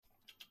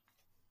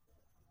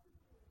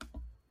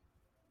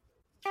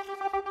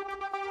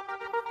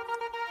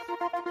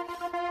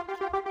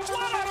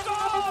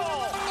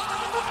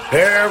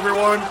Hey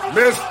everyone,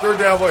 Mr.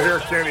 Devil here,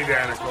 Kenny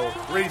Danico,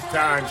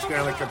 3-time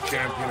Stanley Cup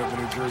champion of the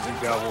New Jersey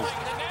Devils,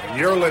 and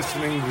you're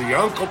listening to the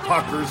Uncle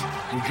Puckers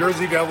New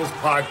Jersey Devils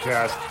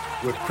podcast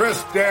with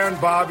Chris, Dan,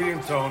 Bobby,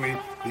 and Tony,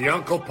 the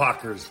Uncle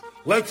Puckers.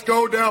 Let's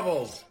go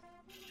Devils!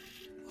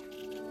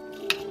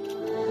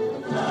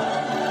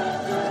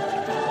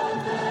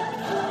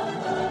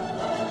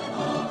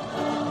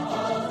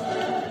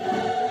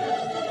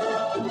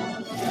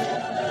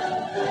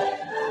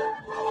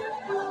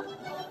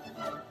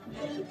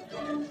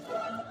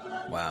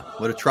 Wow,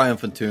 what a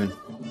triumphant tune.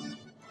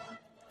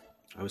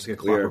 I was We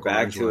are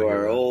back to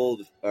our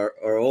old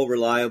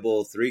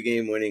reliable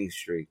 3-game winning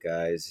streak,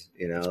 guys.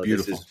 You know,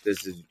 this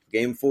is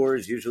game 4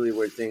 is usually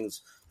where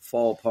things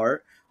fall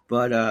apart,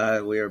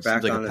 but we are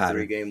back on a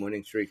 3-game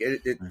winning streak.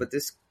 But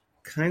this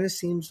kind of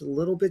seems a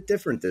little bit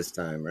different this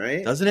time,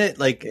 right? Doesn't it?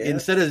 Like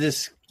instead of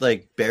just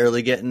like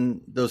barely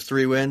getting those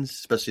 3 wins,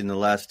 especially in the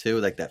last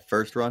 2, like that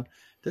first run,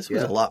 this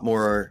was a lot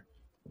more.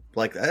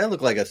 Like that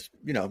looked like a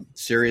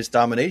serious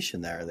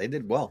domination there. They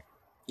did well.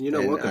 You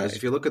know what, guys?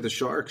 If you look at the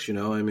Sharks,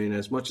 I mean,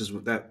 as much as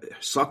that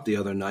sucked the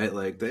other night,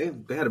 like they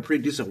had a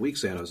pretty decent week,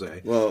 San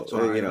Jose. Well, so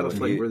we're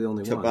the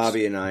only ones.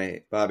 Bobby and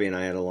I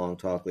had a long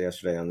talk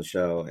yesterday on the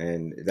show,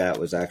 and that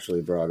was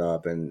actually brought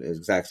up, and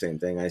exact same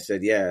thing. I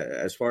said,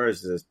 as far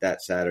as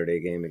that Saturday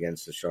game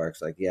against the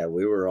Sharks,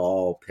 we were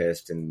all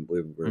pissed, and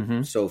we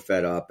were so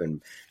fed up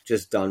and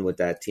just done with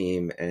that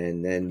team.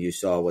 And then you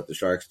saw what the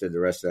Sharks did the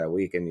rest of that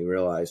week, and you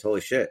realize, holy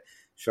shit,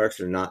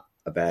 Sharks are not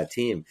a bad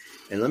team.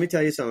 And let me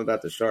tell you something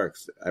about the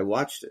Sharks. I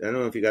don't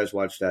know if you guys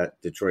watched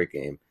that Detroit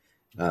game.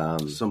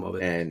 Some of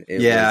it. And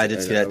it I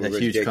did see that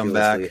huge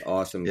comeback.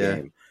 Awesome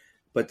game.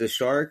 But the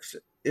Sharks,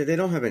 they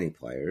don't have any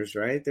players,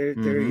 right? They're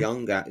a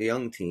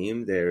young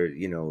team.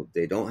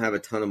 They don't have a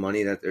ton of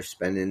money that they're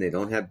spending. They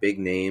don't have big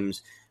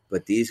names.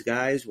 But these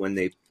guys, when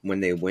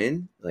they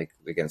win, like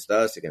against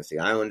us, against the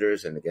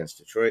Islanders, and against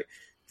Detroit,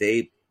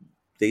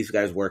 these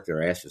guys work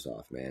their asses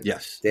off, man.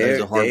 Yes,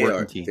 they're a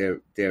hard-working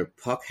team. They're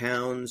puck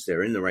hounds.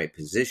 They're in the right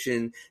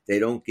position. They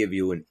don't give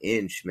you an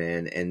inch,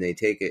 man, and they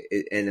take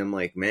it. And I'm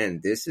like, man,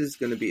 this is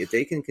going to be, if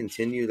they can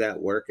continue that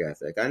work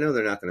ethic, I know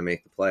they're not going to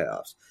make the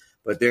playoffs,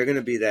 but they're going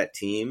to be that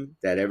team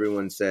that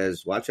everyone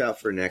says, watch out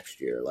for next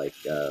year.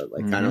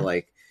 Kind of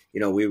like,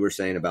 we were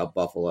saying about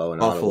Buffalo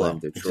and Ottawa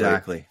and Detroit.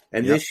 Exactly.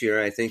 And this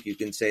year, I think you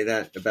can say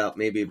that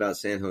about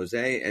San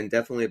Jose and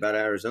definitely about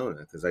Arizona,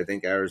 because I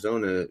think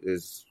Arizona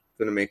is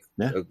going to make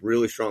a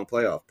really strong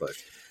playoff push.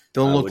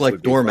 Don't look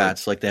like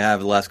doormats like they have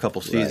the last couple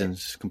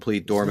seasons,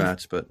 complete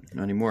doormats, but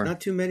not anymore.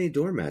 Not too many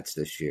doormats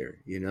this year.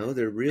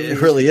 There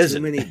really isn't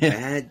too many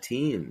bad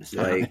teams.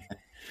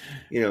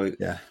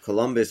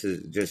 Columbus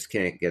just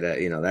can't get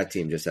that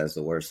team just has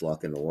the worst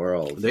luck in the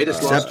world. They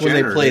just lost when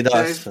they played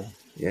us.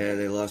 Yeah,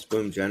 they lost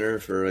Boom Jenner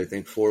for, I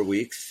think, 4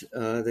 weeks,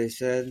 they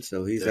said.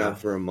 So he's out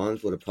for a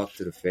month with a puck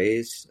to the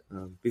face.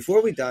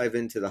 Before we dive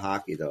into the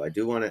hockey, though, I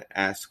do want to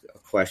ask a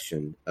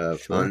question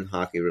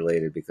unhockey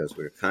related, because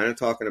we were kind of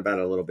talking about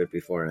it a little bit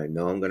before, and I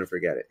know I'm going to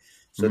forget it.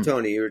 So,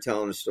 Tony, you were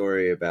telling a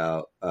story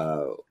about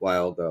a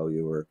while ago.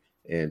 You were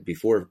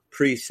before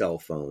pre-cell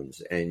phones,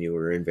 and you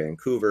were in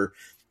Vancouver,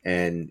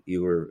 and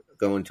you were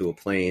going to a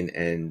plane,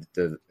 and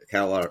the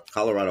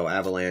Colorado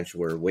Avalanche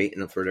were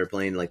waiting for their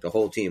plane. Like the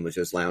whole team was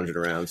just lounging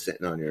around,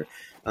 sitting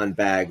on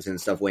bags and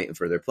stuff, waiting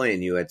for their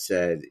plane. You had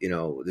said,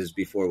 this is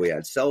before we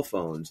had cell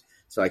phones,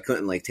 so I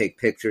couldn't take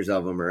pictures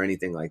of them or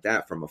anything like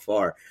that from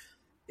afar.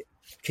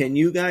 Can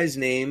you guys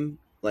name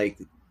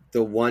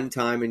the one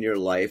time in your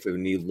life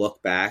when you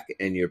look back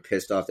and you're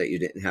pissed off that you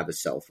didn't have a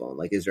cell phone?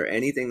 Is there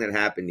anything that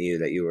happened to you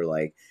that you were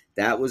like,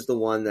 that was the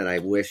one that I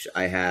wish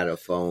I had a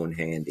phone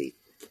handy?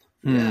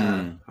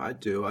 Yeah, I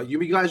do. You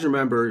guys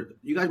remember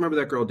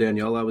that girl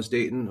Danielle I was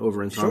dating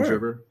over in Tom's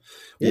River?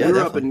 Yeah, we were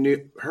up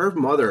in her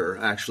mother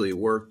actually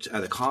worked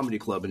at a comedy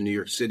club in New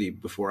York City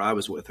before I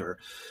was with her.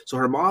 So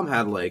her mom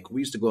had we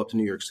used to go up to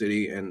New York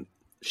City, and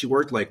she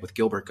worked with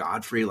Gilbert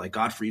Godfrey.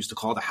 Godfrey used to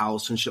call the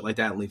house and shit like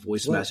that and leave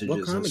voice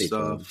messages and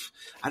stuff. Club?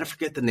 I don't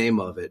forget the name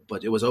of it,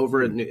 but it was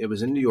it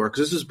was in New York,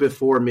 because this was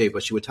before me.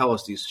 But she would tell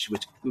us these.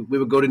 We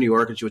would go to New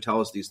York, and she would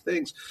tell us these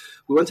things.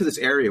 We went to this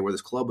area where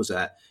this club was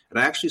at, and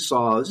I actually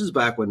saw, this is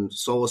back when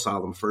Soul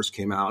Asylum first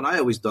came out, and I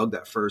always dug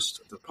that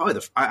first. I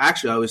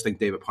always think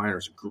David Piner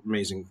is an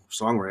amazing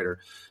songwriter.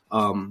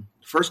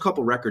 First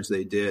couple records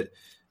they did.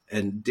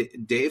 And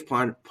Dave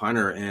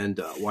Piner and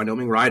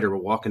Wyoming Ryder were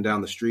walking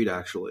down the street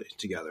actually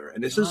together.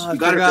 And this is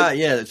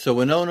So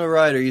Winona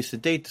Ryder used to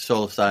date the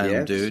Soul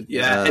Asylum dude.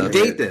 Yeah, and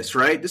date this,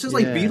 right? This is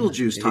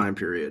Beetlejuice time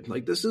period.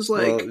 This is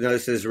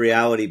this is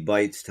Reality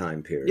Bites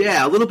time period.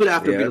 Yeah, a little bit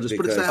after Beetlejuice.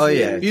 But it's that. Oh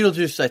yeah,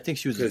 Beetlejuice. I think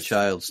she was a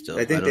child still.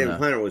 I think David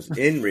Piner was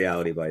in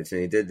Reality Bites,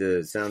 and he did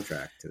the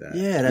soundtrack to that.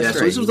 Yeah, that's right.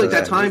 So this was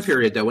that time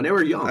period though when they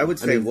were young. I would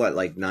say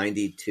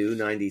 92,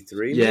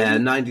 93? Yeah,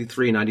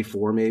 93,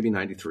 94, maybe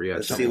 93.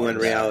 Let's see when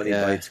Reality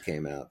Bites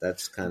came out.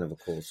 That's kind of a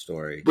cool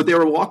story. But they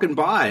were walking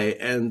by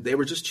and they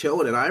were just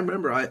chilling, and I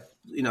remember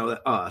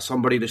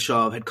somebody to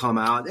shove had come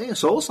out.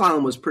 Soul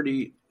Asylum was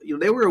pretty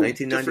they were a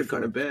different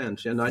kind of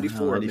band. Yeah,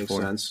 94 makes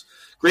sense.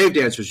 Grave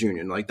Dancers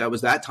Union, like that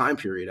was that time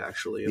period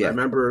actually. And I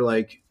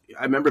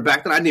remember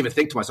back then I didn't even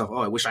think to myself, oh,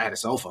 I wish I had a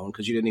cell phone,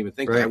 because you didn't even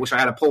think that. I wish I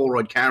had a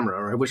Polaroid camera,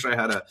 or I wish I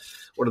had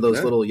one of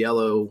those little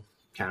yellow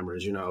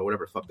cameras,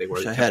 whatever the fuck they were.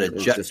 I had a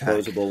jet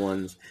disposable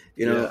ones.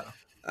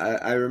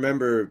 I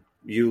remember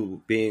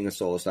you being a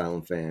Soul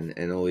Asylum fan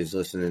and always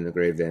listening to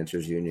Grave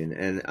Dancers Union,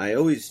 and I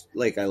always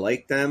I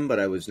liked them, but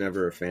I was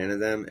never a fan of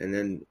them. And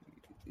then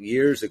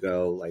years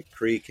ago, like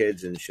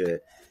pre-kids and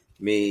shit,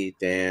 me,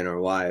 Dan, our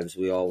wives,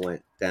 we all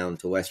went down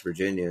to West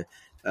Virginia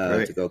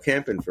to go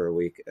camping for a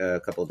week, a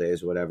couple of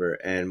days, whatever.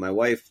 And my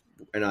wife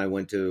and I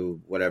went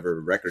to whatever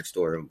record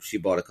store, and she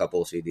bought a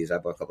couple of CDs. I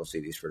bought a couple of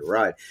CDs for the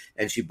ride,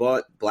 and she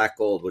bought Black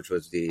Gold, which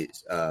was the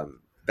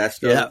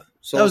best of.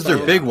 That was their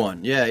big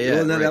one. Yeah.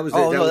 Well, no,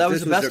 that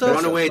was the best of.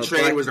 Runaway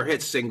Train was their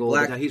hit single.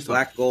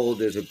 Black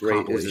Gold is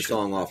a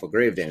song off of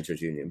Grave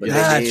Dancers Union. But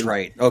that's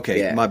right.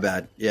 Okay, my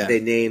bad. Yeah, they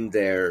named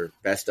their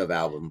best of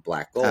album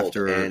Black Gold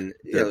after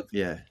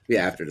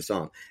after the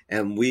song,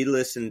 and we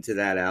listened to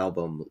that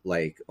album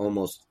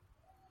almost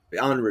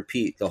on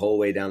repeat the whole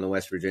way down to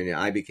West Virginia.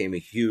 I became a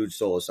huge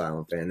Soul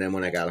Asylum fan. And then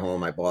when I got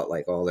home, I bought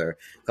a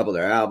couple of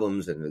their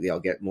albums, and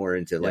I'll get more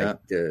into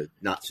the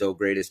not so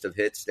greatest of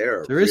hits.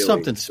 There is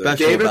something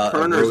special. David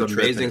Kerner is an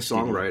amazing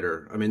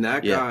songwriter. I mean,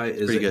 that guy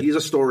he's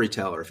a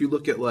storyteller. If you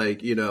look at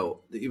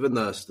even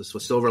the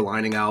Silver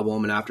Lining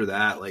album, and after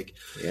that,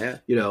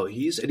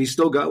 he's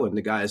still going.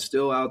 The guy is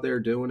still out there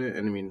doing it.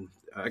 And I mean,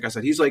 like I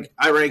said, he's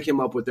I rank him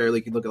up with you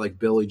look at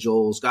Billy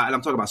Joel's guy, and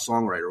I'm talking about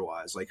songwriter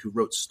wise, who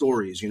wrote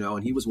stories,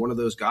 and he was one of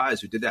those guys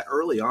who did that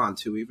early on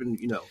too, even,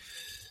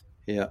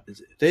 Yeah.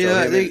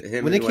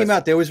 When they came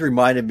out, they always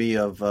reminded me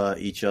of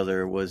each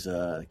other was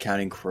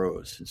Counting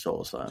Crows and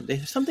Soul Asylum. They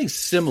have something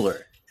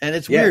similar, and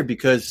it's weird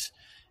because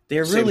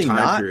they're really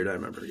not. Period, I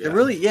remember. Yeah. They're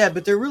really,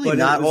 but they're really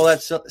not all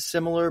that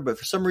similar. But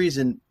for some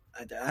reason,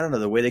 I don't know,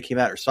 the way they came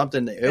out or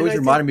something. They always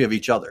reminded me of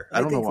each other.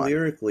 I don't know why.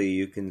 Lyrically,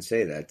 you can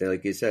say that.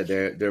 Like you said,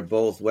 they're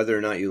both, whether or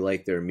not you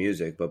like their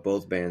music, but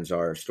both bands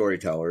are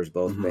storytellers.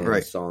 Both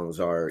bands' songs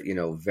are,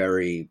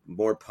 very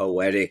more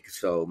poetic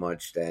so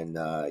much than,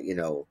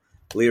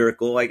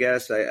 lyrical, I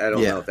guess. I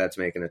don't know if that's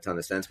making a ton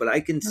of sense, but I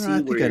can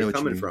see where you're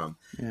coming from.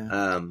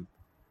 Yeah.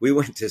 We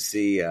went to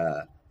see,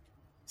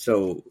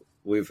 so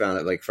we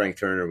found that Frank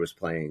Turner was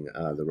playing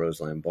the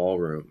Roseland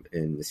Ballroom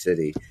in the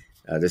city.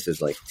 This is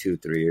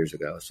 2-3 years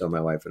ago. So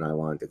my wife and I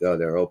wanted to go.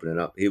 They were opening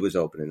up. He was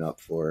opening up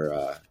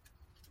for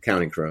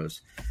Counting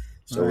Crows.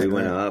 So we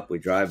went up, we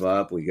drive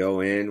up, we go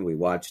in, we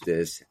watch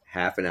this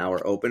half an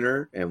hour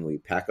opener, and we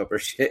pack up our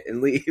shit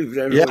and leave.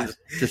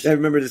 I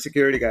remember the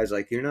security guy's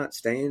like, "You're not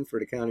staying for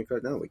the Counting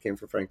Crows?" "No, we came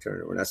for Frank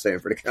Turner. We're not staying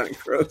for the Counting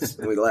Crows."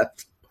 And we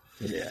left.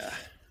 Yeah.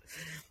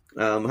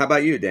 How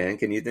about you, Dan?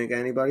 Can you think of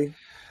anybody?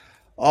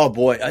 Oh,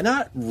 boy.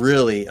 Not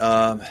really.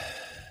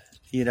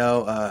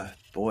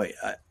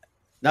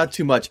 Not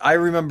too much. I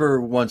remember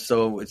once,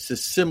 though, it's a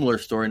similar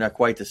story, not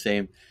quite the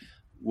same,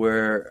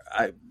 where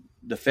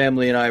the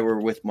family and I were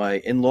with my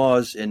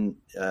in-laws in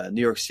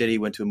New York City,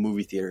 went to a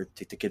movie theater,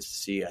 take the kids to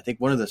see, I think,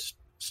 one of the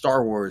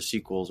Star Wars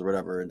sequels or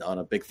whatever on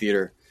a big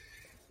theater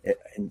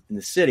in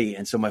the city.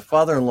 And so my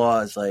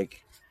father-in-law is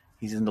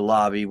he's in the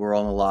lobby. We're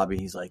all in the lobby.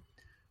 He's like,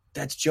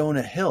 "That's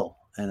Jonah Hill."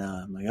 And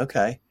I'm like,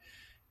 "Okay."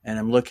 And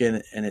I'm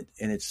looking, and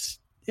it's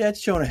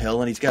Jonah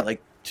Hill. And he's got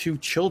 2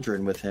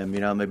 children with him,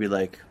 maybe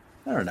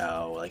I don't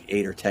know,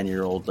 8 or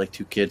 10-year-old,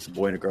 2 kids, a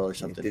boy and a girl or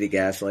something. Did he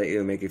gaslight you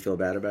and make you feel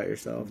bad about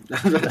yourself?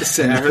 I was about to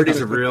say, I heard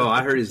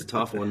he's a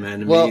tough one,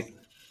 man. Well,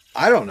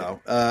 I don't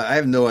know. I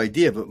have no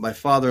idea, but my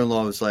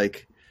father-in-law was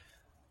like,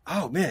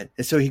 "Oh, man."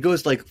 And so he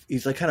goes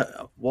he's kind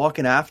of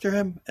walking after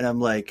him, and I'm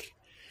like,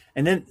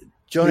 and then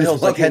Jonah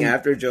Hill's looking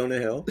after Jonah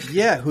Hill?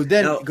 Yeah, who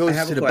then goes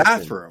to the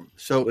bathroom.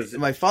 So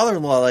my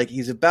father-in-law,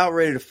 he's about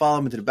ready to follow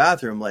him into the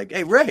bathroom.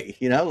 "Hey, Ray,"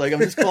 I'm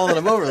just calling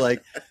him over.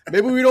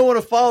 "Maybe we don't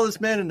want to follow this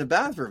man in the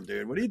bathroom,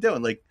 dude. What are you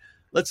doing?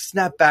 Let's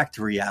snap back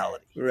to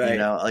reality." Right.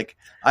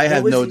 I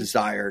have no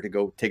desire to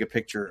go take a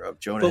picture of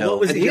Jonah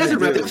Hill. He has a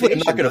reputation.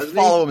 I'm not going to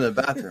follow him in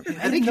the bathroom.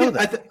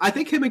 I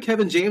think him and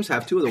Kevin James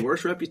have 2 of the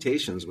worst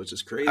reputations, which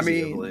is crazy. I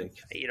mean,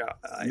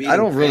 I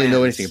don't really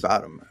know anything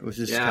about him. It was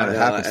just kind of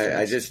happenstance.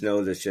 I just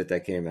know the shit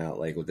that came out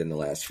within the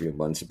last few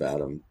months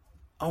about him.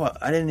 Oh,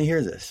 I didn't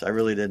hear this. I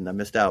really didn't. I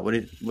missed out.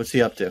 What's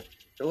he up to?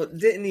 Well,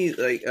 didn't he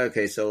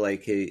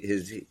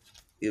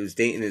he was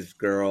dating his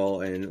girl,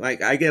 and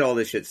I get all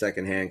this shit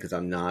secondhand because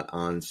I'm not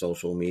on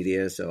social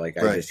media, so I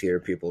just hear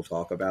people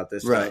talk about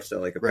this stuff.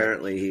 So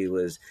apparently he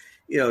was,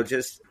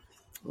 just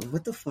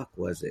what the fuck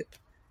was it?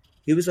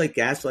 He was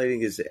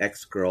gaslighting his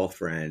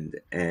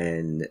ex-girlfriend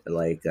and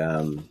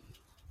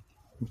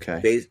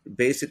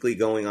basically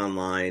going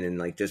online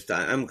and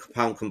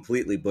I'm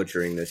completely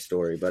butchering this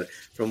story, but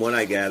from what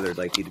I gathered,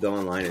 he'd go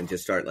online and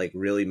just start really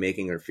really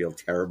making her feel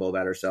terrible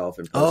about herself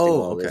and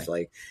posting this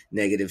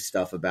negative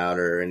stuff about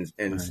her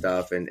and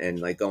stuff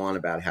and go on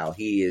about how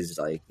he is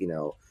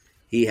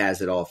he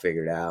has it all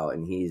figured out,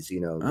 and he's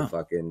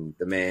the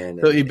man.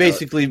 So he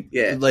basically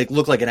like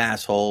looked like an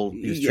asshole.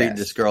 He was treating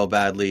this girl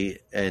badly,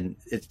 and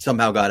it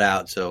somehow got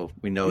out. So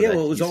we know. Yeah,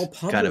 well, it was all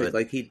public. Kind of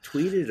like he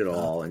tweeted it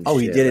all. And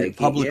he did it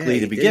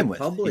publicly to begin with.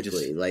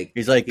 Publicly,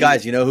 he's like,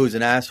 guys, you know who's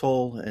an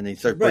asshole, and he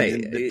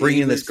started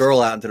bringing this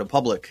girl out into the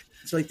public.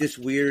 It's like this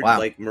weird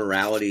like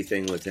morality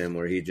thing with him,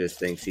 where he just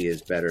thinks he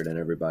is better than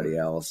everybody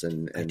else,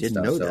 and I didn't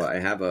stuff. know so that. I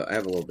have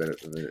a little bit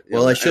of it.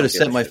 Well, I should have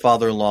sent my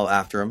father-in-law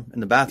after him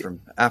in the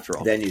bathroom. After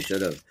all, then you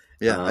should have.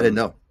 Yeah, I didn't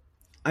know.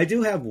 I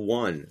do have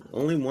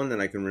only one that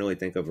I can really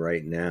think of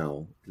right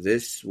now.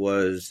 This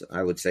was,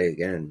 I would say,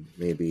 again,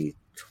 maybe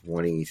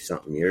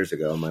 20-something years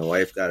ago. My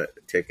wife got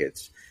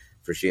tickets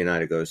for she and I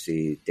to go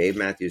see Dave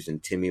Matthews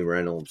and Timmy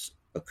Reynolds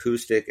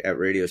acoustic at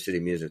Radio City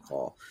Music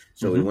Hall.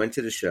 So we went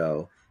to the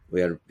show. We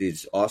had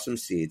these awesome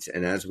seats,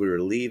 and as we were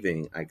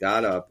leaving, I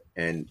got up,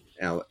 and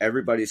now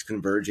everybody's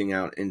converging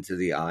out into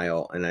the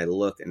aisle, and I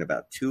look, and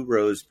about 2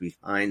 rows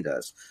behind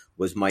us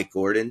was Mike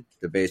Gordon,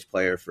 the bass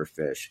player for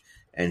Phish,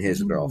 and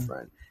his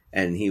girlfriend.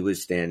 And he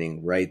was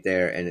standing right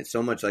there, and it's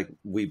so much like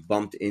we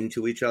bumped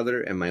into each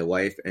other, and my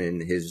wife and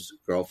his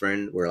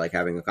girlfriend were like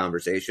having a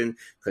conversation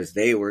because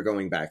they were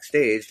going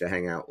backstage to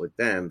hang out with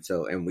them.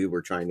 So, and we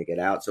were trying to get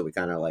out, so we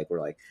kind of like were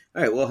like,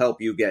 all right, we'll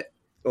help you get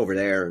over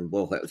there, and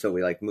so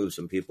we like moved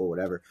some people,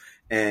 whatever.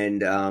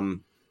 And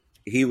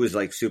he was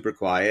like super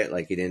quiet,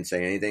 like he didn't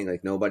say anything,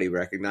 like nobody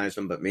recognized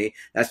him but me.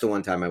 That's the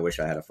one time I wish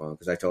I had a phone,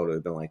 because I totally would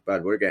have been like,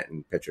 bud, we're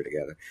getting a picture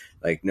together,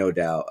 like no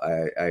doubt.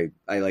 I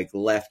like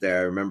left there.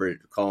 I remember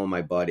calling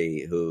my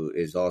buddy, who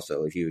is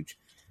also a huge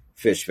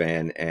Phish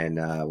fan, and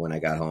when I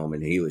got home,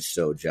 and he was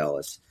so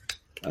jealous.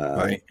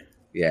 Right.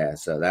 Yeah,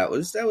 so that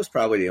was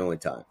probably the only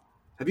time.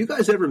 Have you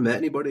guys ever met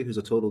anybody who's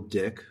a total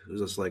dick,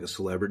 who's just like a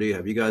celebrity?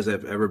 Have you guys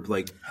ever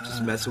like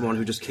just met someone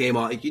who just came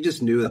on, like you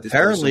just knew that this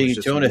apparently was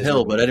just Jonah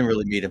Hill, but I didn't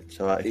really meet him,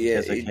 so I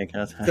guess I can't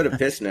count. Could have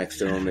pissed next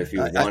to him if you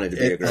wanted to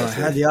be aggressive.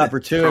 I had the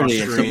opportunity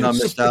and somehow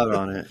missed out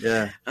on it.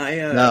 Yeah,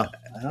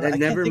 I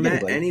never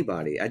met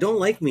anybody. I don't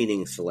like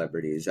meeting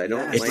celebrities. I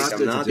don't.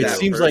 I'm not. It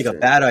seems like a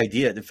bad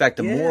idea. In fact,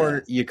 the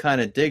more you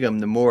kind of dig them,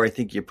 the more I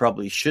think you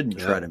probably shouldn't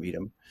try to meet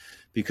them.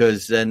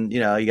 Because then,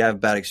 you have a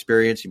bad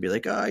experience. You'd be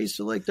like, I used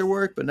to like their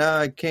work, but now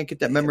I can't get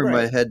that memory in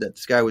my head that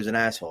this guy was an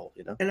asshole,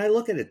 And I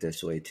look at it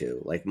this way,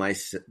 too. Like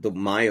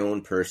my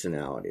own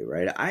personality,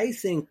 right? I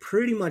think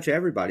pretty much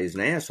everybody's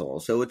an asshole.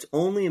 So it's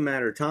only a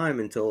matter of time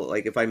until,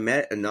 like, if I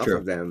met enough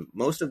of them,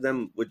 most of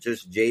them would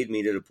just jade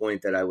me to the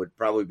point that I would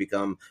probably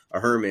become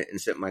a hermit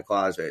and sit in my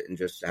closet and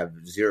just have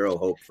zero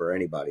hope for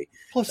anybody.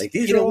 Plus, like,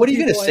 these what are you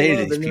going to say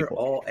to these people? People?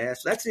 All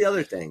assholes. That's the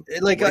other thing.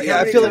 Like,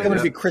 I feel like I'm going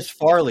to be Chris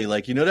Farley.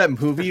 Like, that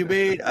movie you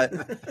made? I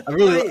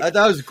thought it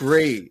was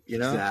great,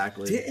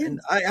 Exactly.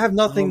 And I have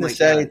nothing to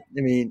say. God.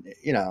 I mean,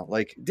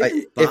 like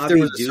if there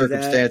was a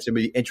circumstance, it'd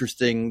be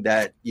interesting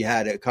that you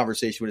had a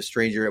conversation with a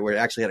stranger where it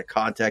actually had a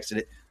context.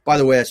 And by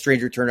the way, a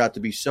stranger turned out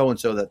to be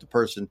so-and-so that the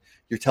person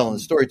you're telling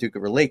the story to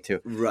could relate to.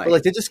 Right. But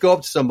like they just go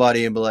up to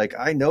somebody and be like,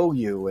 I know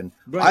you and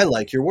I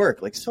like your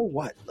work. Like, so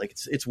what? Like,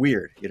 it's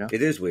weird,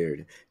 It is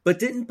weird. But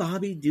didn't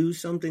Bobby do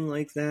something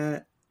like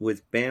that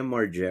with Bam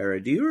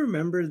Margera? Do you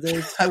remember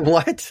this?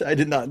 What? I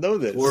did not know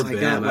this. Or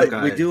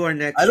Bam. We do our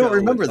next. I don't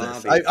remember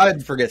this. I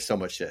forget so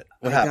much shit.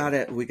 What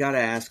happened? We gotta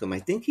ask him. I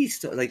think he's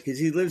still because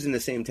he lives in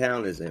the same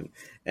town as him,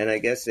 and I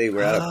guess they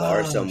were at a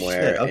bar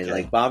somewhere, and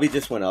like Bobby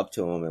just went up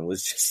to him and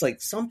was just like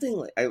something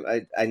like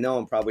I know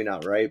I'm probably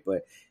not right,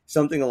 but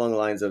something along the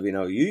lines of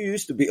you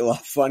used to be a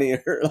lot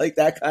funnier, like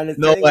that kind of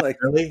thing.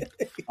 Like really?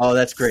 Oh,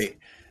 that's great.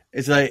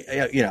 It's like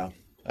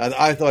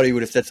I thought he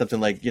would have said something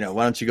like,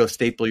 why don't you go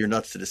staple your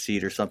nuts to the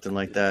seat or something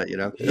like that,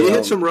 He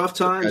had some rough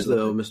times,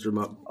 though,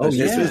 Mr.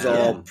 This was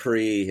all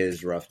pre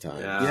his rough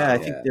time. Yeah, I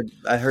think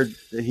I heard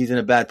that he's in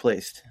a bad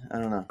place. I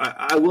don't know.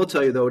 I will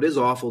tell you, though, it is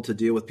awful to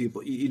deal with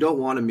people. You don't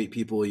want to meet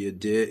people you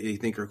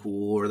think are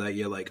cool or that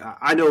you like.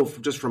 I know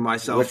just for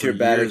myself. What's your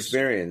bad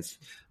experience?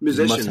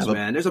 Musicians,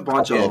 man. There's a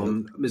bunch of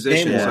them.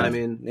 Musicians,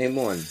 Name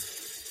one.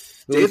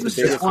 Dave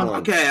Mustaine.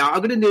 Okay, I'm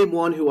going to name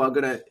one who I'm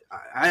going to.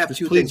 I have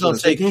two things. Please don't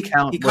say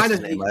Count. He kind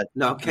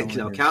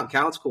of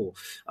Count's cool.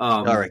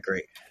 All right,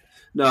 great.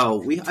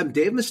 No, I'm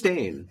Dave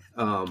Mustaine.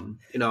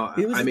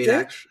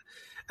 Actually,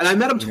 and I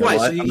met him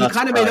twice. So he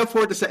kind of made up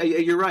for it to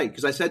say, you're right,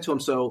 because I said to him,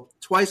 so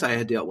twice I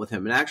had dealt with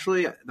him. And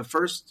actually, the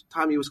first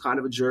time he was kind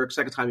of a jerk.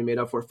 Second time he made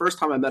up for it. First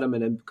time I met him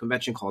in a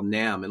convention called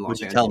NAMM in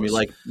Los Angeles. Would you tell me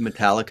like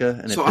Metallica?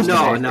 And so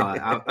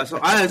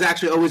I was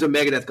actually always a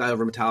Megadeth guy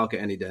over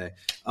Metallica any day.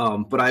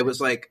 But I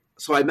was like,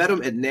 so I met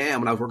him at NAMM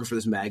when I was working for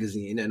this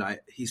magazine, and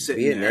he's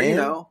sitting there,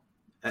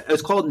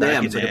 It's called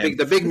NAMM. It's like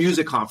the big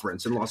music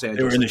conference in Los Angeles.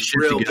 They were in the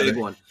real big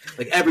one.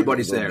 Like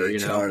everybody's there,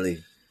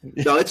 Charlie.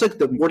 No, it's like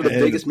one of the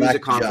biggest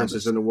music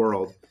conferences in the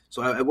world.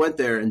 So I went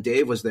there, and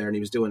Dave was there, and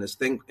he was doing this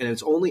thing, and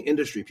it's only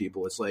industry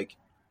people. It's like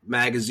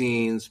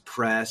magazines,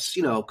 press,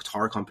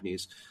 guitar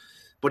companies.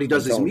 But he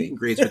does these meet and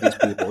greets with these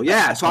people.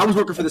 Yeah, so I was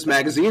working for this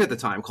magazine at the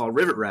time called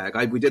Rivet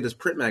Rag. We did this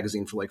print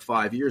magazine for like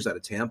 5 years out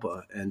of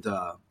Tampa, and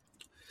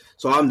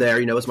so I'm there.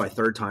 It's my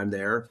third time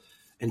there.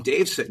 And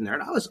Dave's sitting there,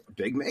 and I was a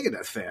big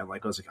Megadeth fan.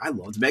 Like, I was like, I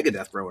loved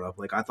Megadeth growing up.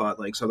 Like, I thought,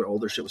 like, some of their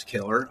older shit was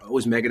killer.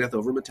 Always Megadeth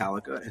over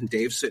Metallica. And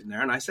Dave's sitting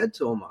there, and I said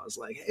to him, I was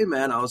like, hey,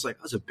 man, I was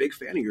a big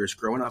fan of yours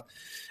growing up.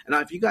 And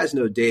if you guys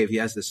know Dave, he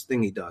has this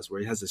thing he does where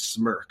he has this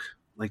smirk,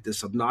 like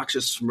this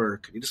obnoxious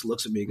smirk. He just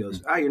looks at me and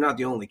goes, you're not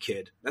the only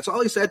kid. That's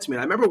all he said to me.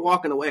 And I remember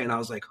walking away, and I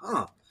was like,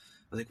 huh.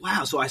 I was like,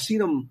 wow. So I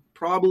seen him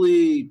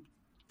probably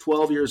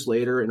 12 years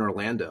later in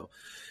Orlando.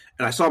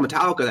 And I saw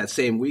Metallica that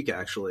same week,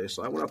 actually.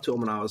 So I went up to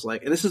him and I was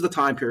like, and this is the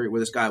time period where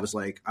this guy was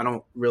like, I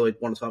don't really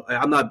want to talk.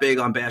 I'm not big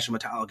on bashing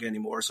Metallica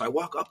anymore. So I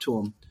walk up to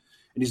him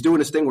and he's doing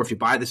this thing where if you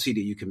buy the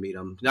CD, you can meet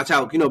him. That's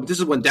how, this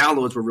is when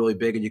downloads were really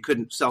big and you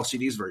couldn't sell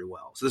CDs very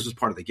well. So this was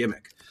part of the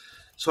gimmick.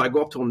 So I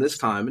go up to him this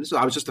time, and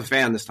I was just a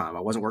fan this time.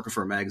 I wasn't working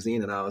for a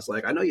magazine, and I was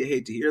like, I know you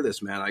hate to hear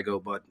this, man. I go,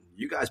 but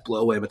you guys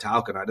blow away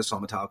Metallica, and I just saw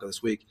Metallica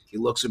this week. He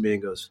looks at me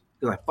and goes,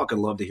 I fucking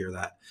love to hear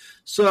that.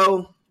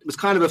 So it was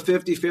kind of a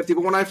 50-50,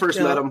 but when I first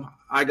met him,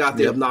 I got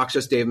the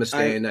obnoxious Dave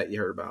Mustaine that you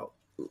heard about.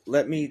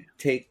 Let me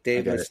take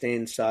Dave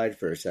Mustaine's side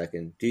for a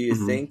second. Do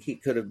you think he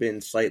could have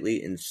been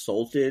slightly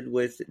insulted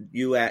with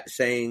you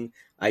saying,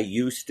 I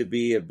used to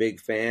be a big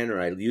fan, or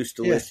I used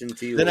to listen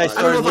to you? Then I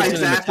started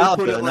listening to Metallica.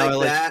 Put it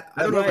like that.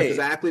 I don't know if I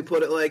exactly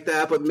put it like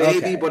that, but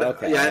maybe.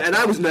 And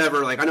I was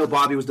never like, I know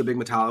Bobby was the big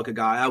Metallica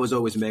guy. I was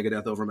always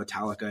Megadeth over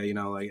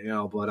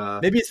Metallica,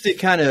 but maybe it's the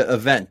kind of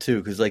event too,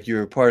 because like you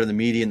were part of the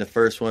media in the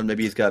first one.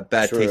 Maybe he's got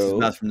bad taste in his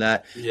mouth from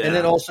that, and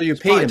then also you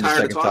paid him the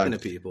second time. To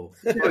people.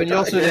 And you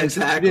also you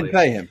didn't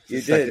pay him.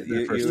 You did.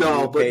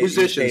 But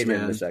musicians,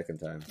 man, the second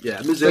time. Yeah,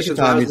 musicians.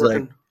 He's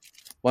like,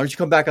 why don't you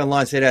come back online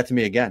and say that to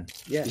me again?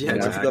 Yeah,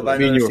 exactly. Why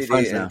don't you go buy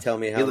another CD and tell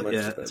me how much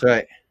that's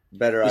right.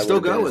 better I would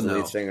have been as the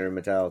lead singer in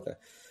Metallica.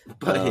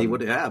 But he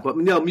would, but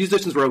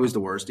musicians were always the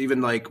worst.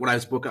 Even like when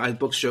I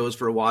booked shows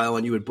for a while,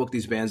 and you would book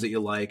these bands that you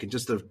like, and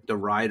just the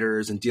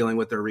writers and dealing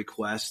with their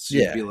requests,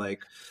 you'd be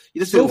like, you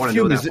just didn't want to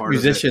know that part.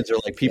 Musicians are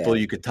like people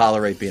you could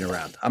tolerate being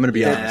around. I'm going to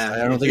be honest.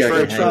 I don't think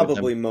I can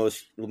probably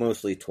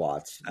mostly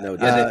twats. No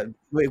doubt.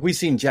 We've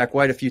seen Jack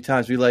White a few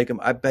times. We like him.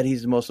 I bet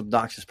he's the most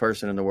obnoxious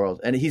person in the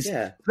world, and he's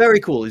very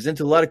cool. He's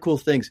into a lot of cool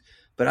things.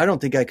 But I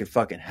don't think I could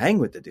fucking hang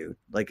with the dude.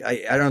 Like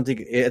I don't think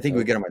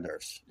we get on my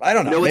nerves. I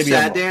don't know. You know what's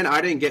sad, Dan? I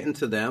didn't get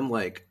into them.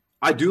 Like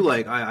I do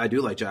like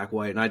Jack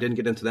White, and I didn't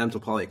get into them until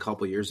probably a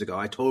couple of years ago.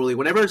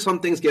 Whenever some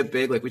things get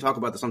big, like we talk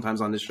about this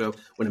sometimes on this show,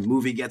 when a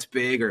movie gets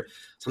big, or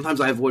sometimes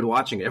I avoid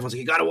watching it. Everyone's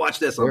like, you got to watch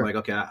this. I'm like,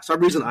 okay. For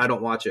some reason, I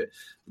don't watch it.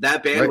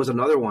 That band was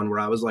another one where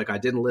I was like, I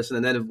didn't listen.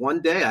 And then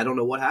one day, I don't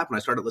know what happened, I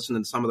started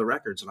listening to some of the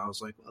records, and I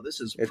was like, well, this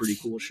is pretty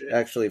cool shit.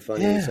 Actually,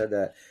 funny you said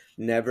that.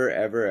 Never,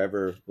 ever,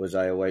 ever was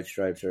I a White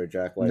Stripes or a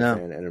Jack White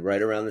fan. And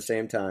right around the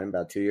same time,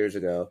 about 2 years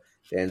ago,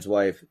 Dan's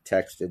wife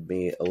texted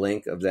me a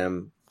link of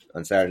them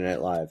on Saturday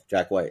Night Live,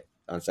 Jack White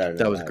on Saturday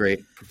Night Live. That was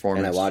great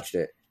performance. And I watched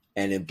it,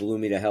 and it blew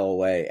me the hell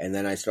away. And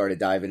then I started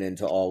diving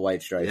into all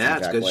White Stripes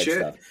and Jack White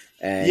stuff.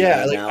 And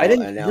I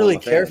didn't really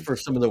care for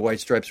some of the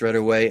White Stripes right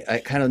away. I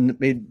kind of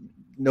made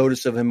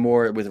notice of him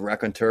more with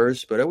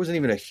Raconteurs, but I wasn't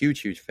even a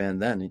huge fan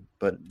then.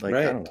 But I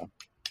don't know.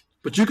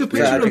 But you could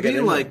picture him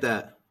being like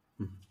that.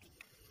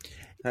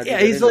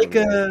 Yeah, he's like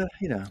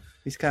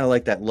he's kind of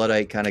like that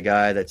Luddite kind of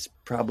guy that's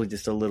probably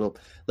just a little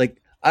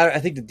like I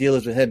think the deal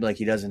is with him like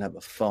he doesn't have a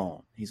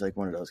phone. He's like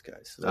one of those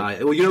guys. Like,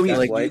 he's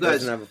like you guys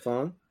doesn't have a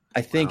phone. I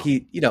think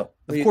he, of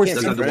course,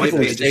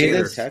 people say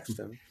this. Text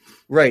him.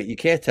 Right, you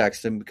can't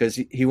text him because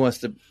he wants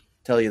to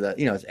tell you that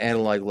his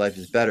analog life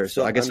is better.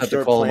 So I guess I have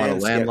to call him on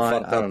a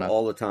landline. I don't know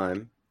all the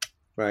time,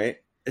 right?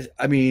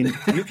 I mean,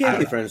 you can't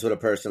be friends with a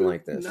person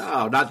like this.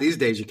 No, not these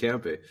days. You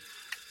can't be.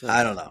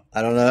 I don't know.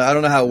 I don't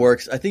know how it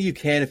works. I think you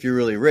can if you're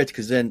really rich,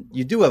 because then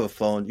you do have a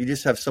phone. You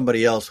just have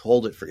somebody else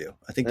hold it for you.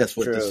 I think that's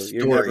what the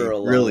story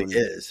really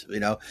is.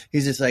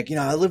 He's just like,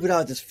 I live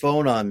without this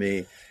phone on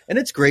me. And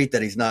it's great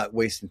that he's not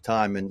wasting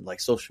time in like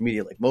social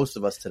media like most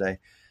of us today.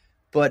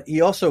 But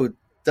he also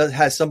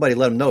has somebody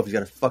let him know if he's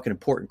got a fucking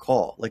important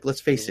call. Like, let's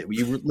face it,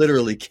 you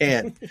literally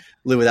can't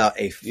live without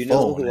a phone. You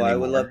know who I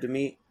would love to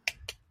meet?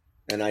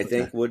 And I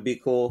think would be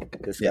cool?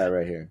 This guy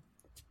right here.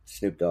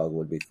 Snoop Dogg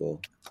would be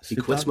cool. He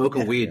quit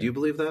smoking weed. Do you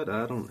believe that?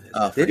 I don't.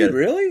 Did he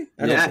really?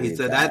 He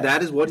said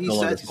that is what he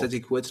says. He says he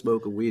quit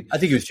smoking weed. I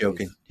think he was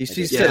joking. He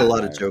said a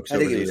lot of jokes. I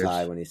think he was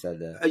high when he said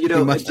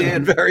that.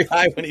 Dan, very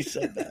high when he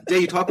said that.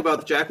 Dan, you talk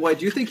about Jack White.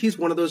 Do you think he's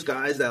one of those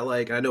guys that,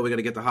 like, I know we got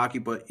to get to hockey,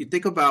 but you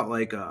think about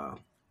like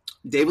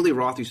David Lee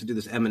Roth used to do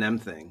this M&M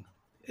thing.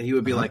 And he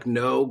would be like,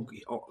 no,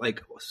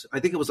 like,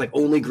 I think it was like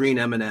only green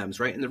M&Ms,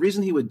 right? And the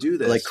reason he would do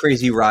this. Like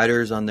Crazy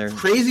Riders on there.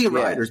 Crazy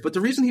Riders. But the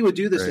reason he would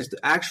do this is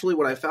actually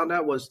what I found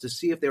out was to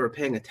see if they were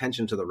paying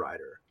attention to the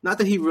rider. Not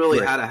that he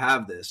really had to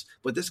have this,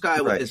 but this guy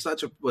was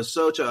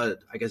such a,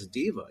 I guess,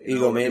 diva.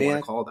 Egomaniac? You want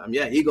to call them.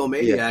 Yeah,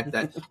 egomaniac.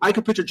 That I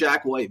could picture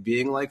Jack White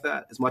being like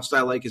that. As much as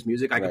I like his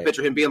music, I could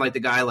picture him being like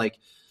the guy like,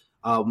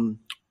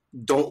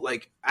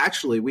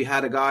 actually, we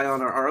had a guy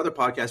on our other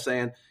podcast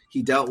saying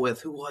he dealt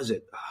with, who was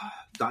it?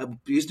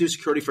 He used to do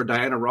security for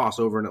Diana Ross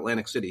over in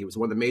Atlantic City. He was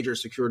one of the major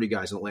security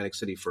guys in Atlantic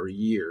City for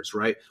years,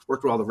 right?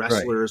 Worked with all the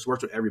wrestlers,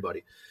 worked with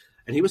everybody.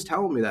 And he was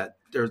telling me that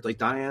there's like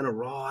Diana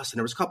Ross and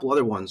there was a couple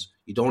other ones.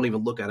 You don't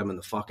even look at them in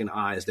the fucking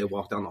eye as they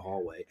walk down the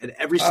hallway. And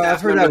every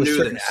staff member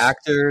knew this.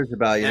 Actors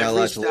about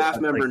every staff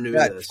member knew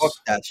this. Fuck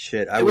that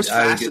shit. It was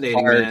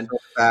fascinating, man. So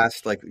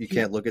fast, like you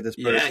can't look at this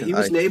person. Yeah, he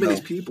was naming these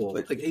people.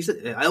 Like he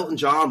said, Elton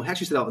John.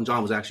 Actually, said Elton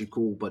John was actually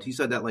cool, but he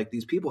said that like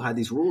these people had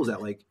these rules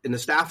that like, and the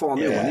staff all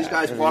knew when these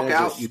guys walk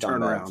out, you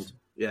turn around.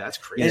 Yeah, that's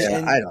crazy.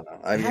 Yeah, I don't know.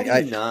 I mean, how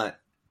do you not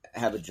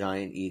have a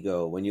giant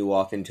ego when you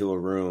walk into a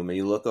room and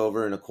you look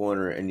over in a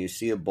corner and you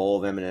see a bowl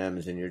of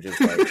M&Ms and you're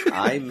just like,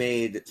 I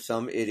made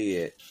some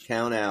idiot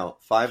count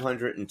out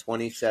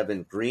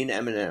 527 green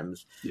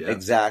M&Ms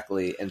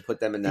exactly and put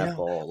them in that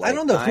bowl. Like, I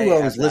don't know who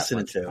I was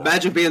listening to.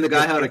 Imagine being the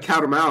guy how to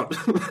count them out.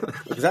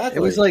 Exactly.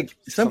 It was like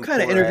some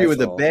kind of interview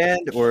with a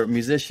band or a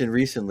musician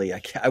recently.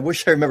 I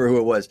wish I remember who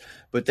it was,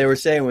 but they were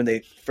saying when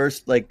they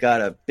first like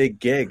got a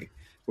big gig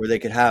where they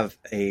could have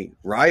a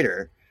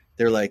rider,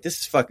 they're like, this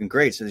is fucking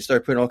great. So they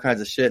started putting all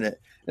kinds of shit in it.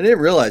 And they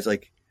didn't realize,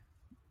 like,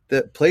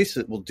 the place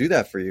will do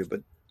that for you,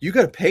 but you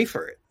got to pay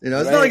for it. You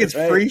know, it's not like it's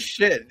free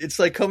shit. It's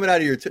like coming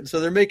out of your so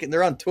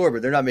they're on tour,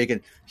 but they're not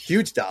making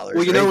huge dollars.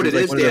 Well, you know what it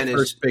is, one Dan, of their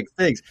first big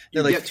things.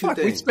 They're like, fuck,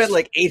 we spent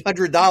like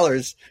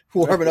 $800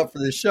 warming up for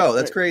this show.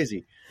 That's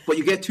crazy. But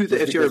you get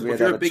if you're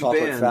a big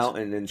chocolate band,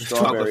 fountain and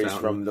strawberries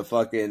from the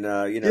fucking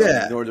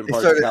northern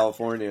part of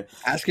California,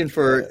 asking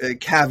for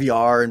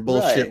caviar and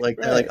bullshit like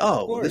that. Like,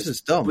 oh, this is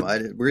dumb.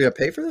 We're gonna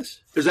pay for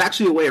this. There's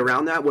actually a way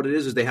around that. What it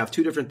is they have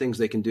two different things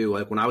they can do.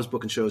 Like when I was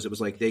booking shows, it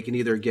was like they can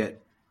either get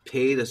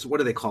paid. What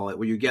do they call it?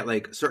 Where you get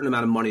like a certain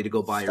amount of money to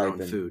go buy your own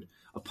food.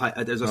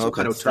 There's some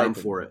kind of term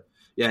for it.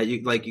 Yeah,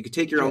 you could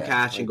take your own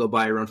cash and go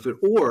buy your own food,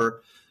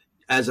 or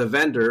as a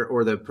vendor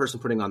or the person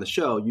putting on the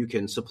show, you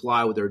can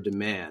supply with their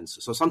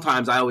demands. So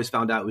sometimes I always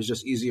found out it was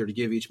just easier to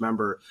give each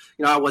member,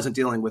 I wasn't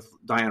dealing with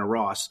Diana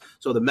Ross.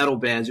 So the metal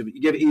bands, you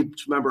give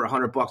each member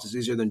 $100, it's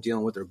easier than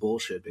dealing with their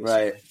bullshit, basically.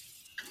 Right.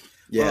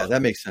 Yeah,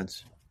 that makes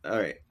sense. All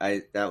right.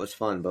 That was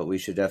fun, but we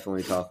should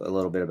definitely talk a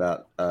little bit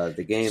about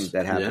the game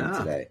that happened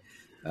today.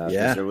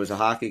 There was a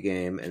hockey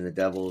game and the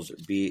Devils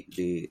beat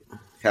the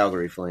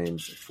Calgary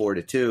Flames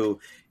 4-2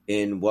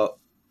 in what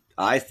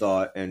I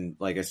thought, and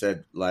like I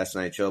said last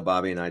night show,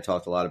 Bobby and I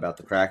talked a lot about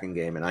the Kraken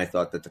game, and I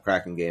thought that the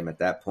Kraken game at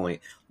that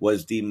point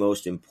was the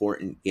most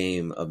important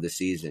game of the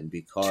season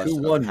because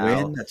 2-1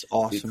 win. That's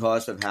awesome.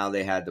 Because of how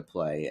they had to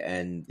play,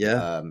 and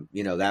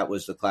that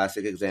was the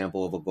classic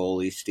example of a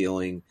goalie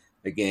stealing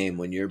a game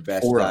when your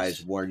best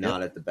guys were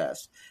not at the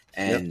best,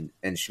 and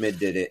Schmid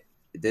did it.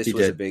 This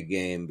was a big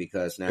game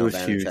because now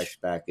Vanecek's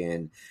back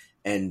in,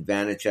 and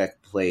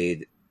Vanecek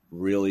played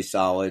really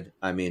solid.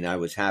 I mean, I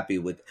was happy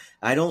with.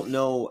 I don't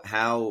know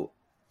how.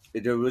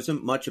 There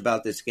wasn't much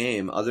about this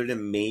game other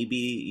than maybe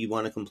you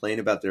want to complain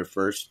about their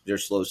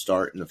slow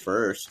start in the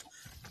first,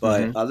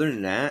 but other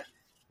than that,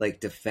 like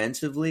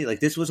defensively, like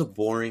this was a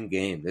boring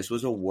game. This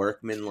was a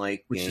workman-like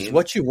game, which is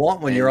what you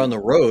want when you're on the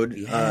road.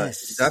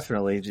 Yes,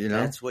 definitely.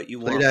 That's what you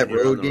want. Play that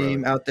road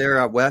game out there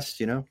out west.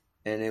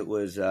 And it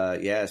was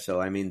So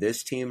I mean,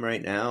 this team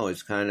right now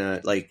is kind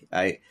of like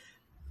I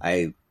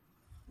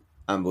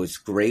was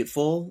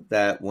grateful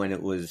that when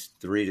it was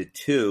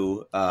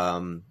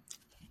 3-2,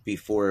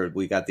 before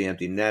we got the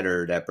empty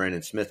netter, that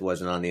Brandon Smith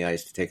wasn't on the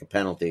ice to take a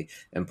penalty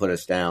and put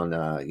us down.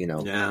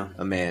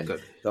 A man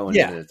going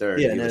into the third.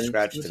 He was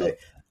scratched today,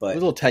 but a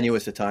little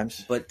tenuous at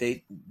times. But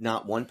they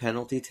not one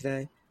penalty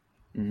today.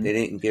 Mm-hmm. They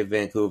didn't give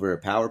Vancouver a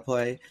power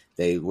play.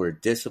 They were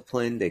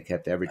disciplined. They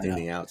kept everything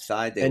the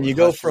outside. And you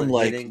go from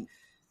hitting,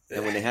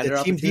 and when they had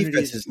their team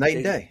defense is night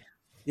and day.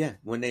 Yeah,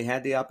 when they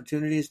had the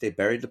opportunities, they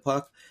buried the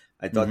puck.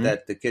 I thought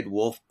that the kid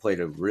Wolf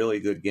played a really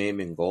good game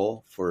in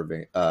goal for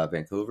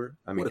Vancouver.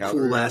 I mean, what a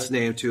Calgary, cool last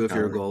name too if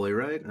you're a goalie,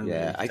 right?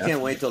 I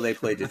can't wait till they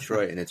play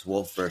Detroit and it's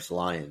Wolf versus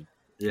Lion.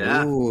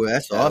 Yeah, ooh,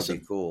 that's awesome.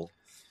 Be cool.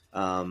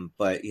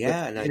 But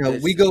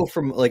we go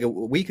from like a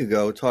week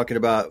ago talking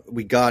about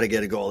we got to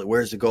get a goalie.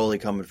 Where's the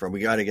goalie coming from? We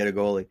got to get a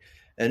goalie.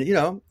 And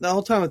the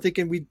whole time I'm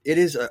thinking it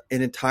is an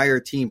entire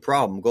team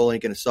problem. Goalie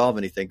ain't going to solve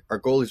anything. Our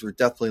goalies were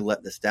definitely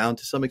letting us down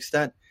to some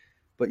extent.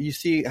 But you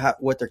see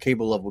what they're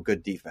capable of with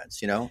good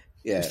defense, Yeah,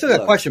 we still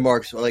got question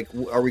marks. Like,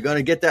 are we going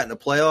to get that in the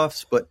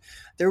playoffs? But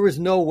there was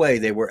no way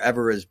they were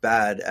ever as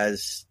bad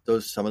as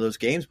some of those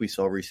games we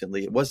saw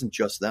recently. It wasn't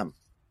just them.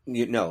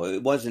 No,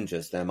 it wasn't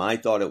just them. I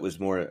thought it was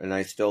more, and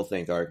I still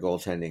think our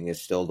goaltending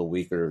is still the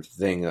weaker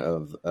thing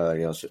of,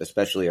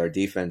 especially our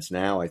defense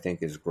now, I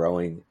think is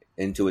growing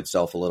into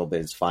itself a little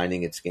bit. It's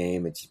finding its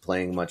game. It's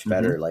playing much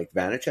better. Mm-hmm. Like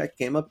Vanecek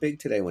came up big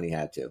today when he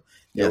had to.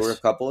 There were a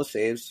couple of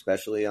saves,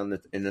 especially in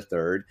the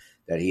third,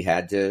 that he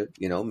had to,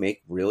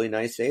 make really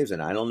nice saves.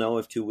 And I don't know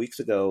if a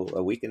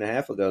week and a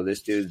half ago,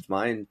 this dude's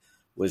mind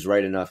was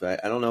right enough. I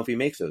don't know if he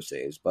makes those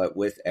saves, but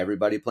with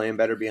everybody playing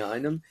better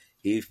behind him,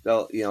 he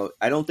felt,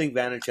 I don't think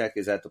Vanecek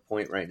is at the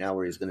point right now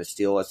where he's going to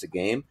steal us a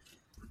game,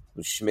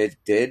 which Schmid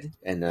did.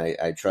 And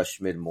I trust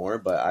Schmid more,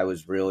 but I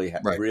was really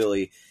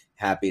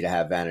happy to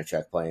have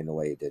Vanacek playing the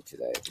way he did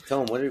today.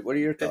 Tell him, what are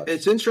your thoughts?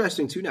 It's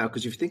interesting, too, now,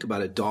 because if you think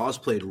about it, Dawes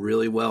played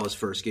really well his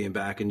first game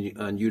back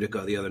on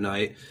Utica the other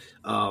night.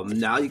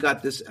 Now you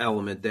got this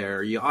element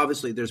there.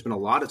 Obviously, there's been a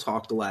lot of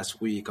talk the last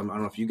week. I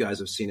don't know if you guys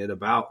have seen it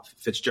about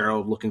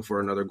Fitzgerald looking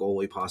for another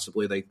goalie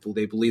possibly.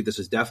 They believe this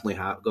is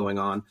definitely going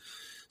on.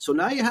 So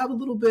now you have a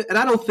little bit – and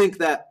I don't think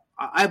that –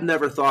 I've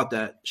never thought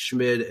that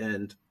Schmid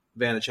and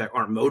Vanacek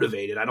aren't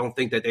motivated. I don't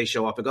think that they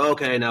show up and go,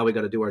 okay, now we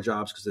got to do our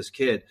jobs because this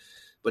kid –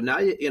 but now,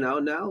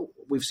 now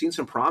we've seen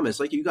some promise.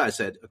 Like you guys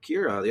said,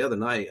 Akira the other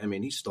night, I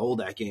mean, he stole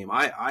that game.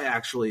 I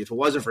actually, if it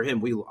wasn't for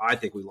him, I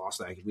think we lost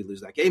that. We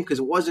lose that game because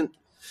it wasn't,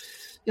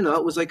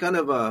 it was like kind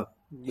of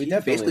he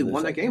basically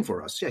won that game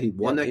for us. Yeah, he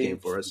won that game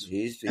for us.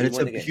 And it's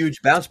a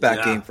huge bounce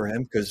back game for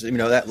him because,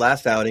 that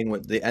last outing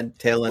with the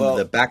tail end of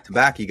the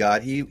back-to-back he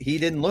got, he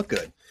didn't look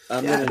good.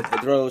 I'm going to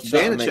throw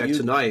Vanacek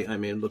tonight. I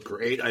mean, look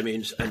great. I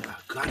mean, and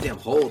goddamn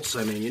Holtz.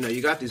 I mean,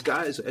 you got these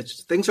guys.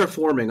 Things are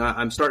forming.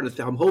 I'm starting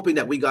to. I'm hoping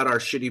that we got our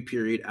shitty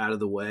period out of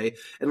the way.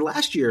 And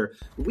last year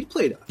we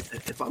played.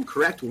 If I'm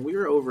correct, when we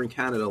were over in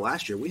Canada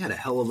last year, we had a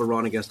hell of a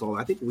run against all.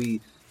 I think we.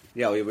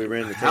 Yeah, we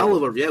ran the hell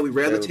of a we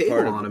ran the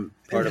table on him.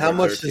 And how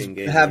much does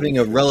having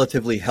a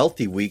relatively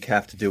healthy week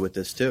have to do with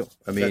this too?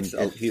 I mean,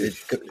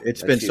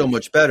 it's been so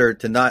much better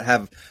to not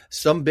have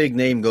some big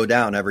name go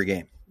down every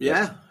game.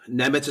 Yeah,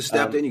 Nemitz has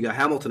stepped in. You got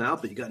Hamilton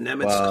out, but you got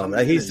Nemitz coming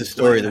in. He's the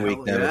story of the week,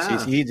 Nemitz.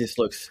 Yeah. He just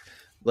looks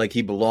like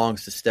he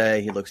belongs to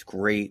stay. He looks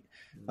great.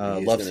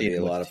 Love seeing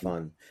him. A lot of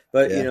fun.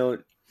 But,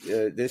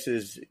 this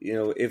is,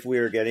 if we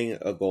are getting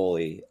a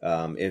goalie,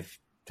 if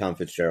Tom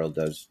Fitzgerald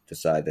does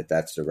decide that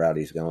that's the route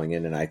he's going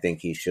in, and I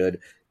think he should,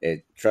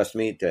 trust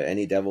me, to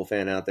any Devil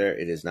fan out there,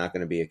 it is not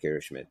going to be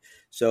Akira Schmid.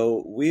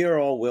 So we are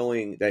all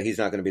willing that he's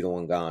not going to be the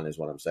one gone, is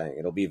what I'm saying.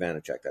 It'll be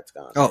Vanacek that's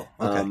gone. Oh,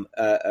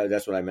 okay.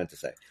 That's what I meant to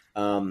say.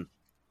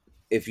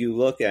 If you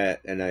look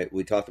at, and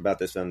we talked about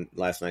this on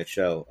last night's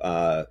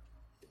show,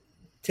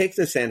 take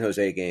the San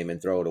Jose game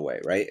and throw it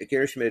away, right?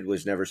 Akira Schmid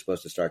was never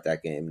supposed to start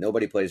that game.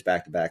 Nobody plays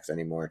back-to-backs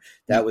anymore.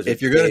 That was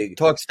if you're going to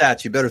talk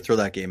stats, you better throw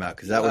that game out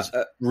because that was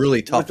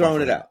really tough. We're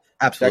throwing it out.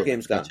 Absolutely. That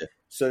game's gone. Gotcha.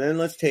 So then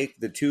let's take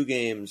the two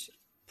games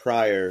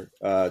prior,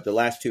 the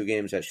last two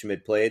games that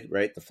Schmid played,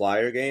 right? The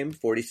Flyer game,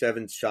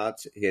 47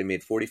 shots. He had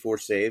made 44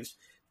 saves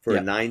for a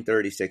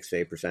 .936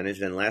 save percentage.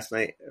 Then last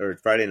night, or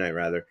Friday night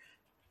rather,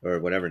 or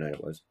whatever night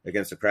it was,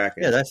 against the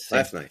Kraken. Yeah, that's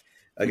last night.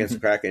 Against the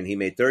Kraken, he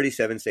made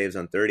 37 saves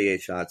on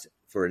 38 shots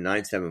for a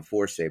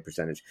 .974 save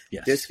percentage.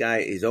 Yes. This guy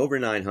is over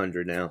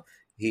 900 now.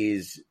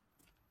 He's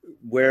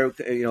where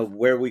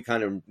we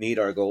kind of need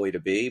our goalie to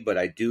be, but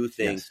I do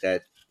think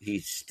that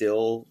he's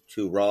still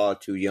too raw,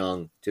 too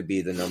young to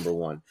be the number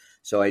one.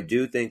 So I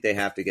do think they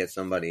have to get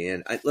somebody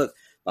in. Look,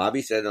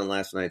 Bobby said on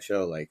last night's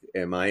show, like,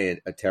 am I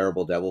a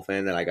terrible Devil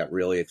fan that I got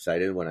really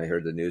excited when I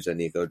heard the news that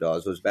Nico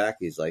Dawes was back?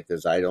 He's like,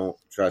 because I don't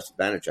trust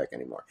Vanacek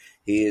anymore.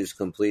 He is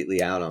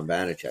completely out on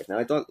Vanacek. Now,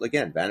 I thought,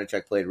 again,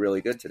 Vanacek played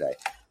really good today,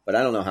 but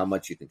I don't know how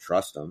much you can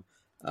trust him.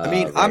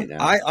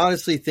 I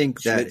honestly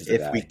think that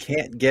if we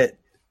can't get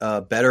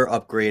a better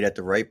upgrade at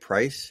the right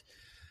price,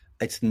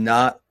 it's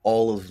not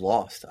all is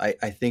lost. I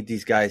think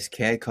these guys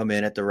can come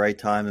in at the right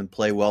time and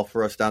play well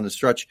for us down the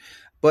stretch.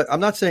 But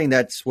I'm not saying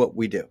that's what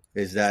we do,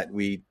 is that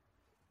we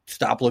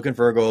stop looking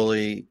for a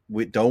goalie.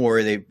 Don't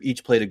worry, they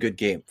each played a good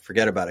game.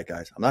 Forget about it,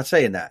 guys. I'm not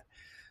saying that.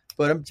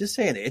 But I'm just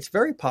saying it's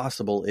very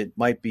possible it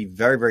might be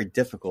very, very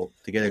difficult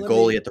to get a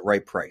goalie at the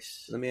right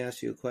price. Let me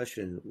ask you a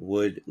question.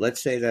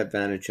 Let's say that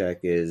Vanacek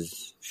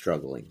is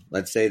struggling.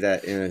 Let's say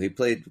that he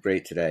played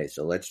great today.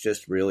 So let's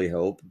just really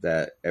hope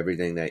that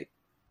everything that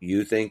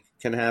you think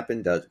can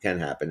happen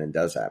and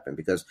does happen,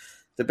 because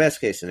the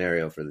best case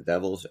scenario for the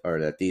Devils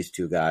are that these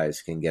two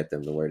guys can get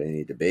them to where they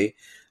need to be,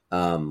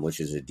 which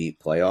is a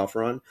deep playoff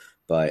run.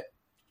 But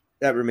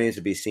that remains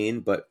to be seen.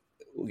 But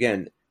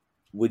again,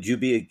 would you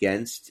be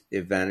against,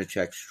 if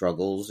Vanacek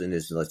struggles in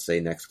his, let's say,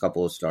 next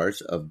couple of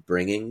starts, of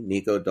bringing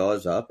Nico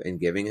Dawes up and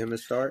giving him a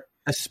start?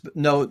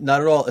 No,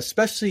 not at all.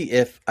 Especially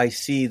if I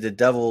see the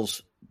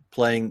Devils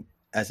playing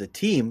as a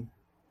team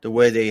the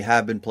way they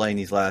have been playing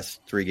these last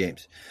three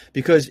games.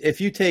 Because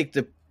if you take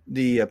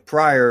the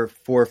prior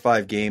 4 or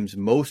 5 games,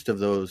 most of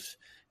those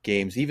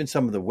games, even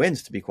some of the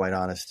wins, to be quite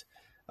honest,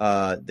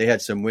 they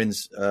had some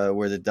wins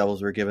where the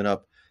Devils were giving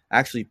up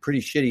actually pretty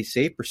shitty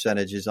save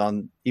percentages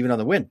even on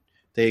the win.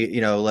 They,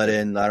 let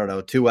in,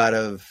 2 out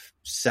of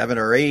 7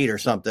 or 8 or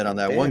something on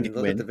that one win.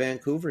 Look at the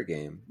Vancouver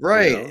game.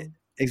 Right.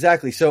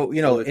 Exactly. So,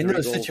 in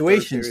those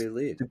situations,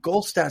 the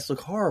goal stats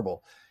look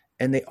horrible.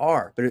 And they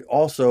are, but it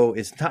also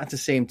is not the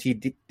same team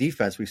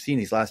defense we've seen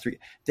these last 3.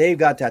 They've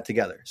got that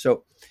together.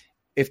 So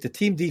if the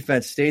team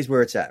defense stays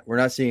where it's at, we're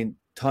not seeing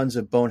tons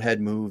of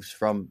bonehead moves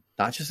from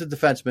not just the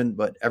defenseman,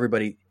 but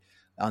everybody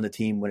on the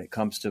team when it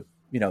comes to,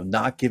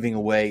 not giving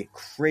away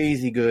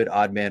crazy good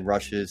odd man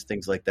rushes,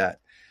 things like that.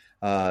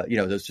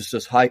 There's just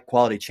those high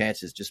quality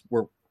chances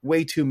we're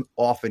way too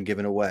often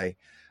given away,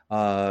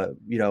 up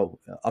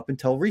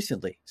until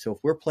recently. So if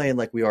we're playing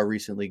like we are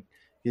recently,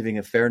 giving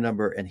a fair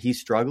number and he's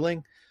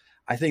struggling,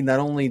 I think not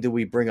only do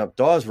we bring up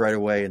Dawes right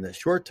away in the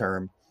short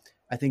term,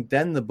 I think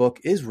then the book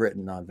is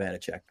written on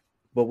Vanacek.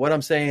 But what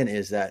I'm saying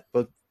is that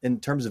both in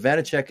terms of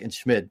Vanacek and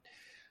Schmid,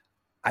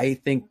 I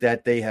think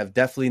that they have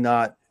definitely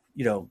not,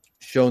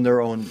 shown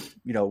their own,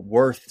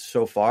 worth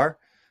so far,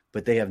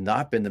 but they have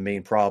not been the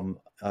main problem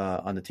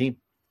on the team.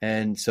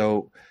 And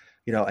so,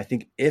 I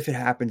think if it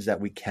happens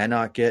that we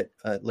cannot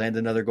land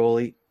another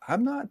goalie,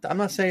 I'm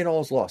not saying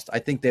all is lost. I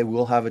think they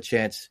will have a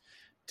chance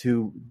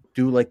to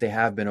do like they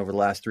have been over the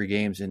last 3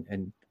 games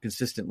and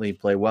consistently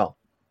play well.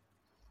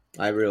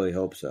 I really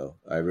hope so.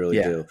 I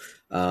really do.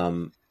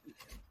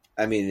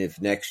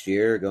 If next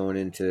year going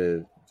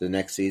into the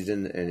next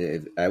season,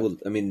 and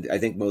I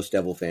think most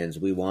Devil fans,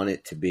 we want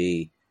it to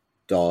be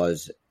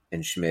Dawes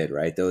and Schmid,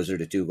 right? Those are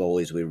the 2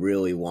 goalies we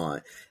really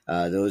want.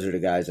 Those are the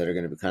guys that are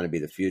going to kind of be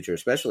the future,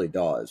 especially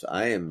Dawes.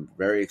 I am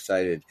very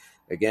excited.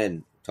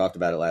 Again, talked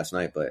about it last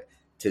night, but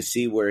to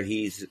see where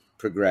he's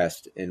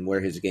progressed and where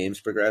his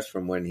game's progressed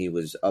from when he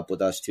was up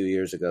with us 2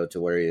 years ago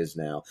to where he is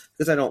now.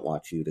 Because I don't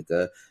watch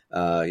Utica.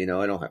 I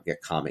don't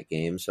get comic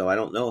games, so I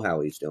don't know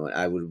how he's doing.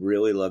 I would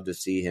really love to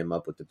see him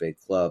up with the big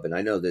club. And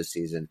I know this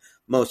season,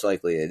 most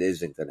likely it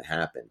isn't going to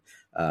happen.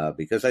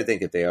 Because I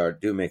think if they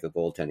do make a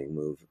goaltending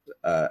move,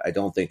 I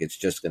don't think it's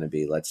just going to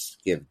be, let's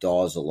give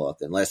Dawes a look,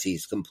 unless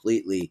he's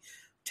completely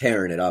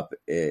tearing it up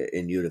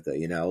in Utica,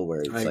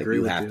 where it's like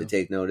you have to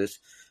take notice.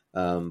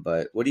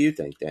 But what do you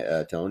think,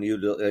 Tone?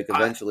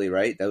 Eventually,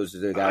 right? Those are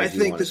the guys. I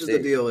think this is the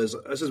deal.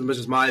 This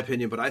is my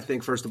opinion, but I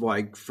think first of all,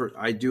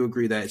 I do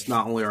agree that it's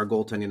not only our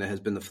goaltending that has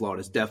been the flaw.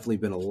 It's definitely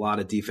been a lot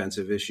of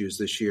defensive issues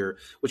this year,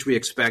 which we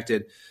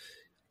expected.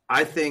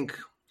 I think,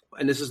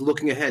 and this is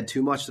looking ahead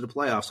too much to the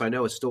playoffs. I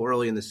know it's still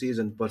early in the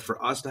season, but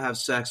for us to have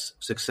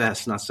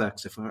success in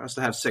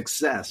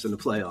the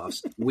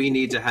playoffs, we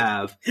need to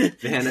have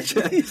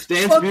Vanacek.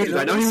 Dan's muted.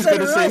 I know he was going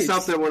to say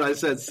something when I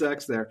said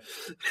sex there.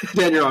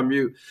 Dan, you're on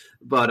mute.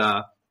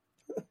 But,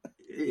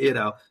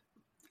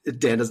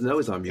 Dan doesn't know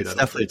he's on mute.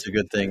 It's a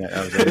good thing.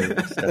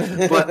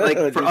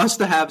 But for us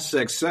to have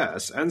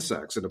success and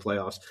sex in the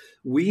playoffs,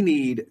 we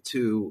need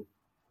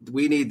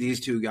these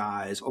 2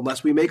 guys,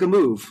 unless we make a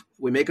move.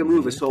 We make a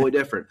move is totally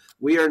different.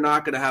 We are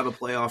not going to have a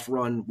playoff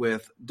run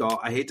with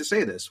I hate to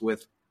say this,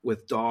 with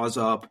Dawes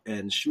up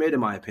and Schmid, in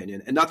my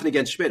opinion. And nothing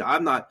against Schmid. I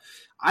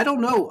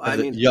don't know.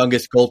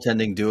 Youngest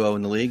goaltending duo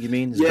in the league, you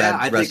mean?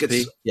 I think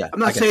it's – I'm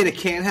not saying it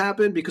can't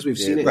happen because we've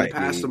seen it in the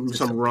past,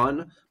 some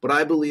run. But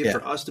I believe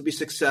for us to be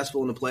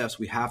successful in the playoffs,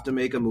 we have to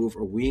make a move,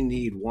 or we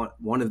need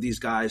one of these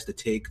guys to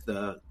take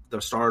the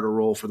starter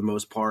role for the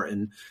most part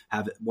and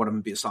have one of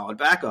them be a solid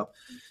backup.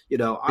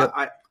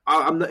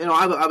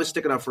 I was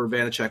sticking up for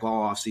Vanacek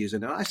all off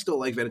season, and I still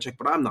like Vanacek,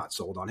 but I'm not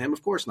sold on him.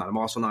 Of course not. I'm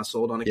also not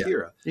sold on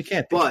Akira. You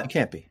can't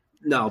be.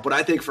 No, but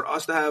I think for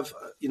us to have,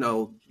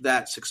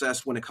 that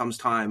success when it comes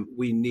time,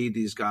 we need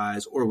these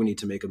guys, or we need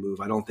to make a move.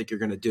 I don't think you're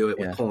going to do it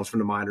with pulling from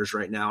the minors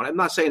right now. And I'm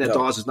not saying that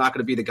Dawes is not going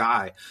to be the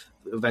guy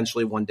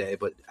eventually one day,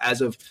 but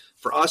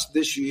for us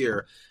this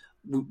year,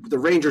 the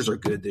Rangers are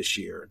good this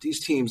year.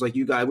 These teams, like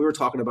you guys, we were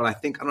talking about, I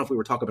don't know if we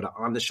were talking about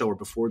it on the show or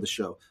before the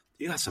show.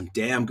 You got some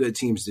damn good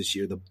teams this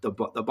year.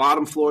 The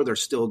bottom floor, they're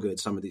still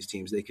good. Some of these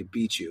teams, they could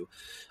beat you.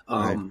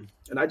 And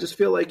I just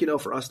feel like,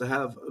 for us to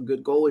have a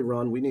good goalie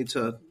run,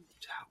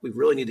 we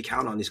really need to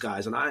count on these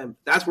guys. And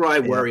that's where I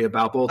worry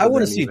about both of them. I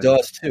want to see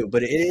Dawes too,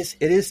 but it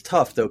is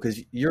tough though,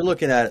 because you're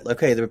looking at,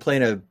 okay, they're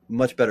playing a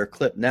much better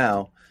clip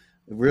now.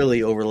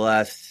 Really over the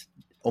last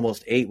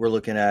almost 8, we're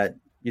looking at,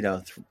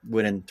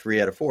 winning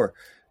 3 out of 4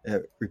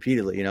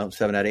 repeatedly,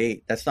 7 out of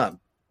 8. That's not,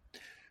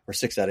 or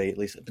 6 out of 8 at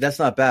least. But that's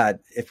not bad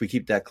if we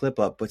keep that clip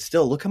up. But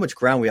still, look how much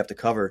ground we have to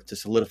cover to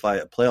solidify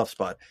a playoff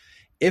spot.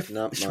 If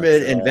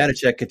Schmid and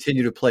Vanacek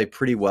continue to play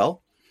pretty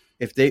well,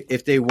 if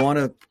they want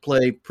to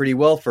play pretty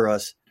well for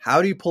us,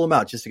 how do you pull them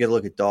out just to get a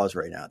look at Dawes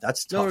right now?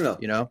 That's tough,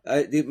 No.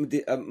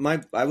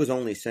 I was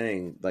only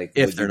saying, like,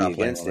 if they're not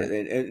against playing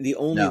it. And the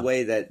only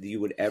way that you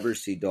would ever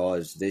see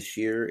Dawes this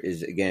year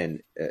is,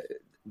 again,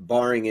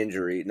 barring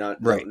injury,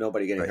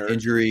 nobody getting hurt.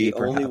 Injury, the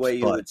only way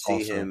you would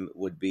see him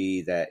would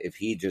be that if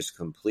he just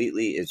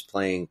completely is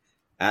playing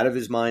out of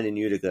his mind in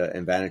Utica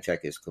and Vanacek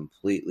is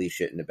completely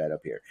shitting the bed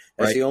up here.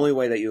 That's the only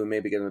way that you would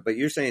maybe get him. But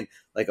you're saying,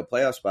 like, a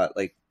playoff spot,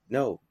 like,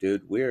 no,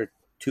 dude, we're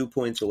 2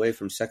 points away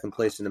from second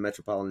place in the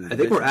Metropolitan Division.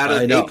 I think we're out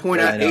of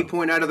 8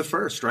 point out of the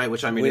first, right?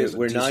 Which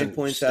we're 9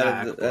 points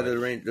out of the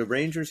range. The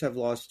Rangers have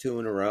lost 2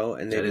 in a row,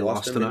 and they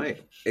lost them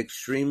tonight in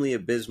extremely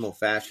abysmal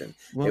fashion.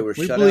 Well,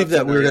 we believe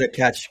that we're going to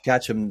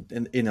catch them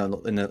in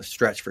the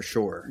stretch for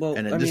sure. Well,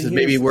 and this is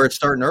maybe where it's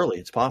starting early.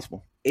 It's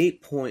possible.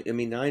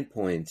 9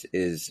 points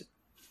is.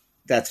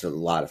 That's a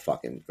lot of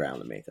fucking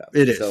ground to make up.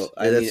 It is. So,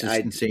 that's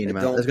insane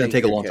amount. It's going to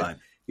take a long time.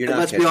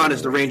 Let's be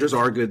honest, the Rangers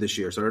are good this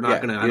year, so they're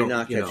not going to. You're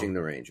not catching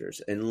the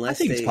Rangers unless I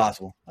think it's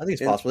possible.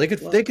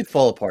 They could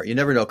fall apart. You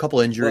never know. A couple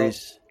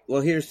injuries.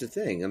 Well, here's the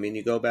thing. I mean,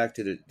 you go back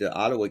to the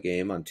Ottawa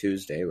game on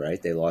Tuesday,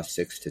 right? They lost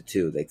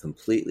 6-2. They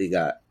completely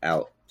got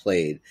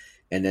outplayed,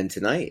 and then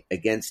tonight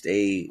against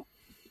a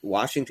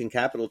Washington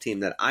Capital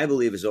team that I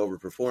believe is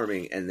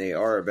overperforming, and they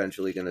are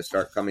eventually going to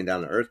start coming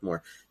down to earth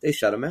more. They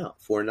shut them out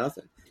 4-0.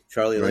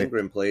 Charlie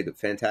Lindgren played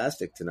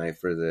fantastic tonight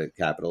for the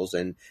Capitals,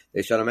 and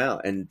they shut him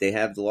out. And they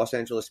have the Los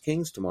Angeles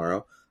Kings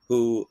tomorrow,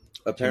 who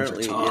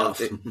apparently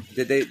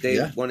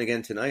they won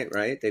again tonight,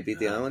 right? They beat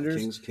the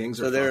Islanders. Kings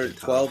so they're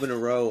 12 in a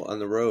row on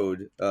the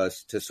road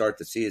to start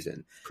the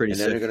season. Pretty and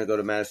sick. then they're going to go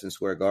to Madison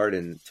Square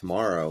Garden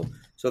tomorrow.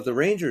 So if the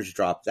Rangers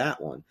drop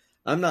that one,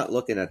 I'm not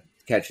looking at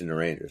catching the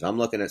Rangers. I'm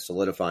looking at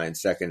solidifying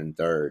second and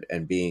third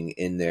and being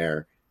in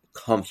there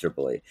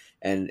comfortably.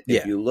 And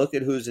if you look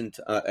at who's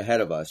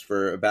ahead of us,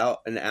 for about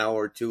an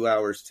hour, 2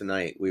 hours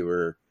tonight, we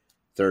were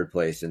third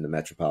place in the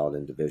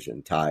Metropolitan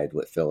Division, tied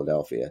with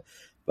Philadelphia.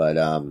 But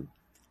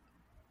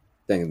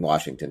then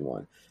Washington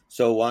won.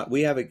 So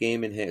we have a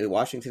game in hand.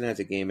 Washington has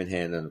a game in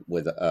hand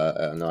with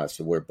us.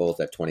 So we're both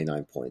at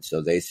 29 points.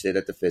 So they sit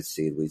at the fifth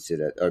seed. We sit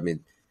at,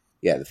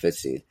 the fifth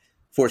seed.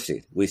 Fourth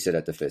seed. We sit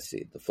at the fifth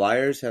seed. The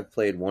Flyers have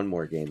played one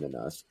more game than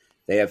us.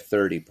 They have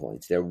 30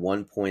 points. They're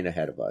 1 point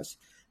ahead of us.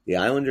 The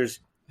Islanders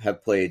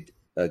have played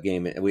a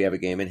game. We have a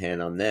game in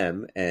hand on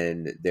them,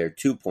 and they're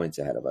 2 points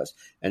ahead of us.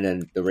 And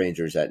then the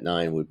Rangers at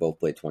 9. We both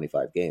played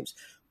 25 games.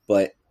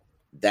 But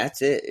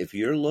that's it. If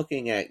you're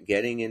looking at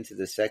getting into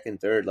the second,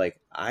 third,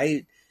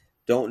 I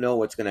don't know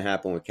what's going to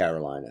happen with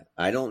Carolina.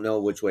 I don't know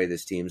which way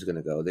this team's going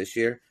to go this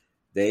year.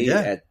 They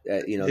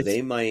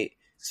might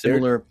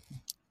similar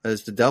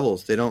as the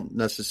Devils. They don't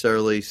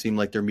necessarily seem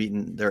like they're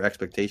meeting their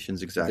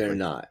expectations exactly. They're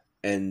not,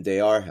 and they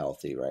are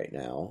healthy right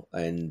now,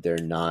 and they're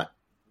not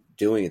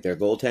doing it. Their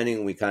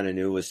goaltending we kind of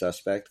knew was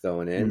suspect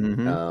going in,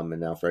 and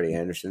now Freddie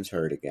Anderson's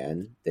hurt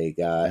again. They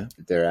got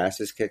their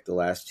asses kicked the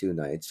last 2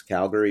 nights.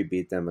 Calgary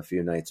beat them a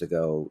few nights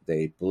ago.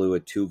 They blew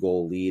a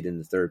 2-goal lead in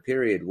the third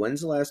period.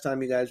 When's the last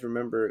time you guys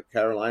remember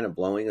Carolina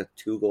blowing a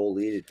 2-goal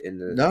lead in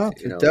the? No,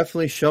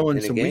 definitely showing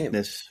some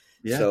weakness.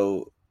 Yeah.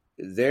 So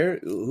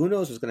who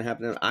knows what's going to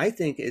happen? I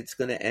think it's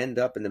going to end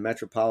up in the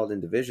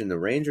Metropolitan Division. The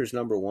Rangers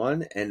number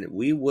 1, and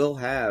we will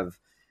have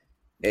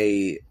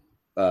a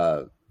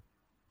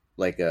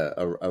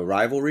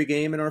rivalry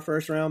game in our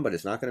first round, but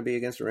it's not going to be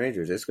against the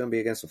Rangers. It's going to be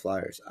against the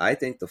Flyers. I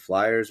think the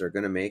Flyers are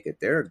going to make it.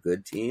 They're a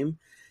good team,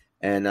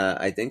 and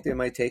I think they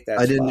might take that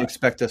I didn't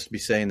expect us to be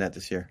saying that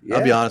this year. Yeah.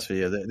 I'll be honest with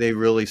you. They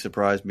really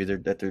surprised me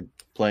that they're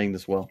playing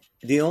this well.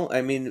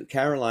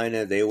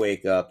 Carolina, they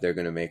wake up, they're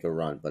going to make a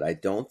run, but I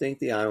don't think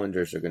the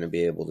Islanders are going to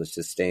be able to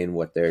sustain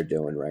what they're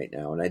doing right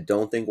now, and I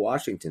don't think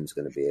Washington's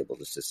going to be able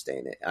to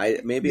sustain it.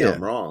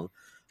 I'm wrong,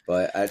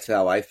 but that's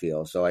how I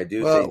feel. So I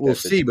do think we'll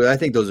see, but I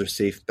think those are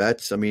safe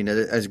bets. I mean,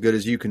 as good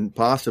as you can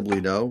possibly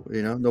know.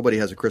 Nobody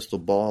has a crystal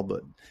ball,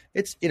 but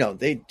it's,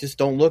 they just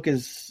don't look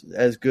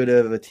as good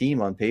of a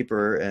team on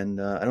paper,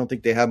 and I don't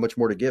think they have much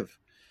more to give.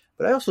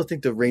 But I also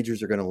think the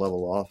Rangers are going to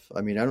level off.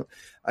 I mean,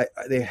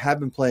 they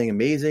have been playing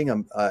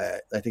amazing. I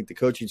think the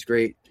coaching's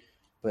great,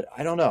 but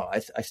I don't know.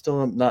 I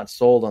still am not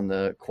sold on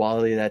the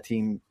quality of that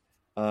team,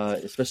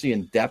 especially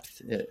in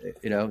depth.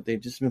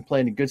 They've just been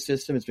playing a good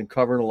system. It's been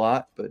covering a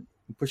lot, but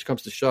when push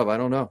comes to shove, I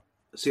don't know.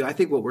 See, I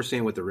think what we're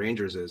seeing with the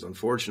Rangers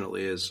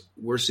unfortunately,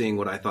 we're seeing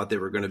what I thought they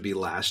were going to be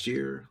last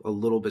year a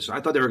little bit. So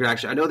I thought they were going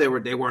to I know they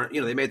weren't,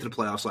 they made it to the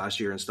playoffs last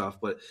year and stuff,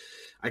 but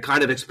I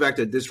kind of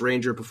expected this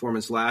Ranger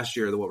performance last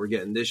year than what we're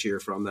getting this year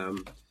from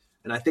them.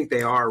 And I think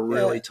they are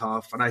really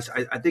tough. And I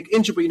think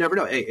injury, but you never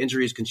know. Hey,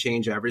 injuries can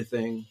change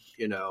everything,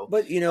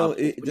 But,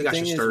 the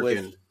thing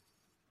is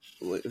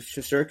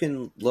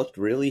Shesterkin looked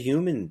really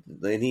human,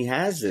 and he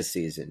has this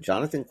season.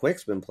 Jonathan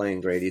Quick's been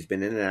playing great. He's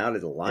been in and out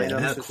of the lineup.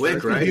 Yeah,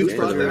 Quick, right? Who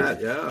thought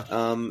that? Yeah.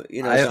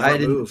 I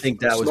didn't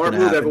think that was going to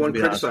happen. Everyone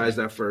criticized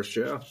that first,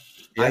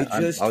 I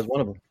was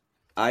one of them.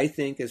 I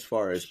think as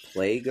far as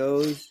play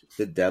goes,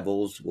 the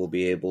Devils will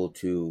be able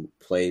to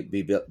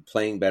be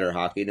playing better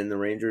hockey than the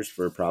Rangers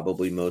for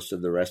probably most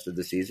of the rest of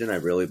the season. I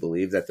really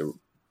believe that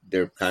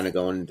they're kind of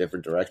going in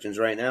different directions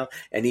right now.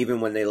 And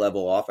even when they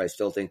level off, I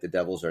still think the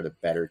Devils are the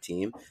better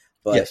team.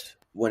 But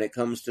when it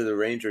comes to the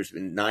Rangers,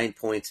 9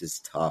 points is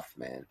tough,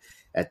 man.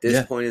 At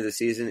this point of the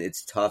season,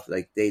 it's tough.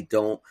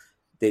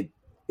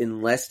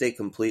 Unless they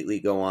completely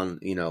go on,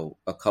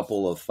 a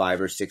couple of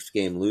 5 or 6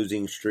 game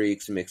losing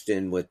streaks mixed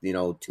in with, 2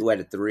 out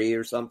of 3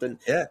 or something.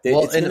 Yeah.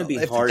 It's going to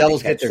be hard the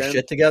Devils to catch get their them.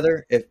 shit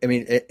together.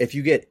 If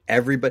you get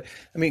everybody,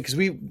 because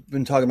we've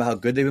been talking about how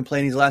good they've been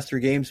playing these last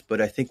 3 games, but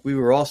I think we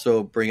were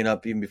also bringing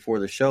up even before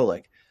the show,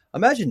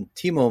 imagine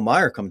Timo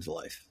Meier comes to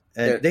life.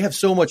 And they have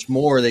so much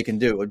more they can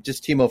do.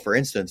 Just Timo, for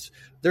instance,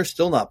 they're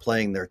still not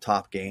playing their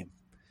top game.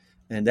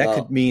 And that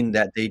could mean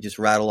that they just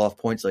rattle off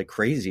points like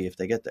crazy if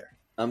they get there.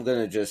 I'm going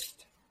to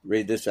just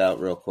read this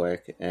out real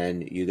quick,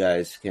 and you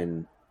guys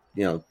can,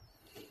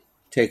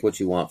 take what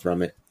you want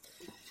from it.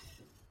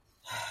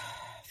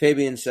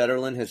 Fabian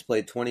Zetterlund has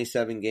played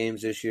 27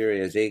 games this year.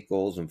 He has 8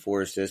 goals and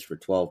 4 assists for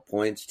 12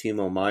 points.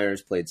 Timo Meier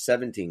has played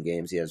 17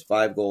 games. He has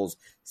 5 goals,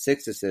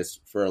 6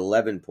 assists for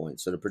 11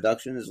 points. So the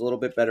production is a little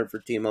bit better for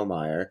Timo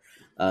Meier.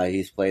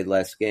 He's played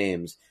less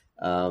games.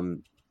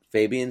 Fabian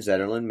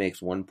Zetterlund makes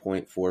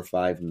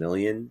 $1.45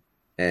 million,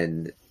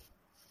 and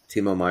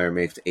Timo Meier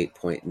makes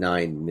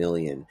 $8.9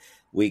 million.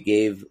 We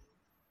gave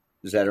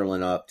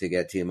Zetterlund up to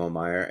get Timo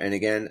Meier. And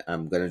again,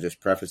 I'm going to just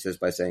preface this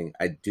by saying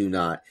I do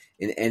not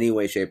in any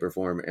way, shape, or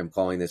form am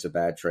calling this a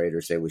bad trade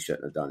or say we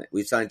shouldn't have done it.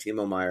 We signed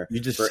Timo Meier.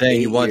 You're just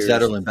saying you want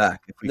Zetterlund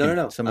back. If we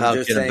no. Somehow I'm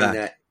just get him saying back.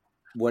 that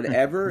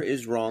whatever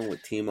is wrong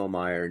with Timo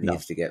Meier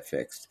needs to get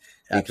fixed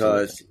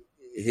Absolutely.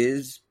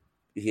 because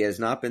he has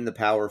not been the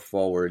power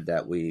forward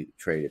that we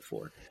traded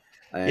for.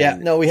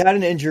 And we had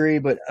an injury,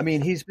 but I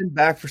mean, he's been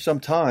back for some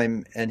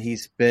time and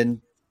he's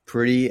been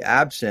pretty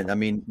absent. I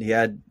mean, he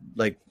had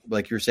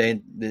like you were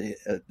saying,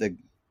 the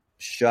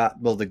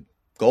shot, the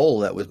goal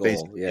that was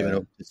basically given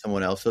over to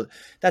someone else. So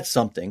that's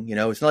something,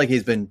 it's not like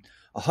he's been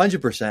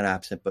 100%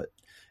 absent, but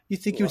you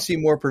think you would see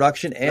more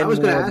production and I was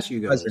going to more ask you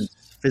guys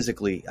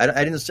physically.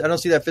 I don't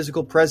see that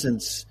physical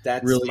presence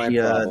that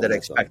I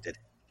expected.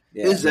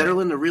 Yeah, is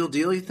Zetterlund the real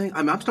deal, you think?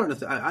 I'm starting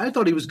to I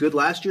thought he was good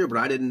last year, but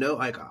I didn't know.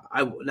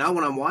 Now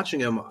when I'm watching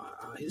him,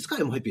 this guy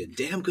might be a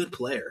damn good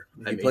player.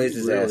 He plays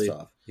his ass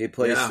off. He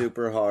plays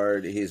super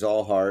hard. He's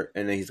all heart,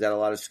 and he's got a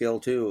lot of skill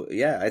too.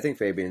 Yeah, I think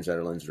Fabian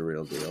Zetterlund's the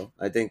real deal.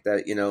 I think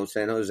that,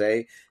 San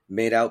Jose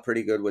made out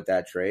pretty good with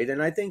that trade,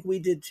 and I think we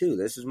did too.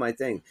 This is my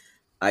thing.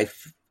 I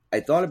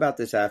thought about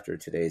this after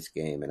today's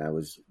game, and I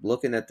was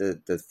looking at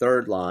the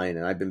third line,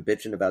 and I've been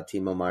bitching about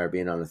Timo Meier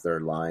being on the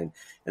third line,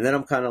 and then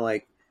I'm kind of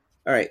like,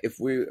 all right, if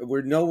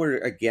we're nowhere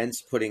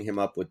against putting him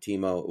up with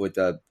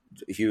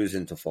Hughes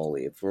and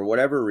Toffoli. If for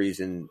whatever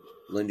reason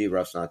Lindy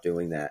Ruff's not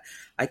doing that,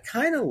 I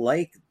kind of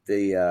like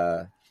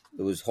it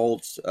was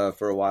Holtz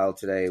for a while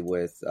today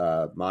with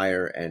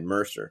Meier and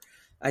Mercer.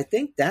 I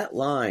think that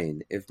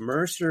line, if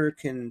Mercer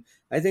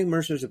I think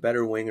Mercer's a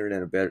better winger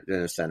than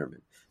a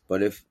centerman.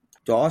 But if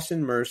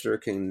Dawson Mercer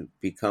can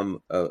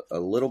become a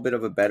little bit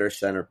of a better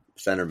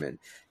centerman,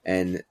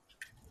 and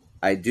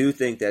I do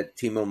think that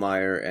Timo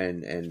Meier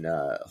and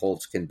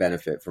Holtz can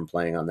benefit from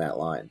playing on that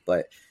line.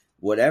 But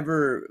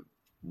whatever,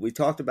 we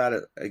talked about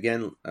it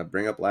again. I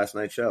bring up last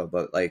night's show,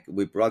 but like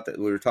we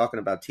were talking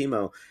about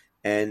Timo,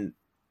 and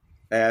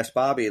I asked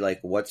Bobby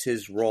what's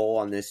his role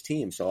on this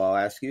team. So I'll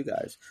ask you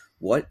guys,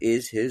 what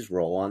is his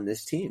role on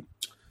this team?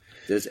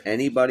 Does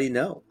anybody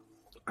know?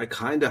 I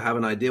kind of have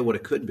an idea what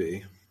it could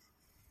be.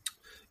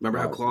 Remember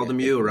how Claude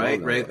Lemieux,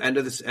 right? Right. End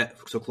of this.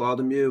 So Claude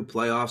Lemieux,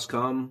 playoffs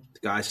come,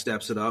 the guy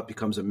steps it up,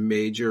 becomes a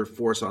major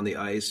force on the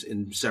ice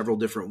in several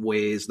different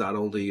ways, not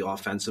only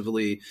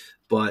offensively,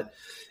 but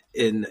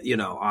in,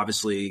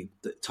 obviously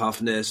the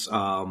toughness,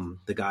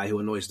 the guy who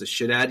annoys the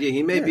shit out of you.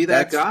 He may be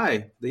that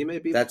guy. He may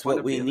be. That's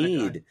what we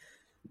need.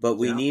 But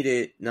we need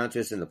it not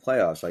just in the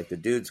playoffs. Like the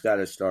dude's got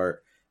to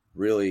start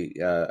really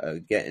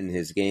getting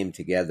his game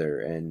together,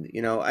 and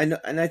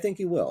I think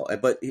he will.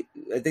 But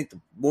I think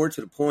more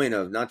to the point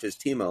of not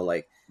just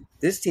Timo,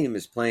 this team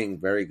is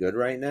playing very good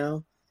right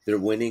now. They're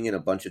winning in a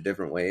bunch of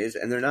different ways,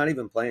 and they're not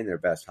even playing their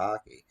best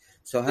hockey.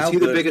 So how is he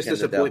the biggest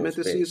disappointment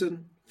this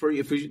season for you?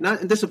 If you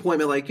not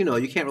disappointment,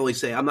 you can't really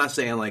say. I'm not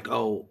saying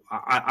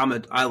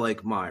I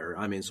like Meier.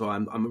 I mean, so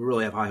I'm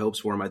really have high hopes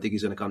for him. I think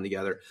he's going to come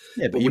together.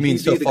 Yeah, but you mean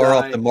so far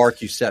off the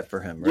mark you set for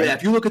him, right? Yeah,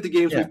 if you look at the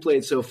games we've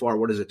played so far,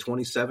 what is it?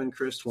 27,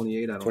 Chris?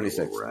 28? I don't 26.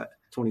 Know where we're at.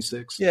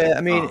 26. Yeah,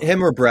 I mean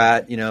him or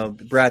Bratt.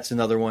 Brat's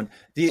another one.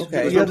 He's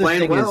been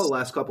playing well the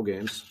last couple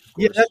games.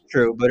 Yeah, that's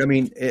true. But I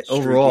mean,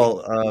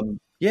 overall.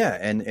 Yeah,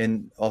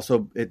 and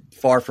also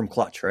far from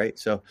clutch, right?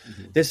 So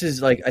this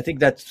is I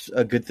think that's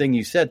a good thing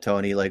you said,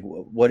 Tony.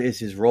 What is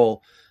his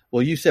role?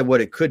 Well, you said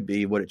what it could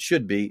be, what it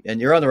should be, and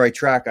you're on the right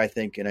track, I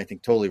think, and I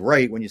think totally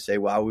right when you say,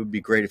 wow, it would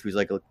be great if he was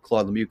like a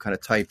Claude Lemieux kind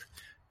of type,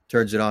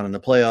 turns it on in the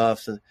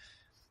playoffs.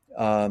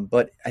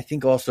 But I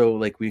think also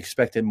we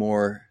expected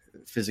more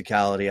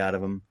physicality out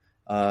of him,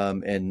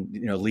 and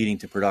leading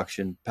to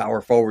production,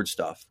 power forward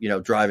stuff,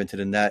 driving to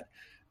the net.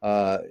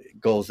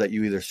 Goals that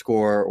you either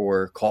score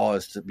or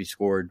cause to be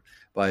scored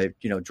by,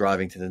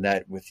 driving to the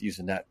net with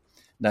using that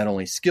not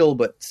only skill,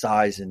 but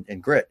size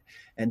and grit.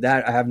 And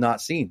that I have not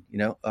seen,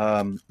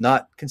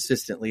 not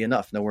consistently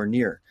enough, nowhere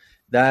near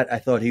that. I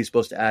thought he was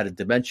supposed to add a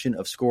dimension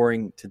of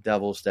scoring to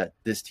Devils that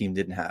this team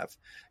didn't have,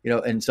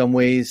 in some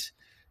ways,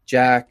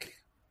 Jack,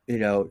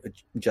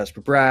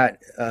 Jesper Bratt,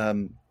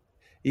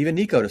 even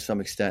Nico to some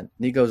extent.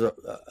 Nico's a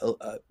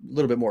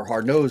little bit more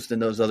hard nosed than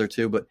those other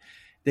two, but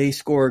they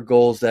score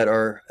goals that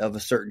are of a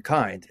certain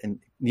kind, and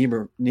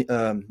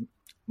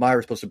Meier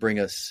is supposed to bring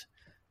us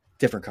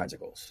different kinds of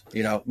goals.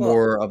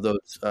 More of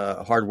those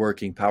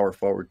hardworking power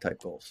forward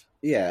type goals.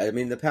 Yeah, I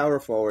mean the power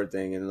forward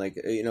thing, and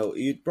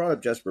you brought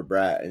up Jesper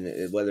Bratt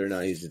and whether or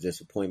not he's a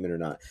disappointment or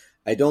not.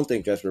 I don't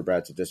think Jesper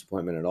Bratt's a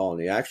disappointment at all.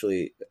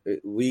 And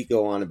we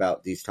go on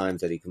about these times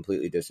that he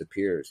completely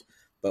disappears,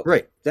 but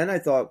then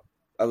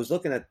I was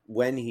looking at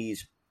when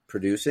he's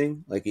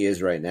producing like he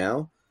is right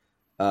now.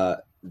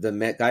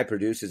 The guy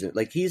produces it.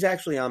 He's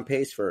actually on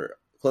pace for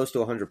close to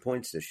 100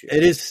 points this year.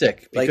 It is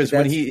sick because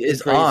when he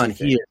is on,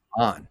 he is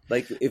on.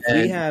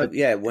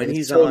 When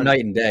he's so on, night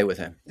and day with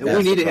him. And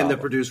we needed him to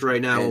produce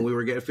right now when we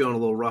were feeling a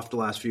little rough the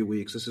last few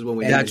weeks. This is when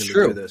we needed him to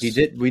do this. He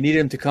did. We needed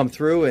him to come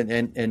through,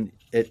 and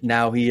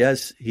now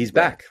he's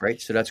back,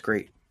 right? So that's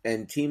great.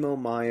 And Timo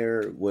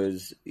Meier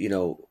was,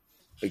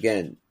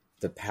 again,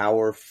 the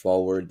power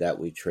forward that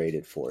we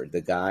traded for,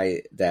 the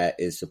guy that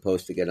is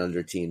supposed to get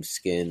under team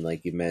skin,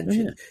 like you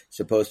mentioned,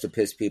 supposed to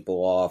piss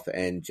people off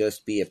and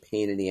just be a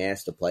pain in the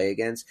ass to play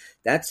against.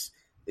 That's,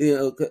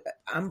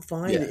 I'm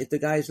fine if the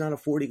guy's not a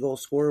 40-goal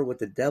scorer with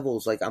the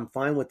Devils. Like, I'm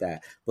fine with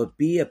that. But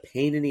be a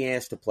pain in the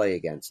ass to play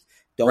against.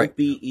 Don't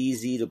be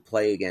easy to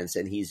play against.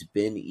 And he's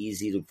been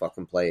easy to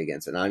fucking play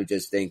against. And I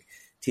just think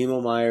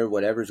Timo Meier,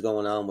 whatever's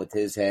going on with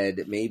his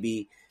head,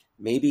 maybe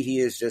he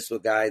is just a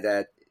guy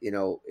that,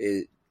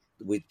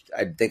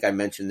 I think I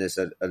mentioned this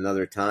at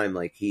another time.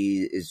 Like,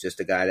 he is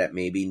just a guy that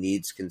maybe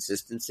needs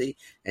consistency,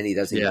 and he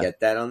doesn't get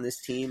that on this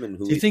team. And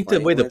do you think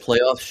the way the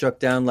playoffs shut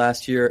down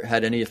last year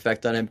had any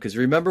effect on him? Because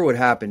remember what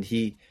happened.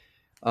 He,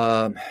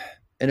 in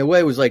a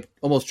way, was like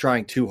almost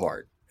trying too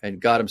hard and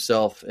got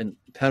himself in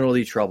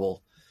penalty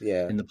trouble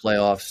in the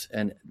playoffs,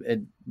 and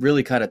it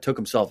really kind of took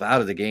himself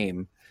out of the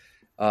game.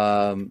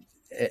 And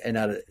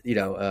out of,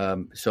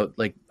 so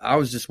like I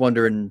was just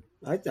wondering.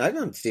 I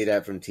don't see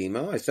that from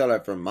Timo. I saw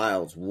that from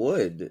Miles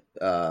Wood.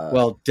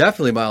 Well,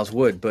 definitely Miles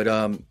Wood, but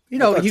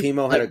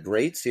Timo had a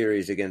great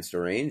series against the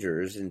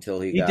Rangers until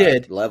he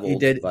got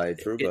leveled by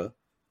Trouba.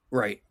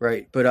 Right.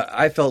 But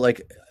I felt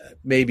like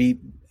maybe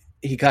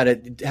he kind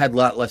of had a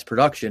lot less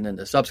production in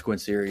the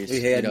subsequent series.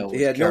 He had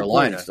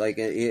Carolina. No points. Like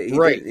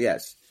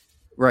Yes.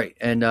 Right,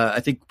 and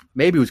I think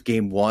maybe it was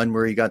game 1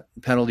 where he got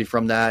penalty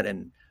from that,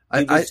 and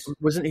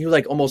wasn't he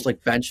like almost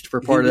like benched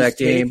for part of that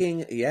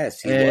game?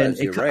 Yes, he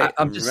was. You're right.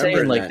 I'm just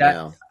saying like that.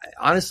 Now.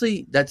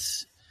 Honestly,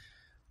 has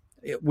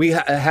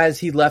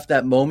he left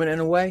that moment in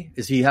a way?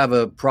 Does he have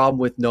a problem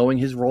with knowing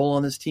his role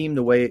on this team?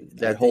 The way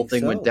that whole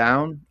thing went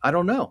down, I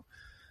don't know.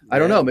 I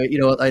don't know.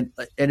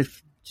 And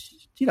if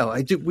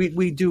I do,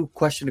 we do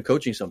question the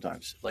coaching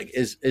sometimes. Like,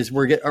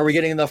 are we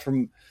getting enough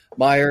from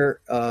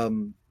Meier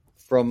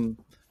from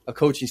a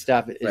coaching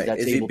staff?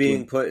 Is he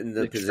being put in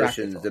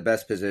the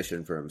best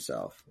position for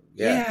himself?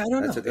 Yeah, I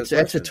don't know.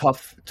 That's a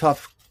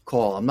tough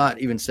call. I'm not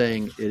even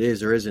saying it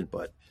is or isn't,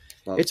 but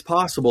it's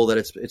possible that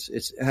it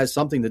has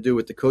something to do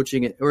with the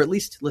coaching, or at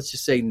least let's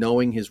just say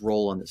knowing his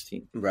role on this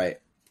team. Right.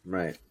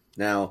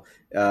 Now,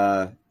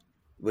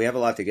 we have a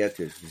lot to get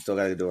to. We still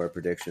got to do our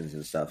predictions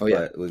and stuff.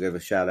 But we'll give a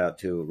shout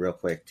out real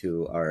quick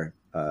to our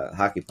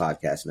Hockey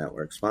Podcast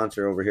Network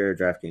sponsor over here,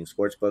 DraftKings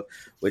Sportsbook,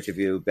 which if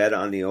you bet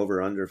on the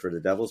over-under for the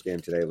Devils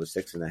game today was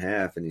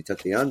 6.5 and you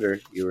took the under,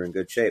 you were in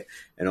good shape.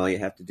 And all you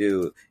have to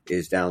do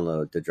is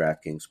download the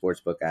DraftKings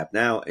Sportsbook app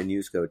now and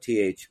use code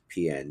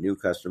THPN. New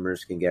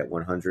customers can get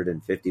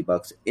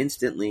 $150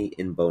 instantly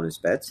in bonus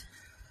bets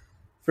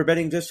for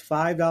betting just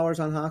 $5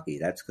 on hockey.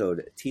 That's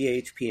code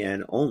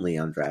THPN only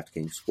on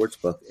DraftKings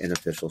Sportsbook, an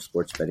official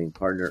sports betting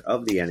partner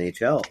of the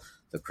NHL.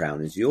 The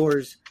crown is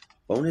yours.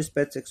 Bonus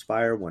bets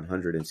expire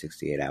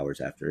 168 hours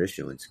after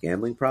issuance.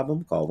 Gambling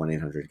problem? Call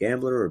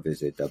 1-800-GAMBLER or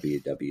visit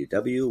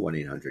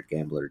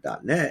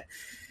www.1800gambler.net.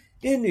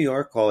 In New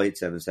York, call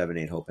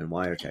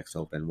 877-8-HOPE-NY or text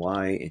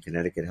HOPE-NY. In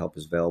Connecticut, help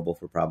is available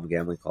for problem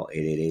gambling. Call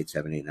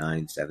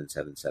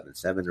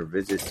 888-789-7777 or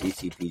visit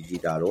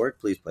ccpg.org.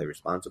 Please play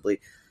responsibly.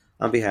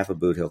 On behalf of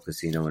Boot Hill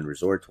Casino and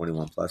Resort,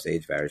 21 plus,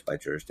 age varies by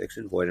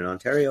jurisdiction, void in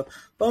Ontario.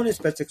 Bonus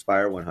bets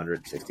expire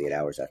 168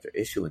 hours after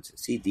issuance.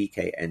 See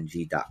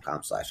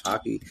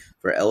dkng.com/hockey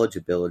for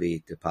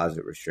eligibility,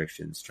 deposit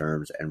restrictions,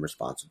 terms, and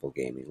responsible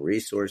gaming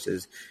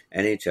resources.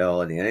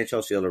 NHL and the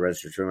NHL Shield are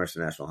registered trademarks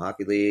of the National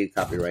Hockey League.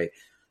 Copyright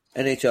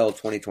NHL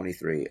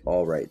 2023.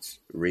 All rights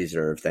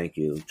reserved. Thank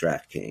you,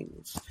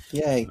 DraftKings.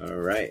 Yay. All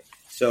right.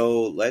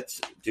 So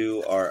let's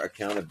do our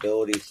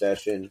accountability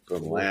session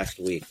from last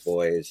week,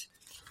 boys.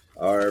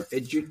 Our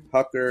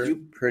pucker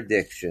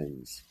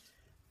predictions.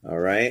 All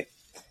right.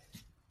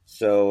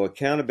 So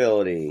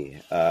accountability.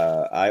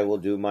 I will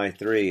do my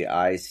 3.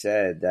 I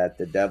said that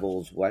the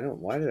Devils. Why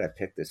did I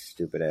pick this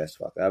stupid ass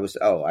fuck? I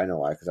know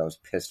why. Because I was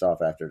pissed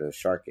off after the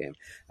Shark game.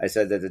 I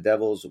said that the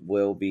Devils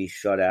will be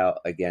shut out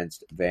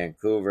against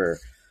Vancouver.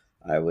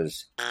 I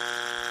was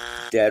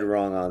dead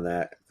wrong on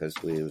that because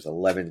it was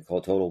 11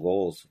 total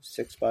goals,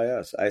 6 by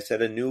us. I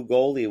said a new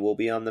goalie will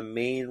be on the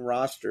main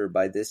roster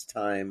by this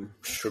time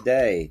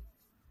today.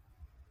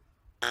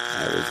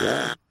 I was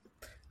wrong.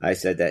 I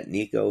said that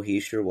Nico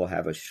Hischier will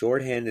have a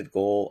shorthanded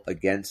goal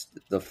against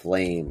the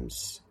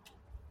Flames.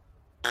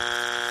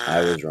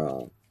 I was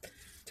wrong.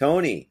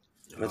 Tony,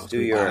 let's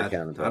do your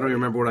accountability. I don't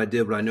remember what I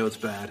did, but I know it's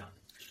bad.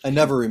 I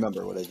never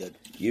remember what I did.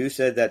 You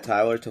said that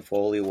Tyler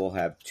Toffoli will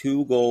have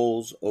 2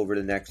 goals over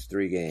the next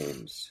 3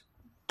 games.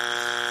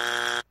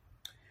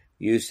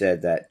 You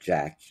said that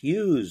Jack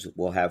Hughes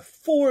will have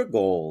 4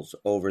 goals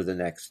over the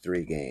next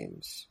 3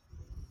 games.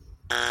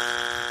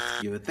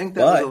 You would think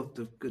that was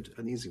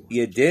an easy one.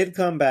 You did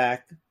come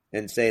back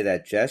and say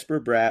that Jesper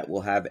Bratt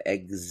will have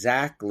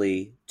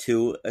exactly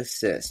 2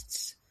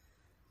 assists.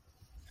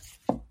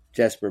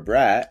 Jesper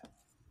Bratt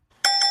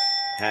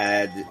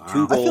had 2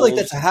 goals. I feel like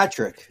that's a hat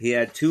trick. He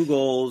had 2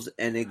 goals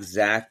and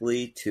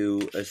exactly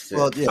 2 assists.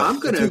 Well, yeah, I'm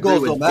going to agree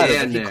with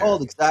Dan there. He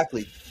called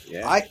exactly.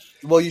 Yeah.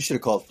 You should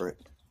have called for it.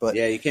 But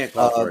yeah, you can't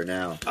call for it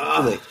now.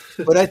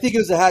 But I think it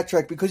was a hat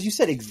trick because you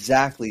said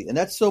exactly, and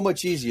that's so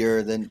much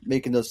easier than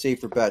making those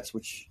safer bets,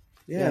 which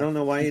Yeah, I don't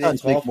know why you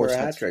didn't call for a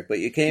hat trick, but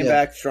you came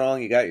back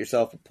strong. You got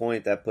yourself a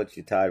point. That puts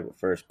you tied with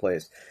first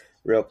place.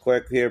 Real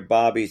quick here,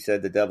 Bobby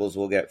said the Devils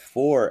will get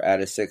 4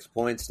 out of 6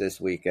 points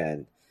this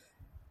weekend.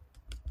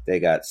 They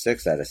got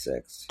 6 out of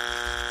 6.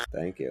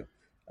 Thank you.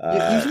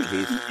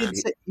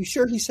 You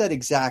sure he said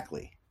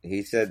exactly?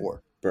 He said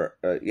 4.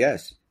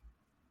 Yes.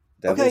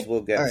 Devils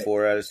will get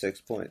 4 out of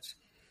 6 points.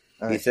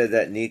 He said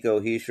that Nico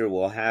Hischier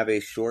will have a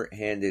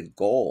shorthanded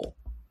goal.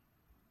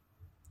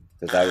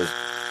 Because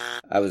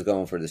I was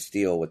going for the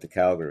steal with the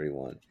Calgary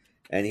one.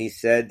 And he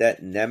said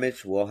that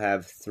Nemec will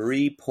have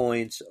 3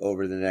 points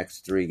over the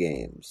next 3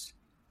 games.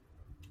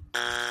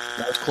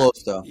 That was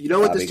close, though. You know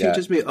what this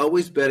teaches me?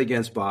 Always bet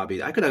against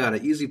Bobby. I could have got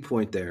an easy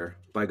point there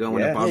by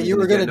going to Bobby. Yeah, you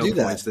were going to do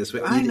that points this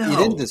week. I know. You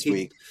didn't this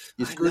week.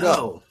 You screwed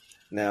up.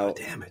 Now,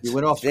 damn it. You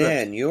went off script.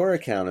 Dan, your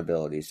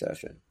accountability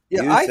session.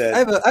 Yeah, I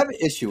have an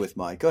issue with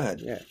mine. Go ahead.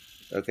 Yeah.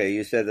 Okay,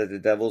 you said that the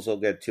Devils will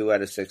get 2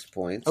 out of 6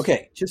 points.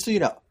 Okay, just so you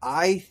know,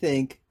 I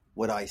think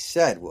what I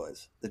said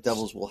was the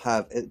Devils will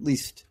have at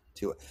least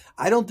 2.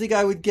 I don't think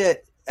I would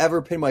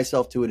ever pin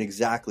myself to it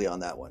exactly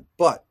on that one.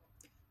 But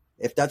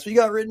if that's what you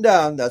got written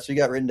down, that's what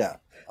you got written down.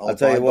 I'll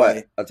tell you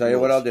what. I'll tell you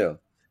what I'll do.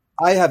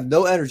 I have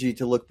no energy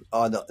to look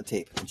on the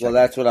tape. Well,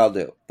 that's what I'll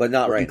do, but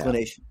not right now.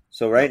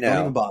 So right now,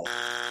 don't even bother.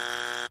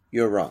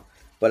 You're wrong.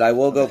 But I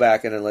will go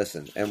back and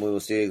listen, and we will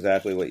see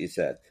exactly what you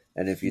said.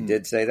 And if you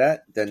did say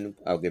that, then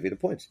I'll give you the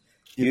points.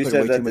 You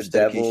said that the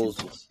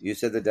Devils. You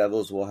said the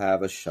Devils will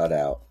have a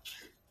shutout.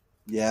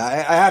 Yeah,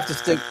 I have to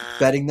stick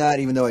betting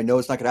that, even though I know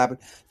it's not going to happen.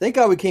 Thank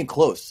God we came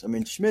close. I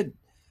mean, Schmid,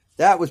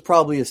 that was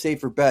probably a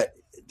safer bet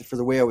for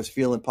the way I was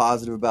feeling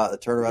positive about the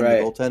turnaround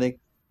in the goaltending.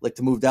 Like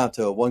to move down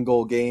to a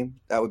 1-goal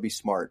game, that would be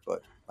smart,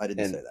 but I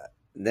didn't say that.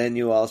 Then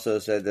you also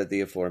said that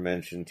the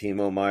aforementioned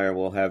Timo Meier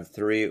will have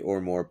 3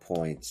 or more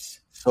points.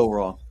 So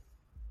wrong.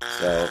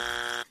 So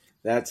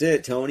that's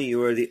it, Tony.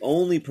 You are the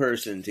only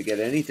person to get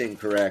anything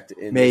correct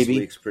in this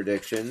week's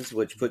predictions,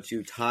 which puts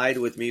you tied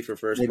with me for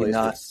first place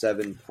with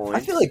 7 points. I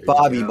feel like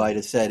Bobby might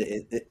have said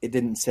it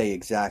didn't say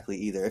exactly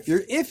either.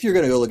 If you're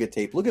going to go look at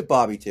tape, look at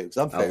Bobby too, because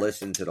I'm fair. I'll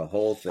listen to the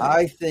whole thing.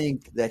 I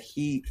think that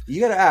you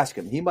got to ask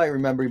him. He might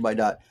remember, he might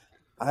not.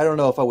 I don't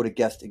know if I would have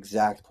guessed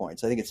exact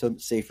points. I think it's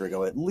safer to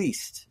go at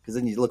least, because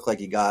then you look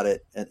like you got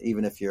it, and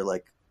even if you're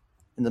like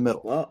in the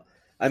middle. Well,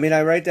 I mean,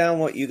 I write down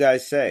what you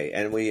guys say,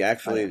 and we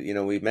actually,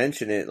 we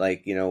mention it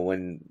like,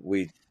 when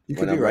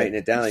I'm writing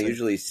it down, I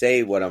usually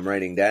say what I'm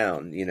writing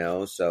down,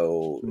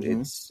 so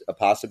it's a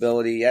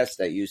possibility, yes,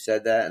 that you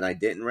said that, and I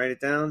didn't write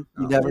it down.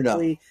 You never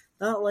know.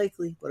 Not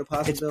likely, but a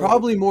possibility. It's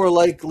probably more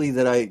likely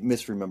that I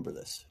misremember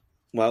this.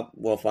 Well,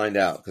 we'll find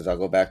out because I'll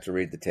go back to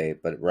read the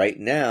tape. But right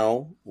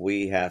now,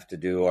 we have to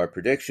do our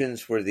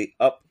predictions for the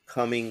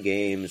upcoming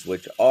games,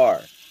 which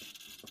are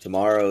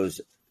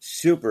tomorrow's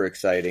super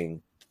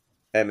exciting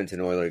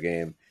Edmonton Oilers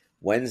game,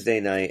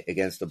 Wednesday night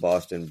against the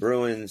Boston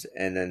Bruins,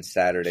 and then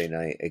Saturday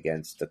night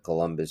against the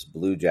Columbus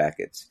Blue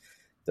Jackets.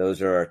 Those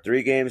are our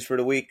 3 games for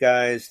the week,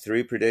 guys.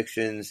 3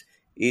 predictions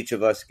each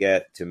of us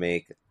get to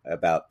make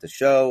about the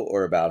show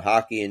or about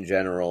hockey in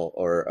general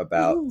or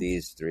about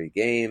these 3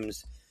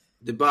 games.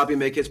 Did Bobby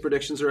make his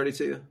predictions already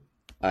to you?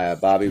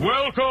 Bobby.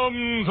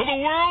 Welcome to the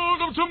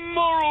world of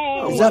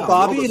tomorrow. Is that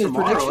Bobby and his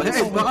predictions?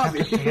 Hey, Bobby.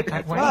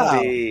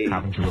 Bobby.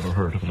 Haven't you ever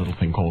heard of a little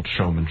thing called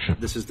showmanship?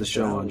 This is the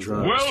show on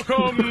drugs.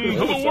 Welcome to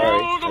the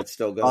world of... That's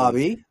still going.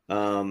 Bobby.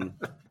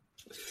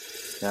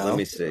 Let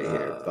me see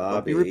here.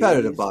 Bobby. Be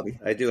repetitive, Bobby.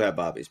 I do have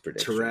Bobby's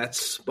prediction.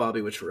 Tourette's.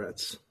 Bobby with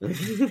Tourette's.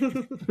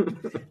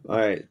 All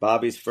right.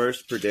 Bobby's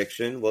first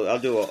prediction. Well,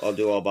 I'll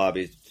do all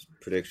Bobby's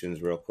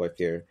predictions real quick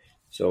here.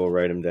 So we'll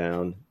write them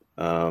down.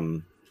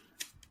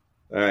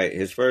 All right,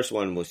 his first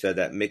one was said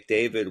that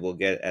McDavid will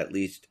get at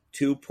least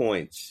 2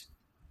 points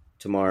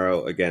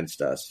tomorrow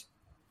against us.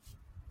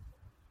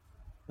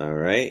 All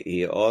right,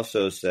 he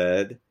also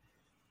said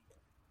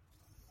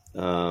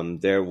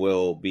there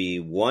will be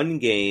 1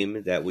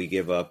 game that we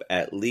give up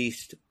at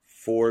least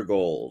 4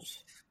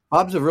 goals.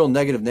 Bob's a real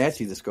negative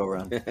Nancy this go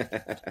around.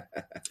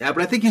 Yeah, but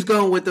I think he's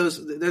going with those.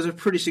 There's a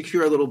pretty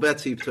secure little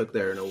bets he took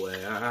there in a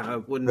way. I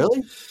wouldn't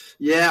really.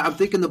 Yeah, I'm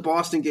thinking the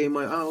Boston game.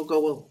 I'll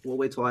go. We'll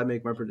wait till I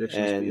make my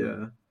predictions.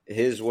 And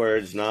his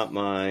words, not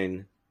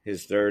mine.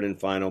 His third and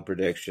final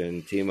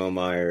prediction: Timo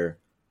Meier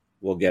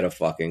will get a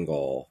fucking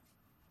goal.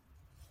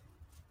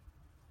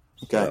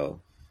 Okay.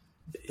 So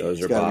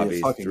those are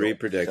Bobby's 3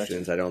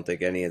 predictions. I don't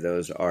think any of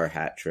those are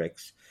hat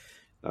tricks.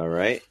 All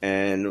right,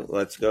 and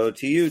let's go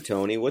to you,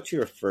 Tony. What's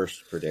your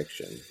first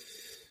prediction?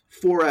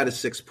 4 out of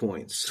 6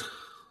 points.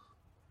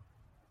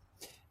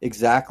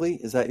 Exactly?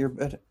 Is that your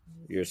bet?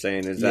 You're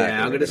saying exactly.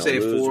 Yeah, I'm going to say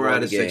 4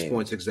 out of 6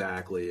 points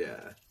exactly,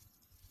 yeah.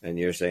 And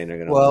you're saying they're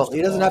going to Well,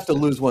 he doesn't have to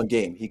lose 1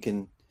 game. He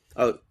can...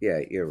 Oh,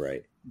 yeah, you're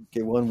right.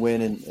 Get 1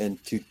 win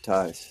and 2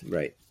 ties.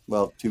 Right.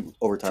 Well, 2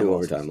 overtime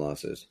losses. 2 overtime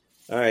losses.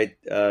 All right,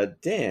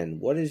 Dan,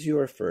 what is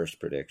your first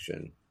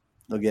prediction?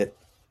 They'll get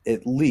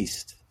at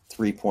least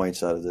 3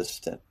 points out of this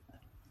stint.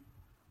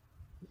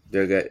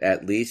 They'll get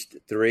at least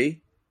 3?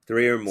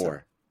 3 or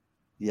more?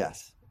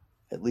 Yes.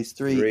 At least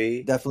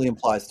 3. Definitely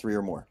implies 3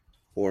 or more.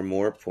 Or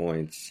more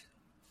points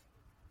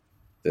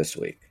this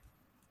week.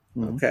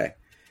 Mhm. Okay.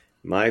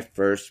 My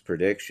first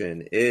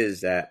prediction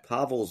is that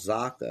Pavel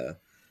Zacha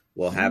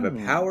will have a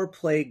power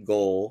play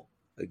goal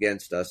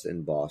against us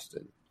in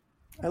Boston.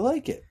 I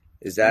like it.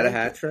 Is that a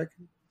hat trick?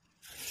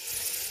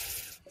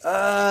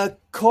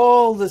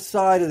 Call the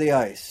side of the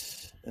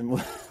ice, and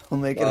we'll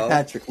make it a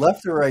hat trick.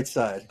 Left or right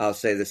side? I'll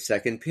say the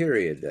second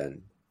period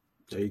then.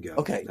 There you go.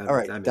 Okay, That- all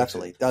right, that makes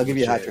definitely. it I'll give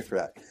you a hat legit. trick for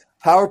that.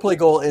 Power play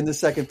goal in the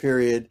second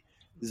period,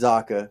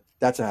 Zacha.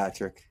 That's a hat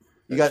trick.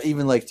 You got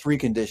even like 3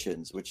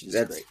 conditions, which is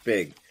That's great.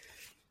 big.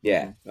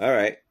 Yeah. All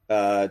right.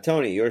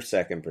 Tony, your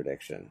second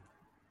prediction.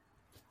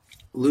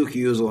 Luke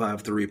Hughes will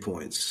have 3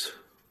 points.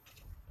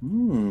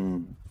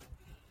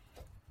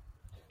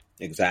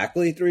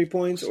 Exactly 3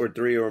 points or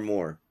 3 or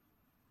more?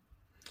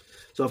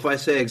 So if I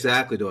say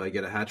exactly, do I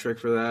get a hat trick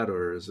for that,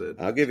 or is it?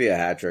 I'll give you a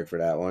hat trick for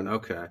that one.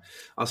 Okay,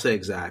 I'll say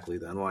exactly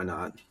then. Why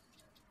not?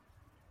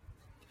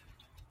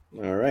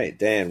 All right.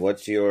 Dan,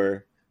 what's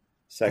your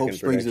second Hope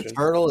springs prediction?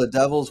 eternal. The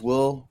Devils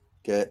will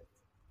get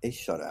a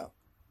shutout.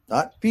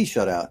 Not be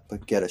shut out,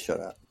 but get a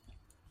shutout.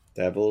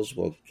 Devils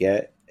will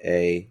get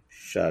a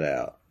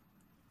shutout.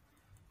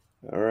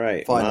 All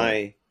right. Finally.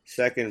 My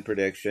second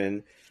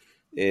prediction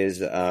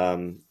is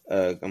I'm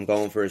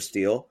going for a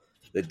steal.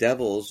 The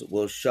Devils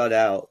will shut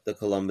out the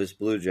Columbus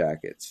Blue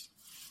Jackets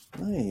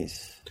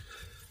Nice.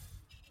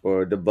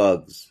 or the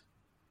Bugs.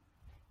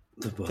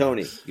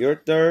 Tony, your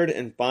third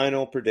and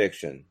final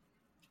prediction.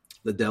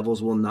 The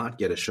Devils will not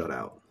get a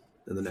shutout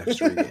in the next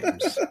 3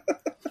 games.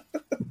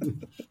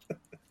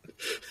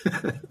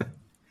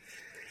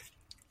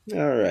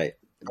 All right.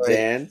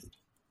 Dan,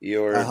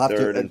 your I have to-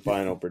 third and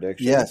final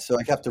prediction. Yeah, so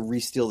I have to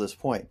re-steal this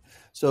point.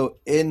 So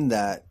in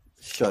that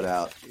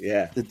shutout,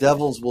 Yeah. the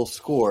Devils will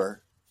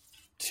score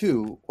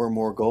 2 or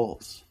more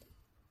goals.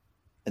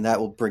 And that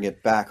will bring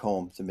it back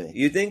home to me.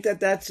 You think that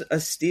that's a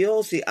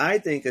steal? See, I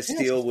think a it's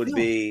steal a would steal.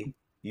 be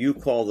you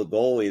call the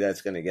goalie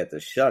that's going to get the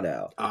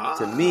shutout.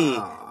 To me,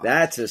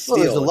 that's a steal.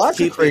 Well, there's a lot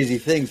Keep of crazy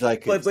things I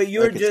could. But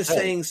you're I could just say.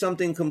 saying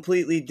something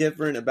completely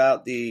different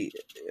about the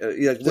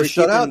The we're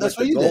shutout. keeping That's with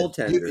what the you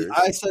did. goaltenders.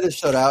 I said a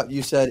shutout.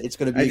 You said it's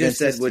going to be I just against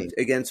said this which, team.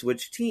 against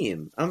which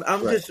team. I'm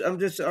Right.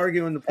 just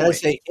arguing the And I point.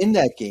 say in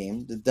that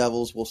game, the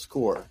Devils will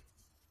score.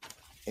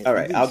 at All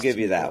right, I'll least give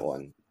you 2 that goals.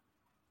 one.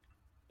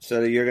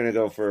 So you're going to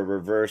go for a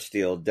reverse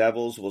steal.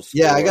 Devils will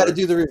score. Yeah, I got to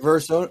do the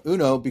reverse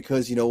Uno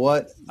because you know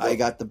what? I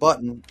got the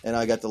button and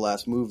I got the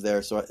last move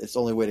there, so it's the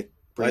only way to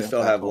bring I it still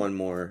back have home. one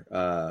more.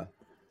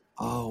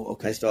 Oh,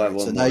 okay. I still have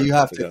one So more now you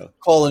have to to go.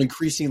 call an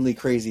increasingly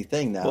crazy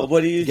thing now. Well,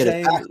 what are you to get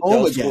saying? it back home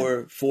They'll again.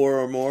 score 4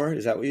 or more?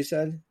 Is that what you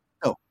said?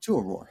 No, 2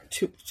 or more.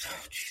 2.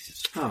 Oh,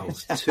 Jesus Oh,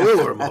 Christ. 2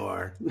 or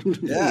more.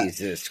 Yeah.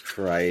 Jesus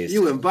Christ.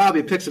 You and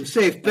Bobby picked some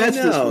safe I bets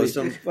know, this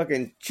week. some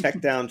fucking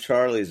check down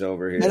Charlies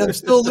over here. And I'm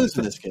still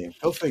losing this game.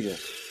 Go figure.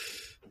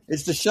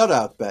 It's the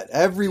shutout bet.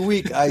 Every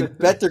week I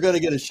bet they're going to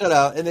get a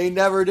shutout, and they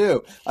never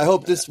do. I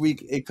hope this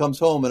week it comes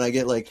home and I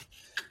get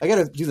I got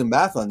to do the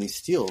math on these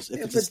steals. If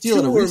Yeah, it's a but steal 2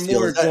 and a or re-steal,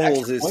 more is that goals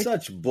extra is point?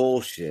 such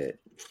bullshit.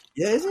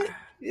 Yeah, is it?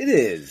 It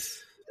is.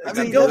 I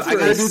To mean, go I for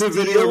got to a do the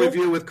video steal,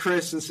 review with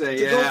Chris and say,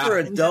 to yeah. go for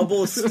a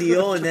double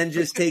steal and then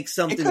just take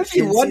something could be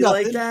chintzy 1-0.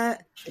 like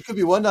that. It could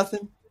be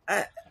 1-0.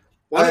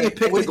 Why don't you pick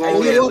the What do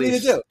goalie you at want me to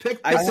least? do? Pick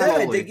I the said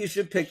I goalie. think you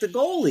should pick the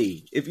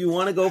goalie. If you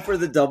want to go for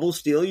the double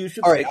steal, you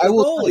should All right, pick the I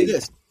will tell you goalie.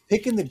 this.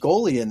 Picking the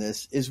goalie in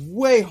this is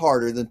way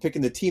harder than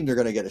picking the team they're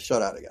going to get a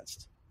shutout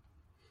against.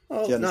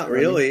 Well, Do you not understand what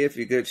I mean? really. If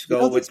you could You go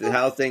don't with think so?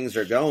 how things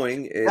are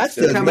going, That's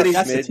it's the- going to be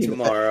that's the Schmidt team.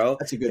 tomorrow.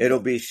 That's a good It'll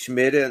bet. be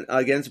Schmidt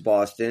against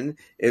Boston.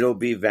 It'll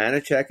be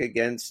Vanacek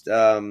against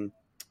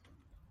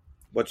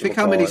Pick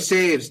how many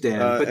saves, Dan,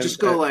 but and- just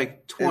go like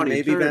and 20,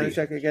 maybe 30.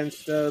 Vanacek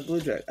against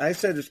Blue Jackets. I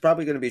said it's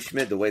probably going to be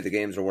Schmidt the way the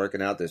games are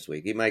working out this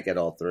week. He might get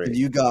all 3.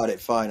 You got it.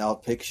 Fine. I'll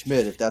pick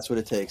Schmidt if that's what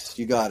it takes.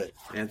 You got it.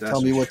 And that's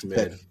Tell me what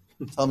Schmidt. to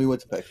pick. Tell me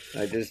what to pick.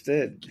 I just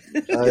did.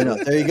 I know.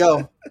 There you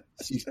go.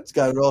 He's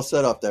got it all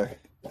set up there.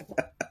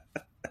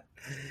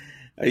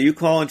 Are you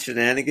calling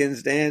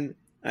shenanigans, Dan?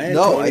 I had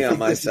No, Tony I on think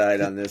my this is- side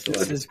on this This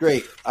one. is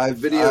great.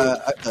 I've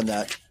done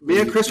that.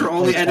 Me and Chris are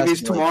only Playing enemies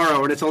chess, like-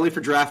 tomorrow, and it's only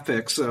for draft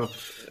picks. So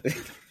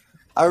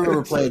I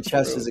remember playing So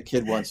chess true. as a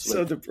kid once. So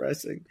Like,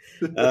 depressing.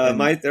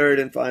 My third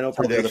and final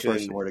tell the other prediction.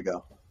 person where to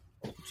go.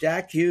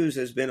 Jack Hughes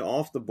has been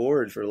off the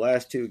board for the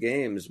last 2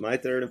 games. My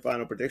third and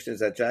final prediction is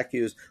that Jack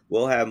Hughes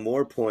will have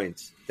more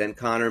points than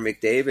Connor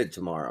McDavid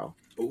tomorrow.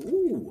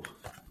 ooh.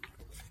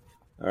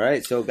 All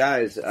right, so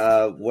guys,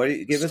 what do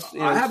you give us?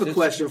 I have a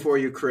question for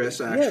you, Chris.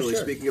 Actually,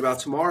 sure. speaking about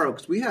tomorrow,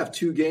 because we have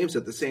 2 games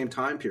at the same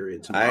time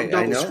period. So I I'm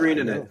double know,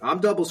 screening I know. it. I'm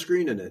double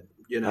screening it.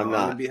 You know, I'm I'm not.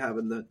 going to be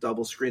having the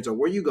double screen. So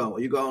where you going? Are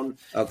you going?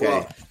 Okay,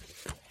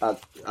 Well,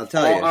 I'll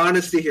tell all you.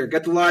 honesty here.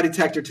 Get the lie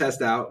detector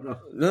test out. No.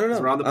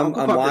 We're on the I'm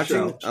Uncle Pucker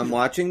watching. show. I'm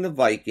watching the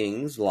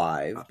Vikings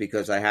live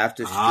because I have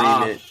to stream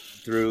Ah. it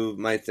through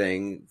my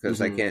thing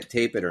because I Mhm. can't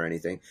tape it or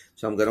anything.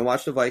 So I'm going to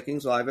watch the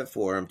Vikings live at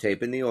 4. I'm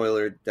taping the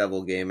Oiler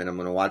Devil game, and I'm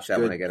going to watch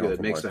that when I get home Good.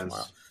 from Makes work sense.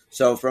 tomorrow.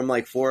 So from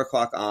like 4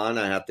 o'clock on,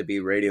 I have to be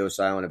radio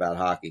silent about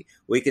hockey.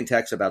 We can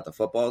text about the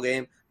football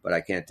game, but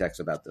I can't text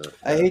about the.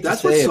 I hate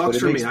That's to what say it, sucks but it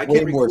for me. makes I way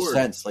can't more record.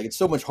 sense. Like, it's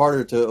so much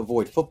harder to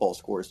avoid football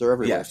scores. They're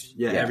everywhere. Yes.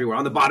 Yeah, everywhere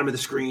on the bottom of the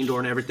screen door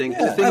and everything.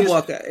 And the I thing is,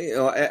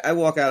 I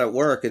walk out at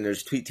work and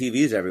there's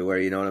TVs everywhere.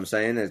 You know what I'm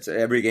saying? It's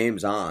every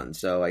game's on,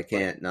 so I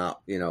can't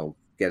not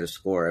get a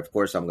score. Of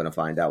course, I'm going to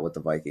find out what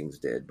the Vikings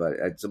did, but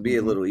it'll be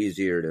a little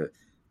easier to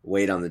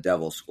wait on the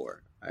Devils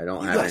score. I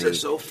don't you have guys any. are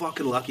so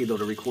fucking lucky though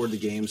to record the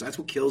games. That's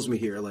what kills me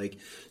here. Like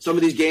some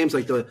of these games,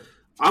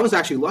 I was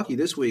actually lucky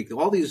this week.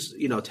 All these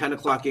 10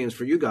 o'clock games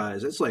for you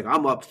guys. It's like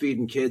I'm up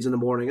feeding kids in the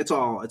morning. It's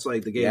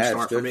like the games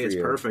start for me. It's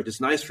perfect.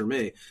 It's nice for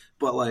me.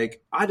 But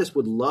like I just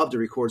would love to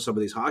record some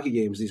of these hockey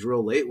games, these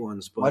real late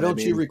ones. But Why don't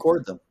you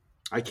record them?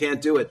 I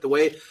can't do it the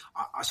way.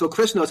 So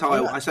Chris knows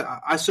how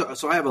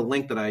So I have a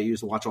link that I use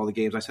to watch all the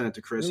games. I sent it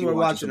to Chris. We're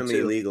watching them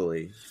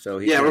illegally, so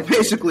we're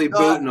basically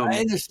booting them. I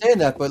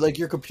understand that, but like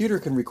your computer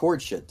can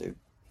record shit, dude.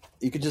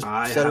 You could just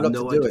set it up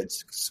to do it.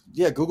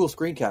 Yeah, Google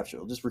Screen Capture.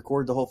 It'll just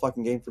record the whole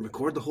fucking game for me.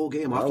 Record the whole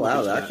game. Oh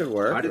wow, that could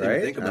work. I didn't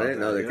even think about that.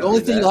 The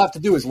only thing you'll have to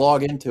do is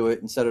log into it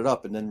and set it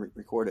up, and then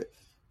record it.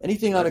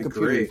 Anything on a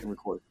computer you can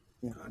record.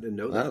 Yeah. I didn't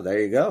know that. Oh, there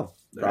you go.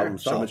 Problem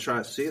solved. Someone try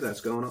to see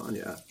that's going on.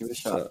 Yeah, give it a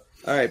shot.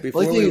 All right.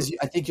 Before the only thing is,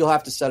 I think you'll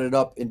have to set it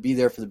up and be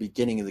there for the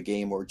beginning of the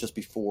game or just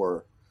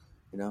before.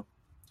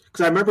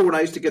 Because I remember when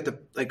I used to get the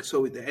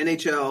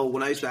NHL,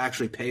 when I used to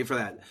actually pay for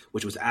that,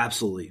 which was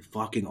absolutely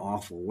fucking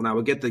awful. When I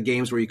would get the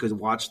games where you could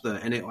watch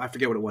I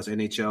forget what it was,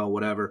 NHL,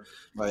 whatever.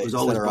 Right. It was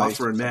always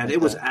buffering, man.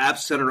 It was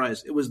center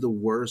ice. It was the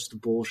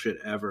worst bullshit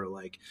ever.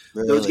 Like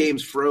really? Those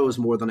games froze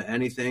more than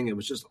anything. It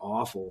was just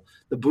awful.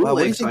 The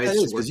bootleg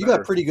sites because you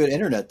got pretty good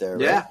internet there.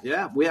 Right?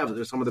 Yeah. We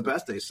have some of the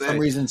best. They say. For some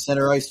reason,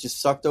 center ice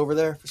just sucked over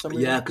there. For some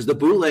reason. Yeah, because the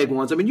bootleg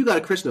ones. I mean,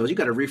 Chris knows you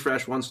got to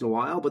refresh once in a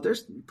while, but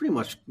there's pretty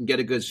much get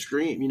a good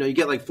stream. You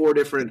get like 4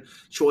 different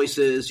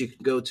choices you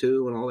can go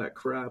to and all that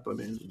crap. I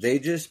mean, they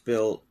just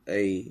built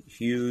a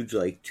huge,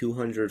 like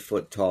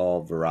 200-foot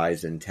tall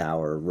Verizon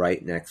tower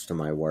right next to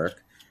my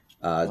work.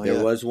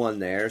 There was one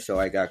there, so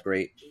I got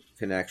great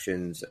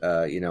connections.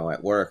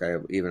 At work,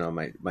 even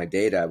on my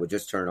data, I would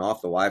just turn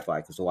off the Wi-Fi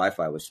because the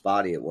Wi-Fi was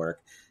spotty at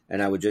work,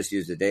 and I would just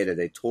use the data.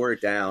 They tore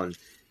it down,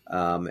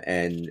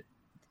 and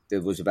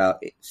it was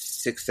about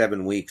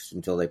 6-7 weeks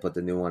until they put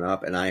the new one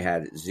up, and I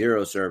had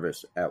zero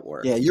service at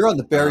work. Yeah, you're on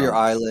the barrier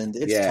island.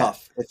 It's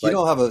tough. If you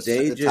don't have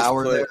a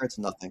tower there, it's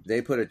nothing.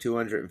 They put a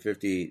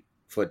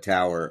 250-foot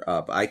tower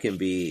up. I can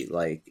be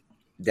like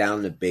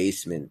down the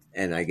basement,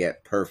 and I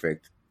get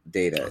perfect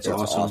data. It's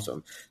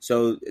awesome.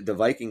 So the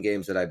Viking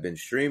games that I've been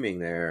streaming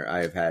there,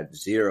 I've had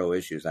zero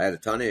issues. I had a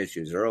ton of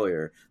issues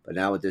earlier, but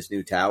now with this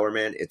new tower,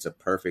 man, it's a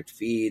perfect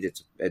feed.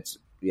 It's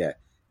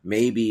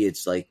maybe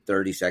it's like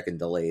 30-second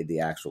delayed,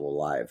 the actual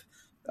live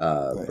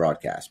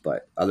broadcast,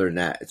 but other than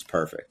that, it's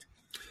perfect.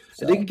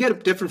 So. And you can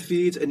get different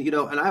feeds, and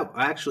and I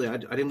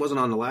wasn't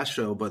on the last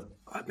show, but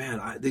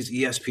man, these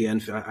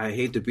ESPN. I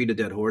hate to beat a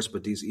dead horse,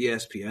 but these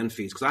ESPN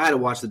feeds, because I had to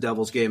watch the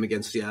Devils game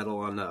against Seattle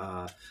on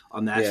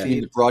that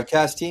feed. The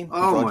broadcast team.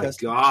 My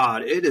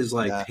God, it is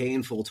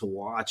painful to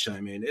watch. I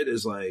mean, it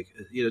is like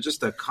just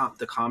the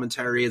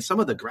commentary and some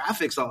of the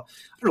graphics. I don't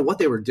know what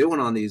they were doing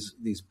on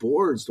these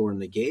boards during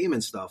the game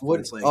and stuff.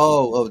 It's like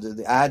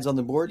the ads on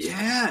the boards.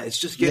 Yeah, it's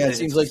just getting. It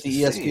seems like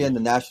the ESPN, the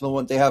national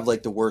one, they have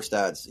like the worst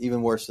ads,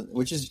 even worse,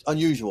 which is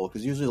unusual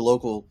because usually the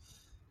local.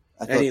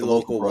 Any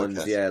local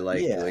ones,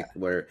 like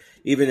where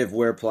even if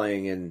we're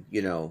playing in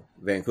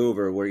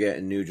Vancouver, we're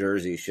getting New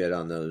Jersey shit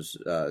on those.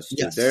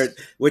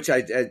 Which I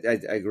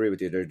agree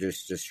with you. They're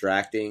just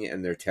distracting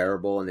and they're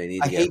terrible, and they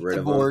need to get rid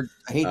of them.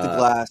 I hate the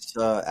glass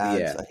ads.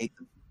 Yeah. I hate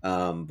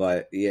them.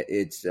 But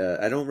it's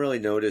I don't really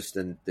notice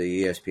the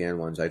ESPN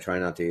ones. I try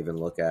not to even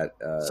look at.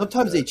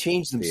 Sometimes they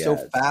change them so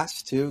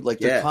fast too. Like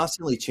they're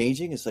constantly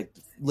changing. It's like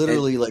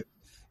literally like.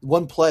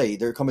 One play,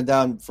 they're coming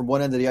down from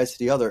one end of the ice to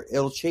the other.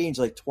 It'll change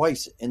like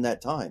twice in that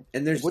time.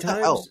 And there's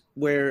times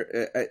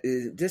where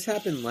this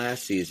happened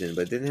last season,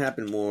 but didn't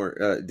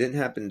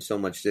happen so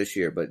much this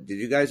year. But did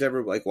you guys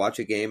ever like watch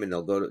a game and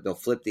they'll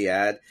flip the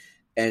ad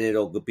and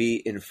it'll be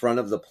in front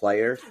of the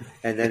player,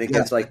 and then it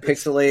gets like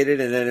pixelated,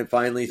 and then it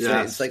finally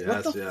it's like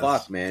what the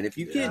fuck, man? If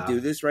you can't do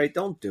this right,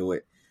 don't do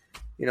it.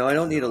 I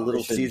don't need a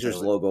Little Caesars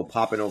logo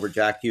popping over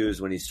Jack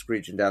Hughes when he's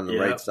screeching down the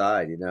right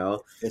side.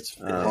 It's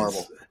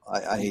horrible.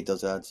 I hate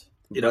those ads.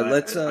 But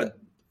let's.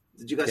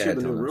 Did you guys hear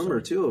the new rumor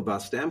too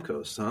about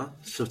Stamkos? Huh?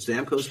 So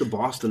Stamkos to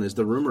Boston is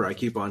the rumor I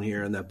keep on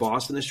hearing, that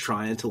Boston is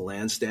trying to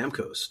land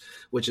Stamkos,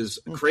 which is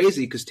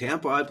crazy because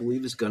Tampa, I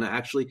believe, is going to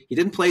actually. He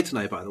didn't play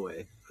tonight, by the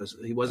way.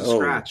 He was a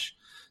scratch.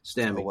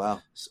 Stammy. Oh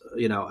wow.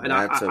 And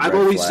I've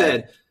always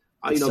said,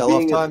 sell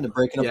off time to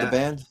breaking up the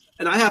band.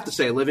 And I have to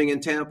say, living in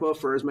Tampa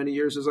for as many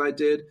years as I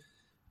did,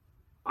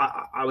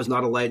 I was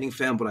not a Lightning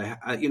fan, but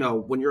I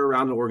when you're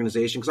around an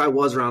organization, because I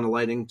was around the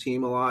Lightning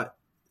team a lot,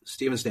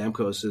 Steven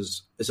Stamkos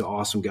is an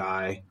awesome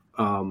guy.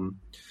 I'm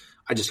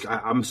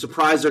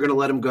surprised they're going to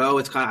let him go.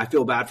 It's I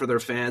feel bad for their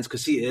fans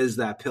because he is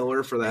that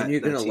pillar for that. And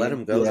you're going to let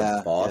him go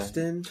to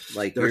Boston? Yeah.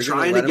 Like they're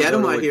trying to get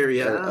him. I hear,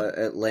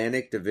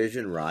 Atlantic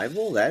Division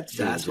rival. That's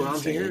what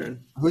I'm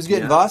hearing. Who's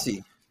getting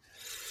Vasi?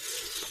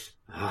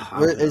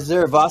 Is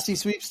there a Vasi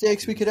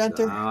sweepstakes we could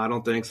enter? I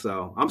don't think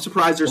so. I'm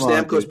surprised there's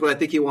Stamkos, but I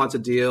think he wants a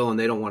deal, and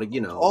they don't want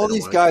to. All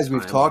these guys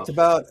we've talked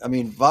about. I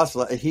mean,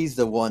 Vasi, he's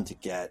the one to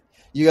get.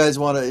 You guys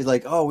want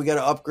to we got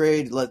to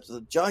upgrade.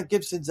 John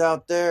Gibson's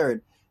out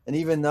there, and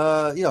even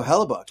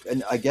Hellebuck.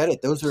 And I get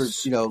it; those are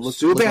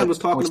Subban was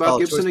talking about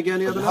Gibson again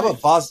the other night. How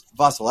about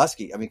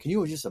Vasilevsky? I mean, can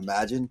you just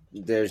imagine?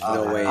 There's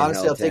no way.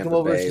 Honestly, I'll take him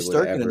over to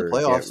Shesterkin in the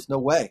playoffs. No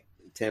way.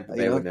 Tampa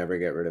Bay would never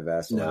get rid of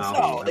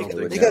Vasilevsky.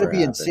 No, they got to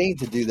be insane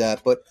to do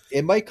that. But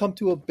it might come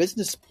to a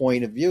business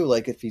point of view.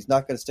 Like if he's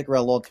not going to stick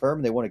around long term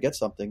and they want to get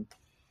something,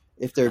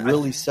 if they're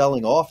really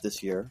selling off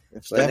this year.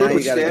 If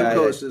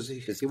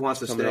Stamkos he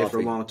wants to stay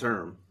for long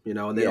term,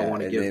 and they don't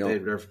want to give.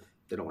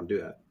 They don't want to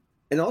do that.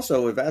 And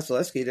also with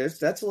Vasilevsky,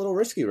 that's a little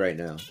risky right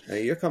now.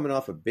 You're coming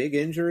off a big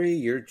injury.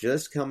 You're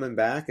just coming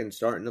back and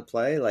starting to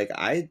play.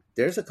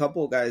 There's a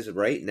couple of guys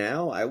right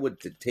now I would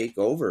take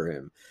over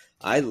him.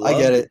 I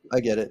get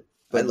it.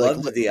 But I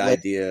love the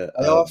idea.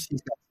 Playoffs,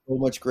 he's got so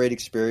much great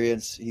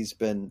experience. He's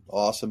been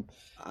awesome.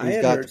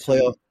 He's got the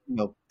playoff,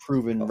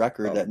 proven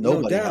record that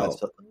nobody has.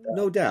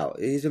 No doubt,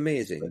 he's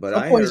amazing. But at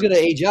some point he's going to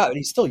age out, and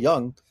he's still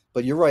young.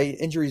 But you're right,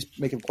 injuries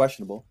make him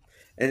questionable.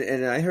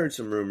 And I heard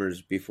some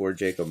rumors before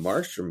Jacob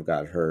Markstrom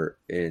got hurt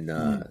in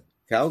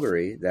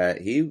Calgary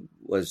that he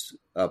was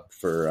up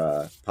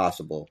for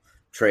possible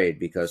trade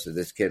because of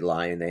this kid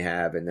Lyon they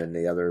have, and then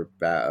the other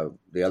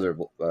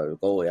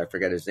goalie, I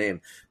forget his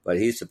name, but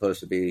he's supposed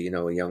to be a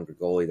younger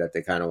goalie that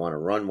they kind of want to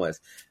run with,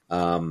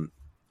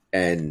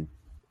 and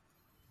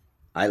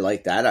I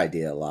like that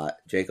idea a lot.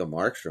 Jacob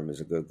Markstrom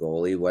is a good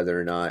goalie. Whether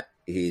or not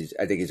I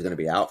think he's going to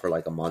be out for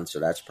like a month,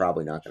 so that's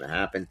probably not going to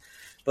happen.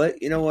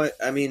 But you know what?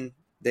 I mean,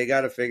 they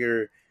got to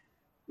figure.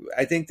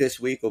 I think this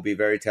week will be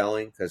very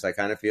telling because I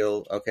kind of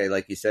feel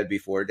like you said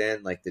before,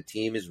 Dan, like the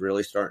team is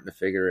really starting to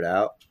figure it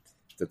out.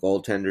 The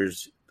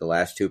goaltenders, the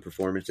last two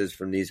performances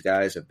from these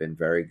guys have been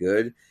very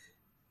good.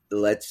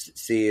 Let's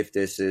see if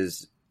this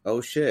is,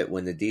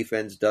 when the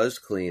defense does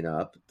clean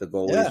up, the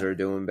goalies are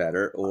doing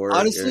better. Or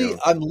honestly,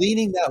 I'm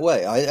leaning that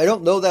way. I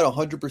don't know that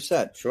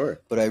 100%.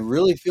 Sure. But I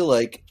really feel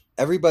like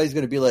everybody's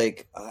going to be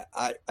like,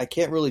 I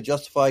can't really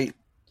justify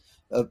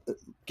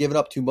giving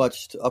up too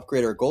much to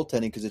upgrade our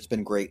goaltending because it's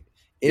been great.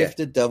 If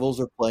the Devils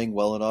are playing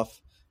well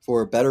enough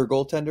for a better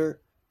goaltender,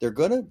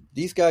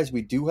 these guys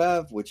we do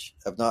have, which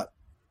have not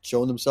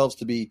shown themselves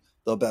to be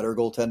the better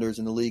goaltenders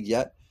in the league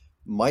yet,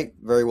 might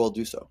very well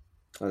do so.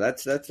 Well,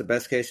 that's the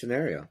best case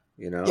scenario.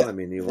 I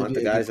mean, you want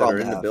the guys that are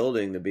in the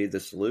building to be the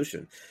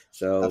solution.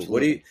 So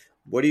absolutely.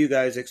 What do you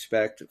guys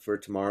expect for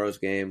tomorrow's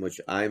game, which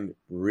I'm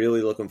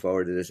really looking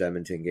forward to this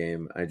Edmonton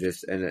game.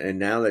 And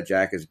now that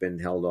Jack has been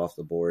held off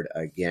the board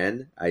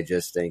again, I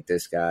just think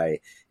this guy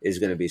is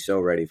going to be so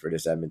ready for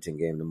this Edmonton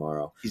game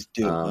tomorrow. He's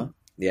due, huh?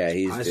 Yeah,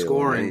 he's high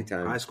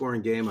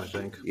scoring game, I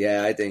think.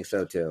 Yeah, I think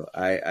so too.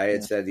 I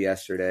had said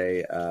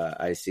yesterday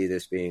I see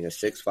this being a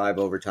 6-5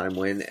 overtime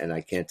win, and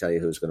I can't tell you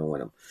who's going to win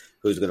them.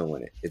 Who's going to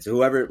win it? It's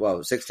whoever.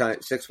 Well,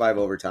 6-5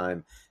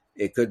 overtime.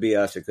 It could be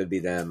us. It could be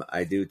them.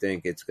 I do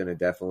think it's going to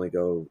definitely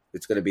go.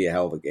 It's going to be a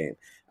hell of a game.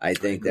 I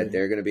think that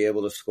they're going to be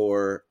able to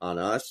score on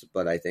us,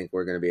 but I think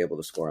we're going to be able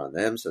to score on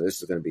them. So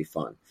this is going to be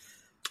fun.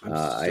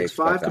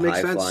 6-5 can make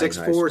sense.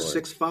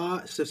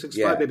 6-4,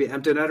 6-5, maybe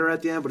empty netter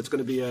at the end, but it's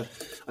going to be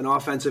an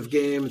offensive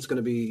game. It's going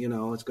to be,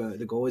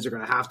 the goalies are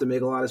going to have to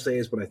make a lot of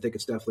saves, but I think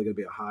it's definitely going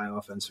to be a high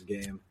offensive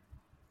game.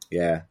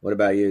 Yeah. What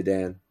about you,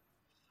 Dan?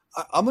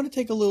 I'm going to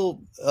take a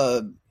little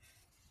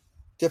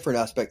different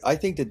aspect. I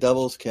think the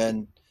Devils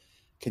can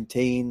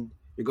contain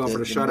You're going for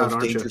the shutout, most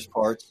dangerous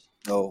parts.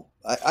 No,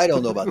 I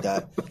don't know about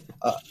that.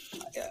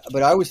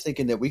 But I was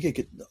thinking that we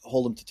could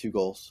hold them to 2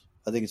 goals.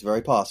 I think it's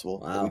very possible.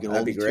 Wow, we can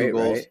that'd be great,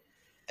 right?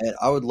 And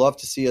I would love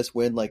to see us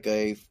win like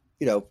maybe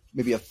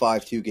a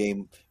 5-2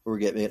 game where we're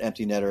getting an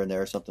empty netter in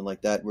there or something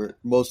like that. We're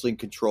mostly in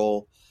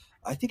control.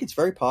 I think it's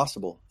very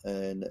possible,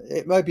 and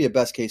it might be a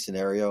best case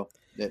scenario.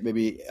 That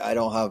maybe I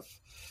don't have,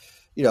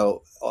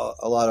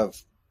 a lot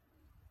of,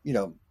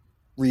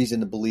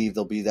 reason to believe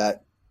they'll be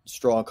that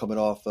strong coming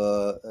off,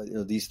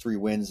 these 3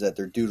 wins that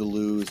they're due to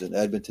lose, and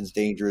Edmonton's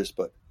dangerous,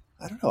 but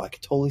I don't know. I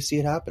could totally see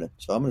it happening,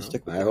 so I'm going to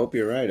stick with it. I hope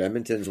you're right.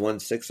 Edmonton's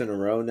won 6 in a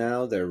row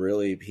now. They're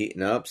really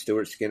heating up.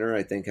 Stuart Skinner,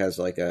 I think, has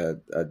like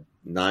a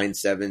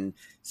 9-7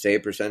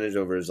 save percentage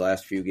over his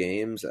last few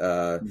games.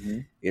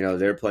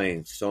 They're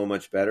playing so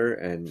much better,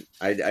 and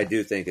I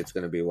do think it's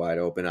going to be wide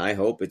open. I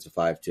hope it's a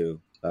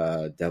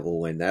 5-2 Devil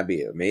win. That'd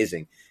be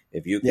amazing.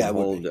 If you can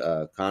hold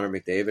Connor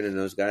McDavid and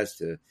those guys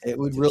to it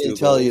would really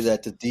tell you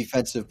that the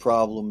defensive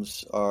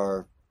problems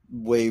are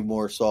way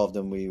more solved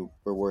than we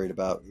were worried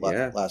about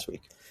last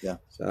week. Yeah.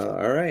 So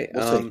all right.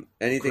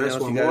 Anything Chris,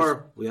 else? One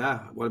more. Yeah.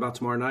 What about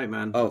tomorrow night,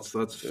 man? Oh,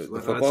 let's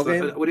the football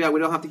game. We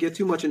don't have to get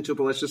too much into it,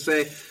 but let's just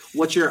say,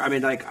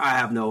 I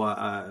have no,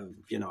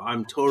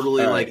 I'm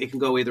totally it can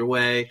go either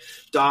way.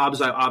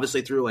 Dobbs, I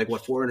obviously threw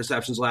 4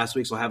 interceptions last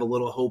week, so I have a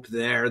little hope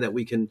there that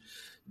we can,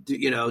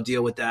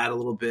 deal with that a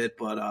little bit.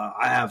 But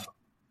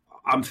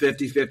I'm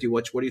 50-50.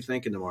 What are you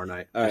thinking tomorrow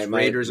night? All right,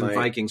 Raiders and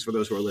Vikings for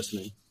those who are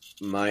listening.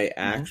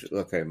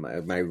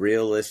 My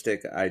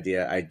realistic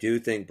idea, I do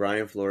think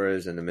Brian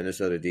Flores and the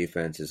Minnesota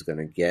defense is going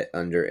to get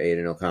under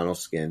Aiden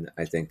O'Connell's skin.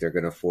 I think they're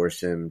going to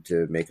force him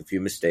to make a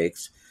few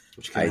mistakes.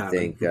 Which can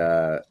happen.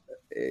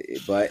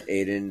 But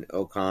Aiden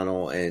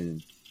O'Connell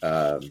and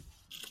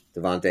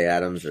Devontae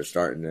Adams are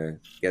starting to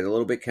get a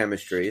little bit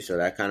chemistry, so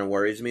that kind of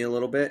worries me a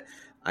little bit.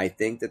 I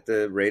think that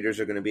the Raiders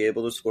are going to be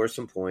able to score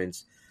some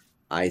points.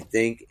 I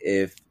think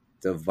if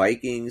the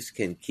Vikings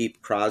can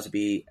keep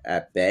Crosby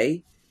at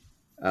bay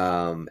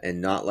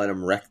and not let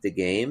him wreck the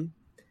game,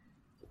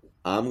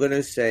 I'm going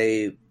to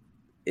say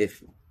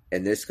if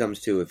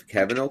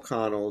Kevin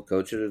O'Connell,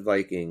 coach of the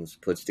Vikings,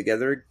 puts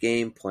together a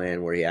game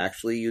plan where he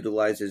actually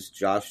utilizes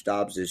Josh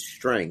Dobbs'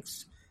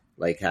 strengths,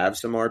 like have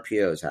some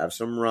RPOs, have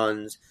some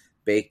runs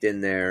baked in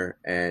there,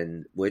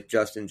 and with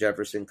Justin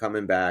Jefferson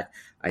coming back,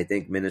 I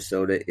think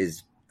Minnesota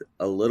is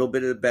a little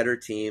bit of a better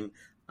team.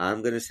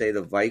 I'm going to say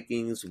the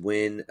Vikings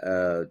win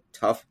a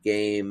tough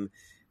game,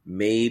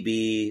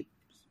 maybe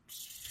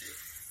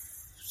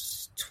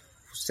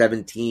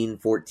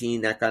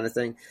 17-14, that kind of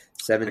thing,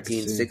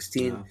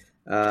 17-16.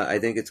 Yeah. I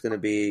think it's going to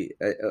be.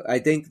 I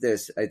think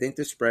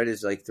the spread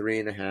is like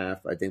 3.5.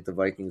 I think the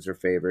Vikings are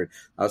favored.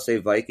 I'll say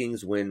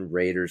Vikings win,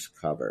 Raiders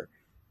cover.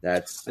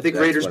 I think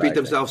Raiders beat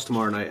themselves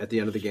tomorrow night at the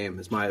end of the game.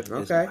 Is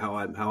how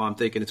I'm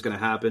thinking it's going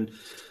to happen.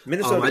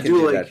 Minnesota can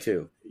do that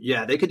too.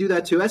 Yeah, they could do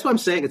that too. That's what I'm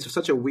saying. It's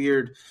such a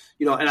weird,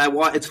 and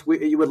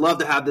you would love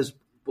to have this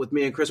with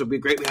me and Chris. It would be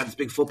great. We have this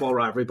big football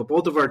rivalry, but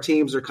both of our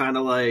teams are kind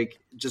of like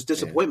just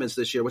disappointments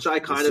this year, which I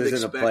kind of expected. This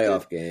isn't a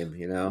playoff game,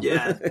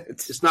 Yeah,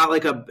 it's not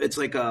like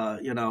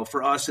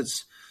for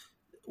us,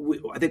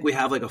 I think we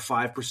have like a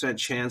 5%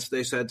 chance,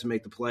 they said, to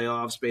make the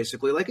playoffs.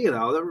 Basically,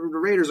 the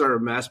Raiders are a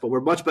mess, but we're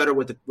much better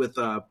with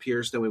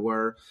Pierce than we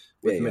were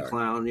with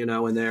McClown,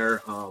 in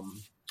there.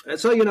 And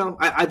so,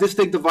 I just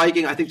think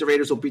I think the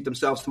Raiders will beat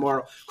themselves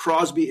tomorrow.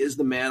 Crosby is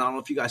the man. I don't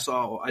know if you guys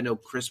saw. I know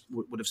Chris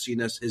would have seen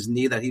his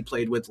knee that he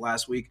played with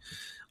last week.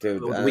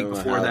 Dude, the week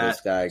before that,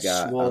 this guy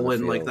got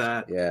swollen like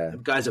that. Yeah, the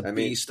guy's a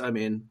beast.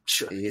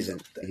 He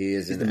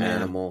is an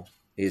animal.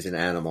 He's an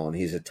animal, and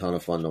he's a ton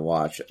of fun to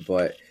watch.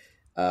 But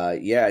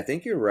I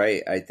think you're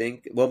right. I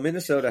think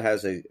Minnesota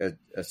has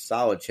a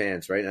solid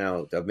chance right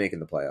now of making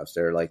the playoffs.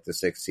 They're like the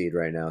 6th seed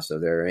right now, so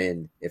they're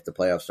in if the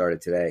playoffs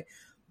started today.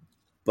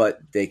 But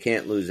they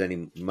can't lose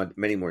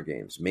many more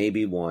games.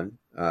 Maybe one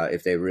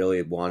if they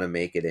really want to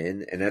make it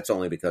in, and that's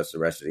only because the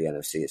rest of the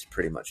NFC is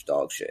pretty much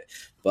dog shit.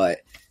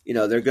 But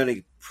they're going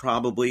to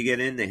probably get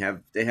in. They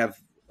have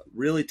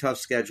really tough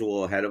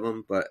schedule ahead of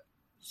them. But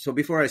so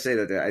before I say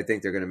that I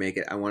think they're going to make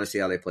it, I want to see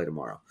how they play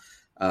tomorrow.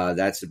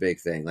 That's the big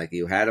thing. Like,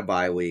 you had a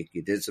bye week,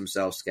 you did some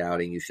self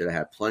scouting, you should have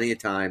had plenty of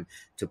time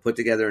to put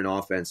together an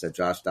offense that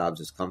Josh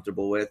Dobbs is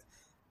comfortable with.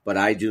 But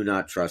I do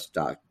not trust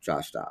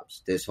Josh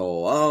Dobbs. This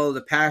whole,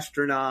 the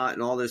Pasternaut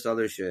and all this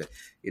other shit.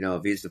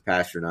 If he's the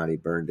Pasternaut, he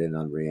burned in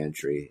on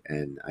reentry,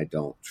 and I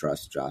don't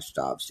trust Josh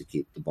Dobbs to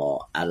keep the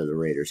ball out of the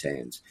Raiders'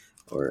 hands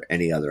or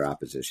any other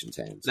opposition's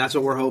hands. That's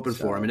what we're hoping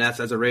for. That's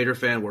as a Raider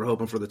fan, we're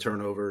hoping for the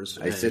turnovers.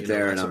 I sit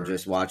there and I'm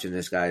just watching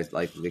this guy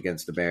like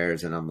against the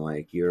Bears, and I'm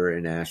like, you're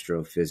an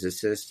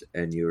astrophysicist,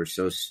 and you were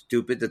so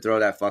stupid to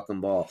throw that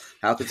fucking ball.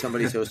 How could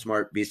somebody so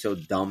smart be so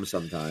dumb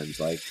sometimes?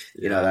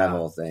 That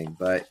whole thing.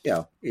 But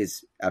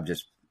I'm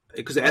just.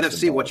 Because the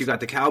NFC, you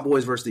got the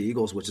Cowboys versus the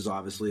Eagles, which is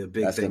obviously a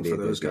big thing for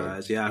those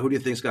guys. Yeah, who do you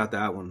think's got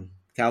that one?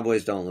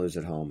 Cowboys don't lose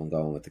at home. I'm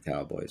going with the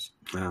Cowboys.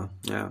 Yeah.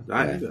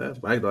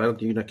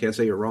 I can't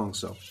say you're wrong,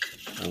 so.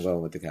 I'm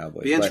going with the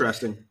Cowboys. Be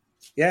interesting.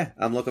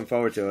 I'm looking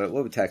forward to it.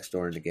 We'll text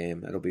during the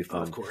game. It'll be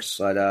fun. Of course.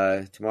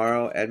 But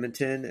tomorrow,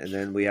 Edmonton, and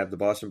then we have the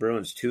Boston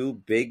Bruins.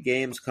 2 big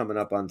games coming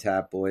up on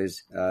tap,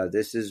 boys.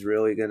 This is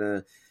really going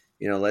to,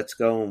 let's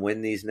go and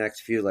win these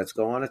next few. Let's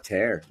go on a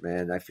tear,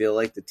 man. I feel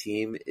like the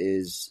team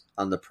is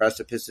on the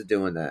precipice of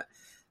doing that.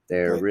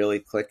 They're really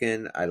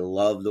clicking. I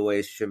love the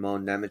way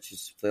Shimon Nemec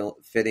is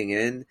fitting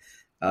in.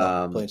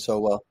 Playing so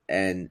well.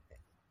 And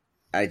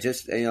I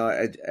just,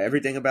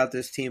 everything about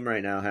this team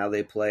right now, how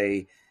they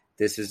play,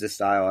 this is the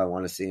style I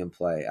want to see them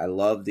play. I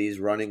love these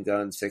running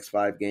gun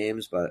 6-5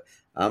 games, but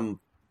I'm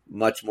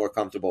much more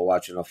comfortable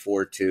watching a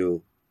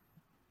 4-2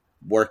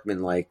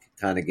 workman-like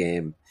kind of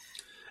game.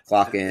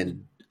 Clock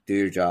in, do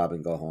your job,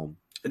 and go home.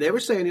 And they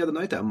were saying the other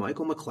night that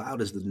Michael McLeod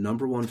is the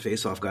 #1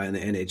 faceoff guy in the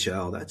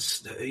NHL.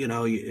 That's,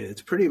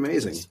 it's pretty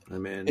amazing.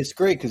 It's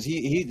great because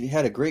he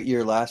had a great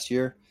year last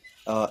year,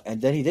 and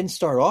then he didn't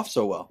start off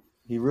so well.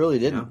 He really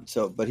didn't. Yeah.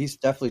 So, but he's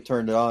definitely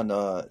turned it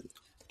on,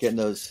 getting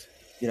those.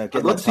 I'd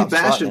love to see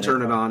Bastian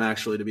turn it on.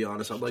 Actually, to be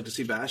honest, I'd like to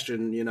see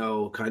Bastian,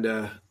 kind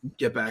of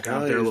get back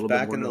out there a little bit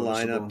more. Back in the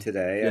lineup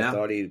today. Yeah. I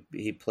thought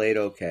he played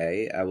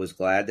okay. I was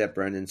glad that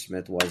Brendan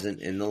Smith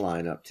wasn't in the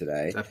lineup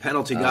today. That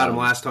penalty got him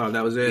last time.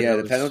 That was it. Yeah,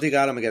 the penalty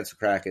got him against the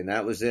Kraken.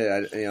 That was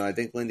it. I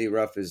think Lindy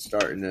Ruff is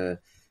starting to,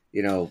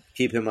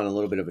 keep him on a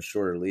little bit of a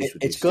shorter leash.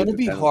 It's going to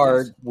be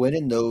hard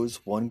winning those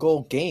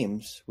 1-goal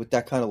games with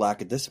that kind of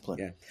lack of discipline.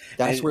 Yeah.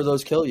 That's where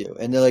those kill you.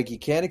 And you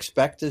can't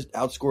expect to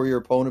outscore your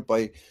opponent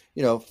by,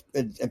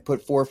 and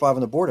put 4 or 5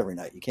 on the board every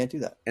night. You can't do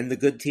that. And the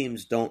good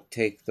teams don't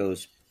take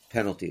those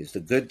penalties. The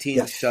good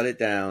teams shut it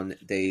down.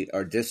 They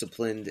are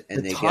disciplined,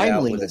 and they get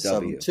out with a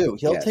W. Too.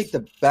 He'll take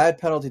the bad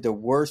penalty the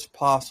worst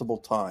possible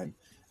time.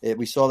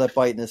 We saw that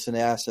biting us in the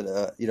ass at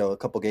a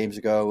couple games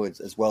ago,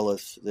 as well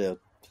as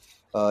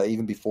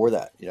even before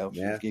that.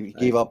 He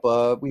gave up.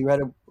 We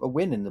had a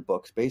win in the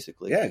books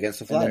basically. Yeah, against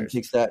the Flyers. And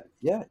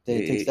then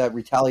he takes that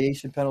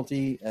retaliation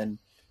penalty and.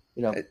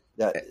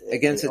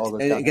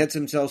 Gets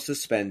himself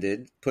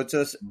suspended, puts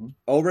us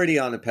already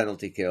on a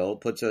penalty kill,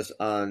 puts us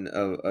on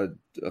a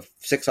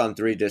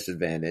 6-on-3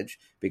 disadvantage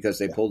because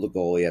they pulled the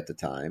goalie at the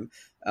time.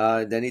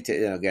 Then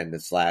again, the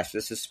slash,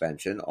 the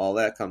suspension, all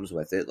that comes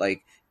with it.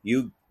 Like,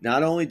 you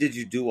not only did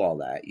you do all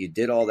that, you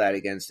did all that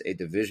against a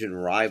division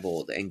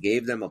rival and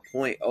gave them a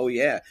point. Oh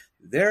yeah,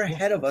 they're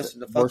ahead of us in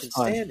the fucking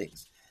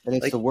standings. And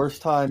it's the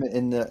worst time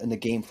in the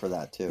game for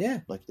that too.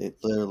 Yeah, like it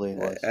literally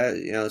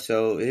was.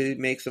 So he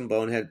makes some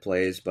bonehead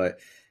plays, but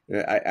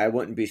I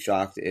wouldn't be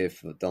shocked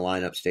if the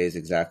lineup stays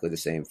exactly the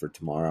same for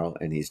tomorrow,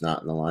 and he's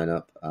not in the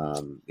lineup.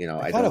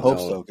 I kind of hope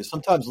so, because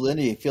sometimes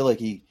Lindy, I feel like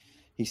he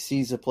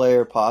sees a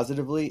player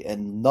positively,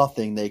 and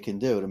nothing they can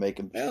do to make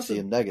him see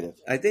him negative.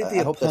 I think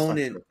the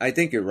opponent. I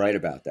think you're right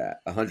about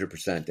that,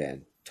 100%,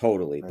 Dan.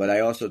 Totally, right. But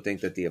I also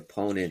think that the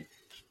opponent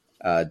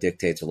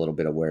dictates a little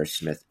bit of where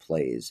Smith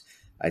plays.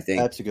 I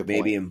think that's a good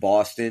maybe point. In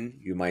Boston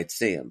you might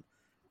see him.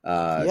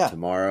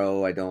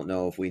 Tomorrow, I don't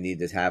know if we need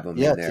to have him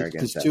in there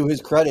against that. To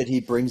his credit, he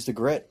brings the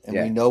grit, and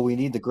we know we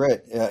need the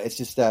grit. It's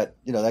just that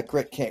that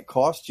grit can't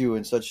cost you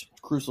in such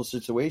crucial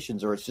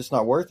situations, or it's just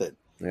not worth it.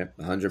 Yeah,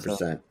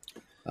 100%,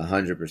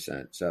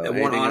 100%. So,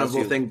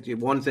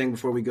 and one thing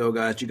before we go,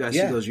 guys. You guys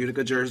see those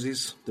Utica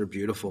jerseys? They're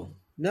beautiful.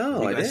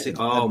 No, I didn't.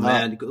 Oh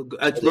man, look,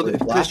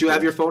 Chris, you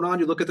have your phone on.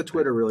 You look at the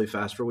Twitter really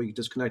fast before we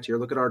disconnect here.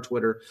 Look at our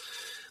Twitter.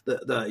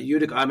 The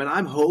Utica. I mean,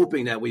 I'm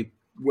hoping that we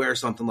wear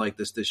something like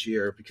this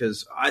year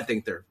because I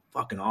think they're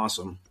fucking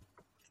awesome.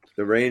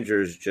 The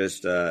Rangers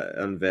just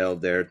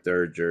unveiled their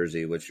third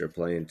jersey, which they're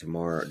playing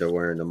tomorrow. They're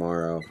wearing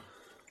tomorrow.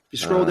 If you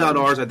scroll down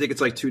ours, I think it's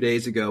like 2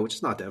 days ago, which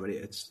is not that many.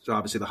 It's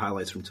obviously the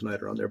highlights from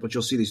tonight are on there, but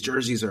you'll see these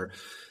jerseys are.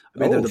 I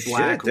mean, they're the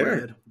black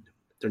red.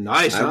 They're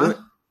nice, huh?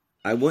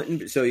 I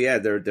wouldn't. So yeah,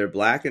 they're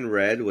black and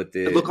red with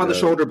the. And look on the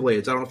shoulder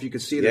blades. I don't know if you can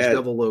see. There's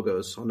devil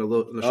logos on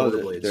the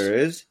shoulder blades. There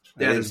is.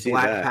 Yeah, there's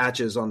black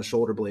patches on the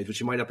shoulder blades, which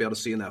you might not be able to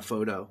see in that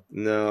photo.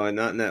 No,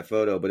 not in that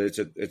photo, but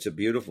it's a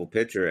beautiful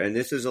picture, and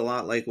this is a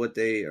lot like what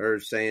they are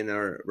saying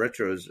our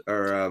retros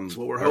are. That's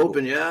what we're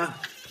hoping,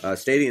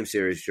 Stadium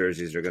Series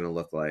jerseys are going to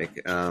look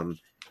like.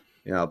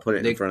 I'll put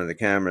it in front of the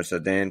camera so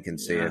Dan can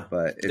see it.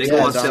 But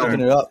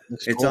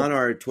it's on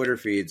our Twitter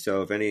feed,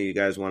 so if any of you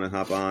guys want to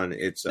hop on,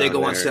 they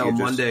go on sale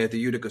Monday at the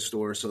Utica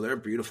store. So they're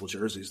beautiful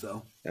jerseys,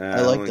 though.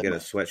 I want to get a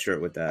sweatshirt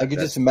with that. I could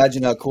just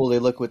imagine how cool they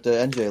look with the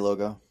NJ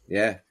logo.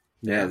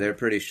 Yeah, they're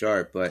pretty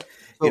sharp, but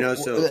now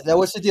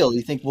what's the deal? Do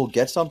you think we'll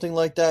get something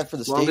like that for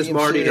the stadium? As long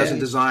as Marty doesn't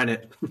design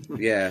it,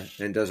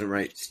 and doesn't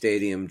write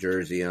stadium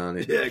jersey on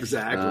it. Yeah,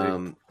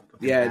 exactly.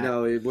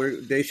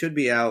 They should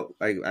be out.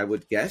 I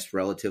would guess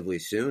relatively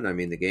soon. I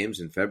mean, the game's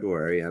in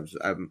February. I'm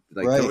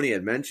like right. Tony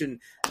had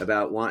mentioned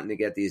about wanting to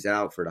get these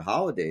out for the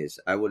holidays.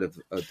 I would have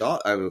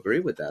thought. I would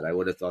agree with that. I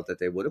would have thought that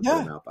they would have put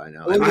them out by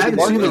now. I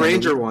haven't seen the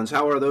Ranger ones.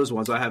 How are those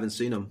ones? I haven't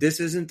seen them. This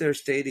isn't their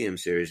stadium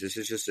series. This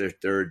is just their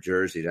third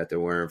jersey that they're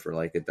wearing for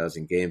like a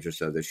dozen games or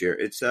so this year.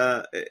 It's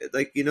I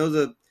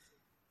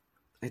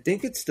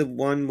think it's the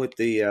one with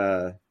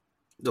the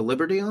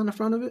Liberty on the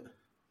front of it.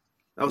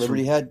 That was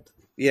Liberty had.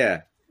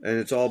 Yeah. And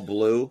it's all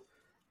blue.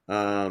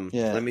 Let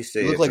me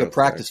see. It looked like a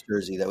practice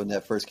jersey that when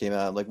that first came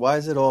out. I'm like, why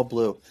is it all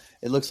blue?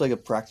 It looks like a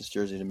practice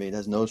jersey to me. It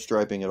has no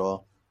striping at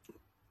all.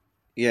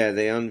 Yeah,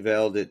 they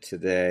unveiled it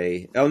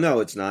today. Oh no,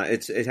 it's not.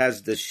 It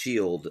has the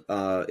shield.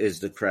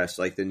 Is the crest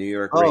like the New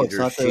York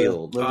Rangers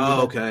shield?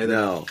 Okay.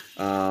 No.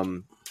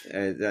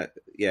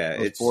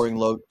 It's boring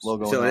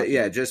logo.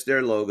 So just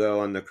their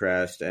logo on the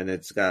crest, and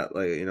it's got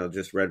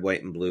just red,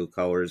 white, and blue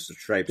colors,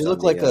 stripes. They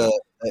look like an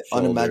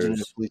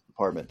unimaginative police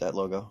department. That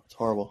logo, it's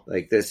horrible.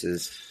 Like this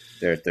is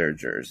their third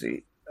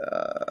jersey.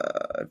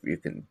 If you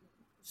can,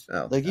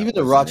 even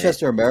the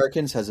Rochester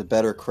Americans has a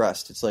better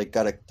crest. It's like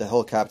got the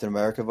whole Captain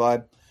America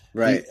vibe.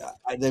 Right.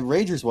 The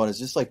Rangers one is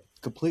just like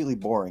completely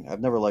boring.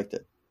 I've never liked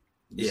it.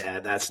 Yeah,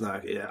 that's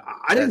not. Yeah,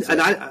 I didn't.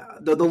 And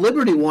the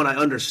Liberty one, I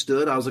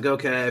understood. I was like,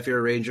 okay, if you're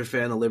a Ranger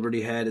fan, the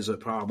Liberty head is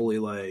probably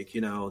like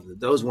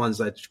those ones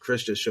that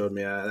Chris just showed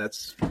me.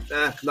 That's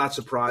not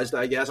surprised.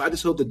 I guess I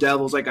just hope the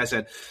Devils, like I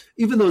said,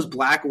 even those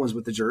black ones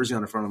with the jersey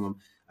on the front of them.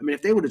 I mean,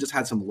 if they would have just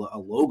had a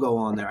logo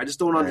on there, I just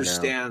don't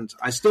understand.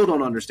 I still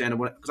don't understand it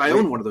because I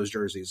own one of those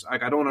jerseys.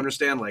 Like, I don't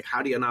understand. Like,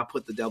 how do you not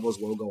put the Devils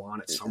logo on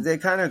it? They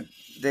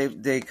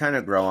kind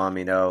of grow on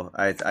me though.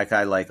 I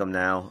kind of like them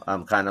now.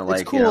 I'm kind of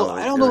like, cool.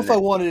 I don't know if I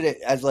wanted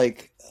it as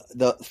like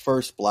the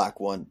first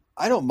black one.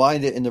 I don't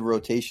mind it in the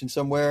rotation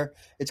somewhere.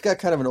 It's got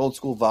kind of an old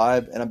school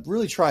vibe, and I'm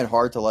really trying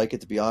hard to like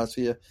it, to be honest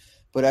with you.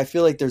 But I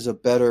feel like there's a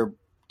better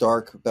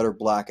better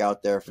black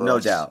out there for no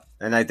us. doubt.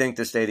 And I think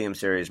the Stadium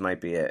Series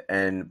might be it.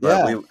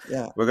 But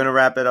we're going to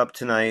wrap it up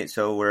tonight.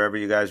 So wherever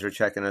you guys are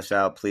checking us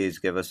out, please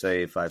give us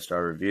a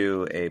 5-star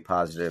review, a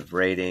positive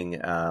rating,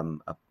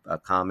 a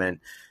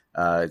comment.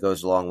 It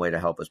goes a long way to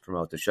help us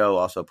promote the show.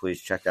 Also, please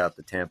check out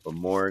the Tampa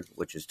Morgue,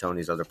 which is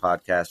Tony's other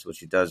podcast, which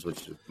he does,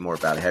 which is more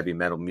about heavy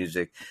metal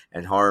music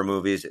and horror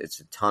movies.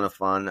 It's a ton of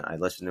fun. I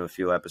listened to a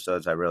few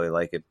episodes. I really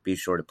like it. Be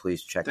sure to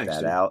please check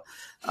that out.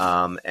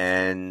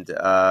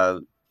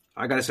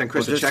 I got to send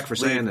Chris a check for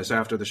saying this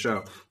after the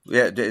show.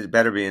 Yeah, it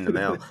better be in the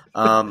mail.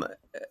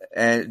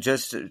 And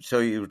just so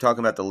you were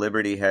talking about the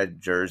Liberty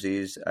Head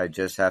jerseys, I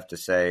just have to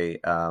say,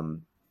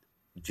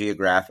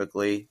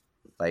 geographically,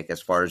 like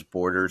as far as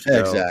borders go,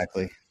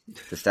 exactly,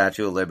 the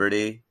Statue of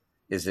Liberty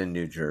is in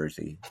New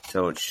Jersey,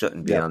 so it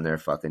shouldn't be on their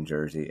fucking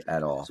jersey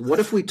at all. So what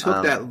if we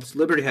took that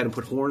Liberty Head and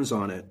put horns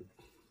on it?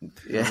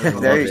 Yeah,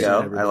 there you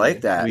go. I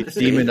like that. We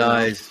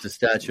demonize the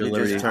Statue of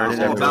Liberty.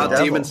 All about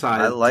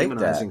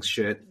demonizing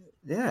shit.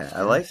 Yeah,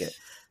 I like it.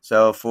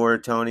 So for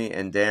Tony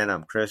and Dan,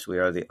 I'm Chris. We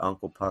are the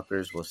Uncle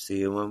Puckers. We'll see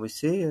you when we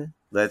see you.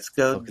 Let's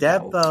go,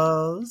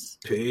 Devils.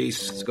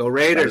 Peace. Let's go,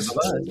 Raiders.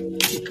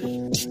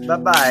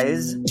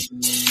 Bye-byes.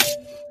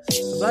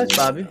 Bye,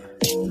 Bobby.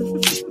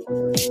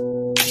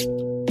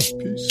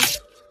 Peace.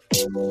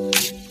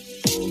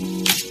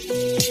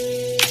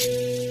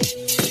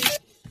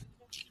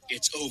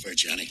 It's over,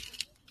 Johnny.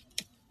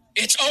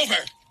 It's over.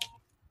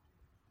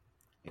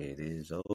 It is over.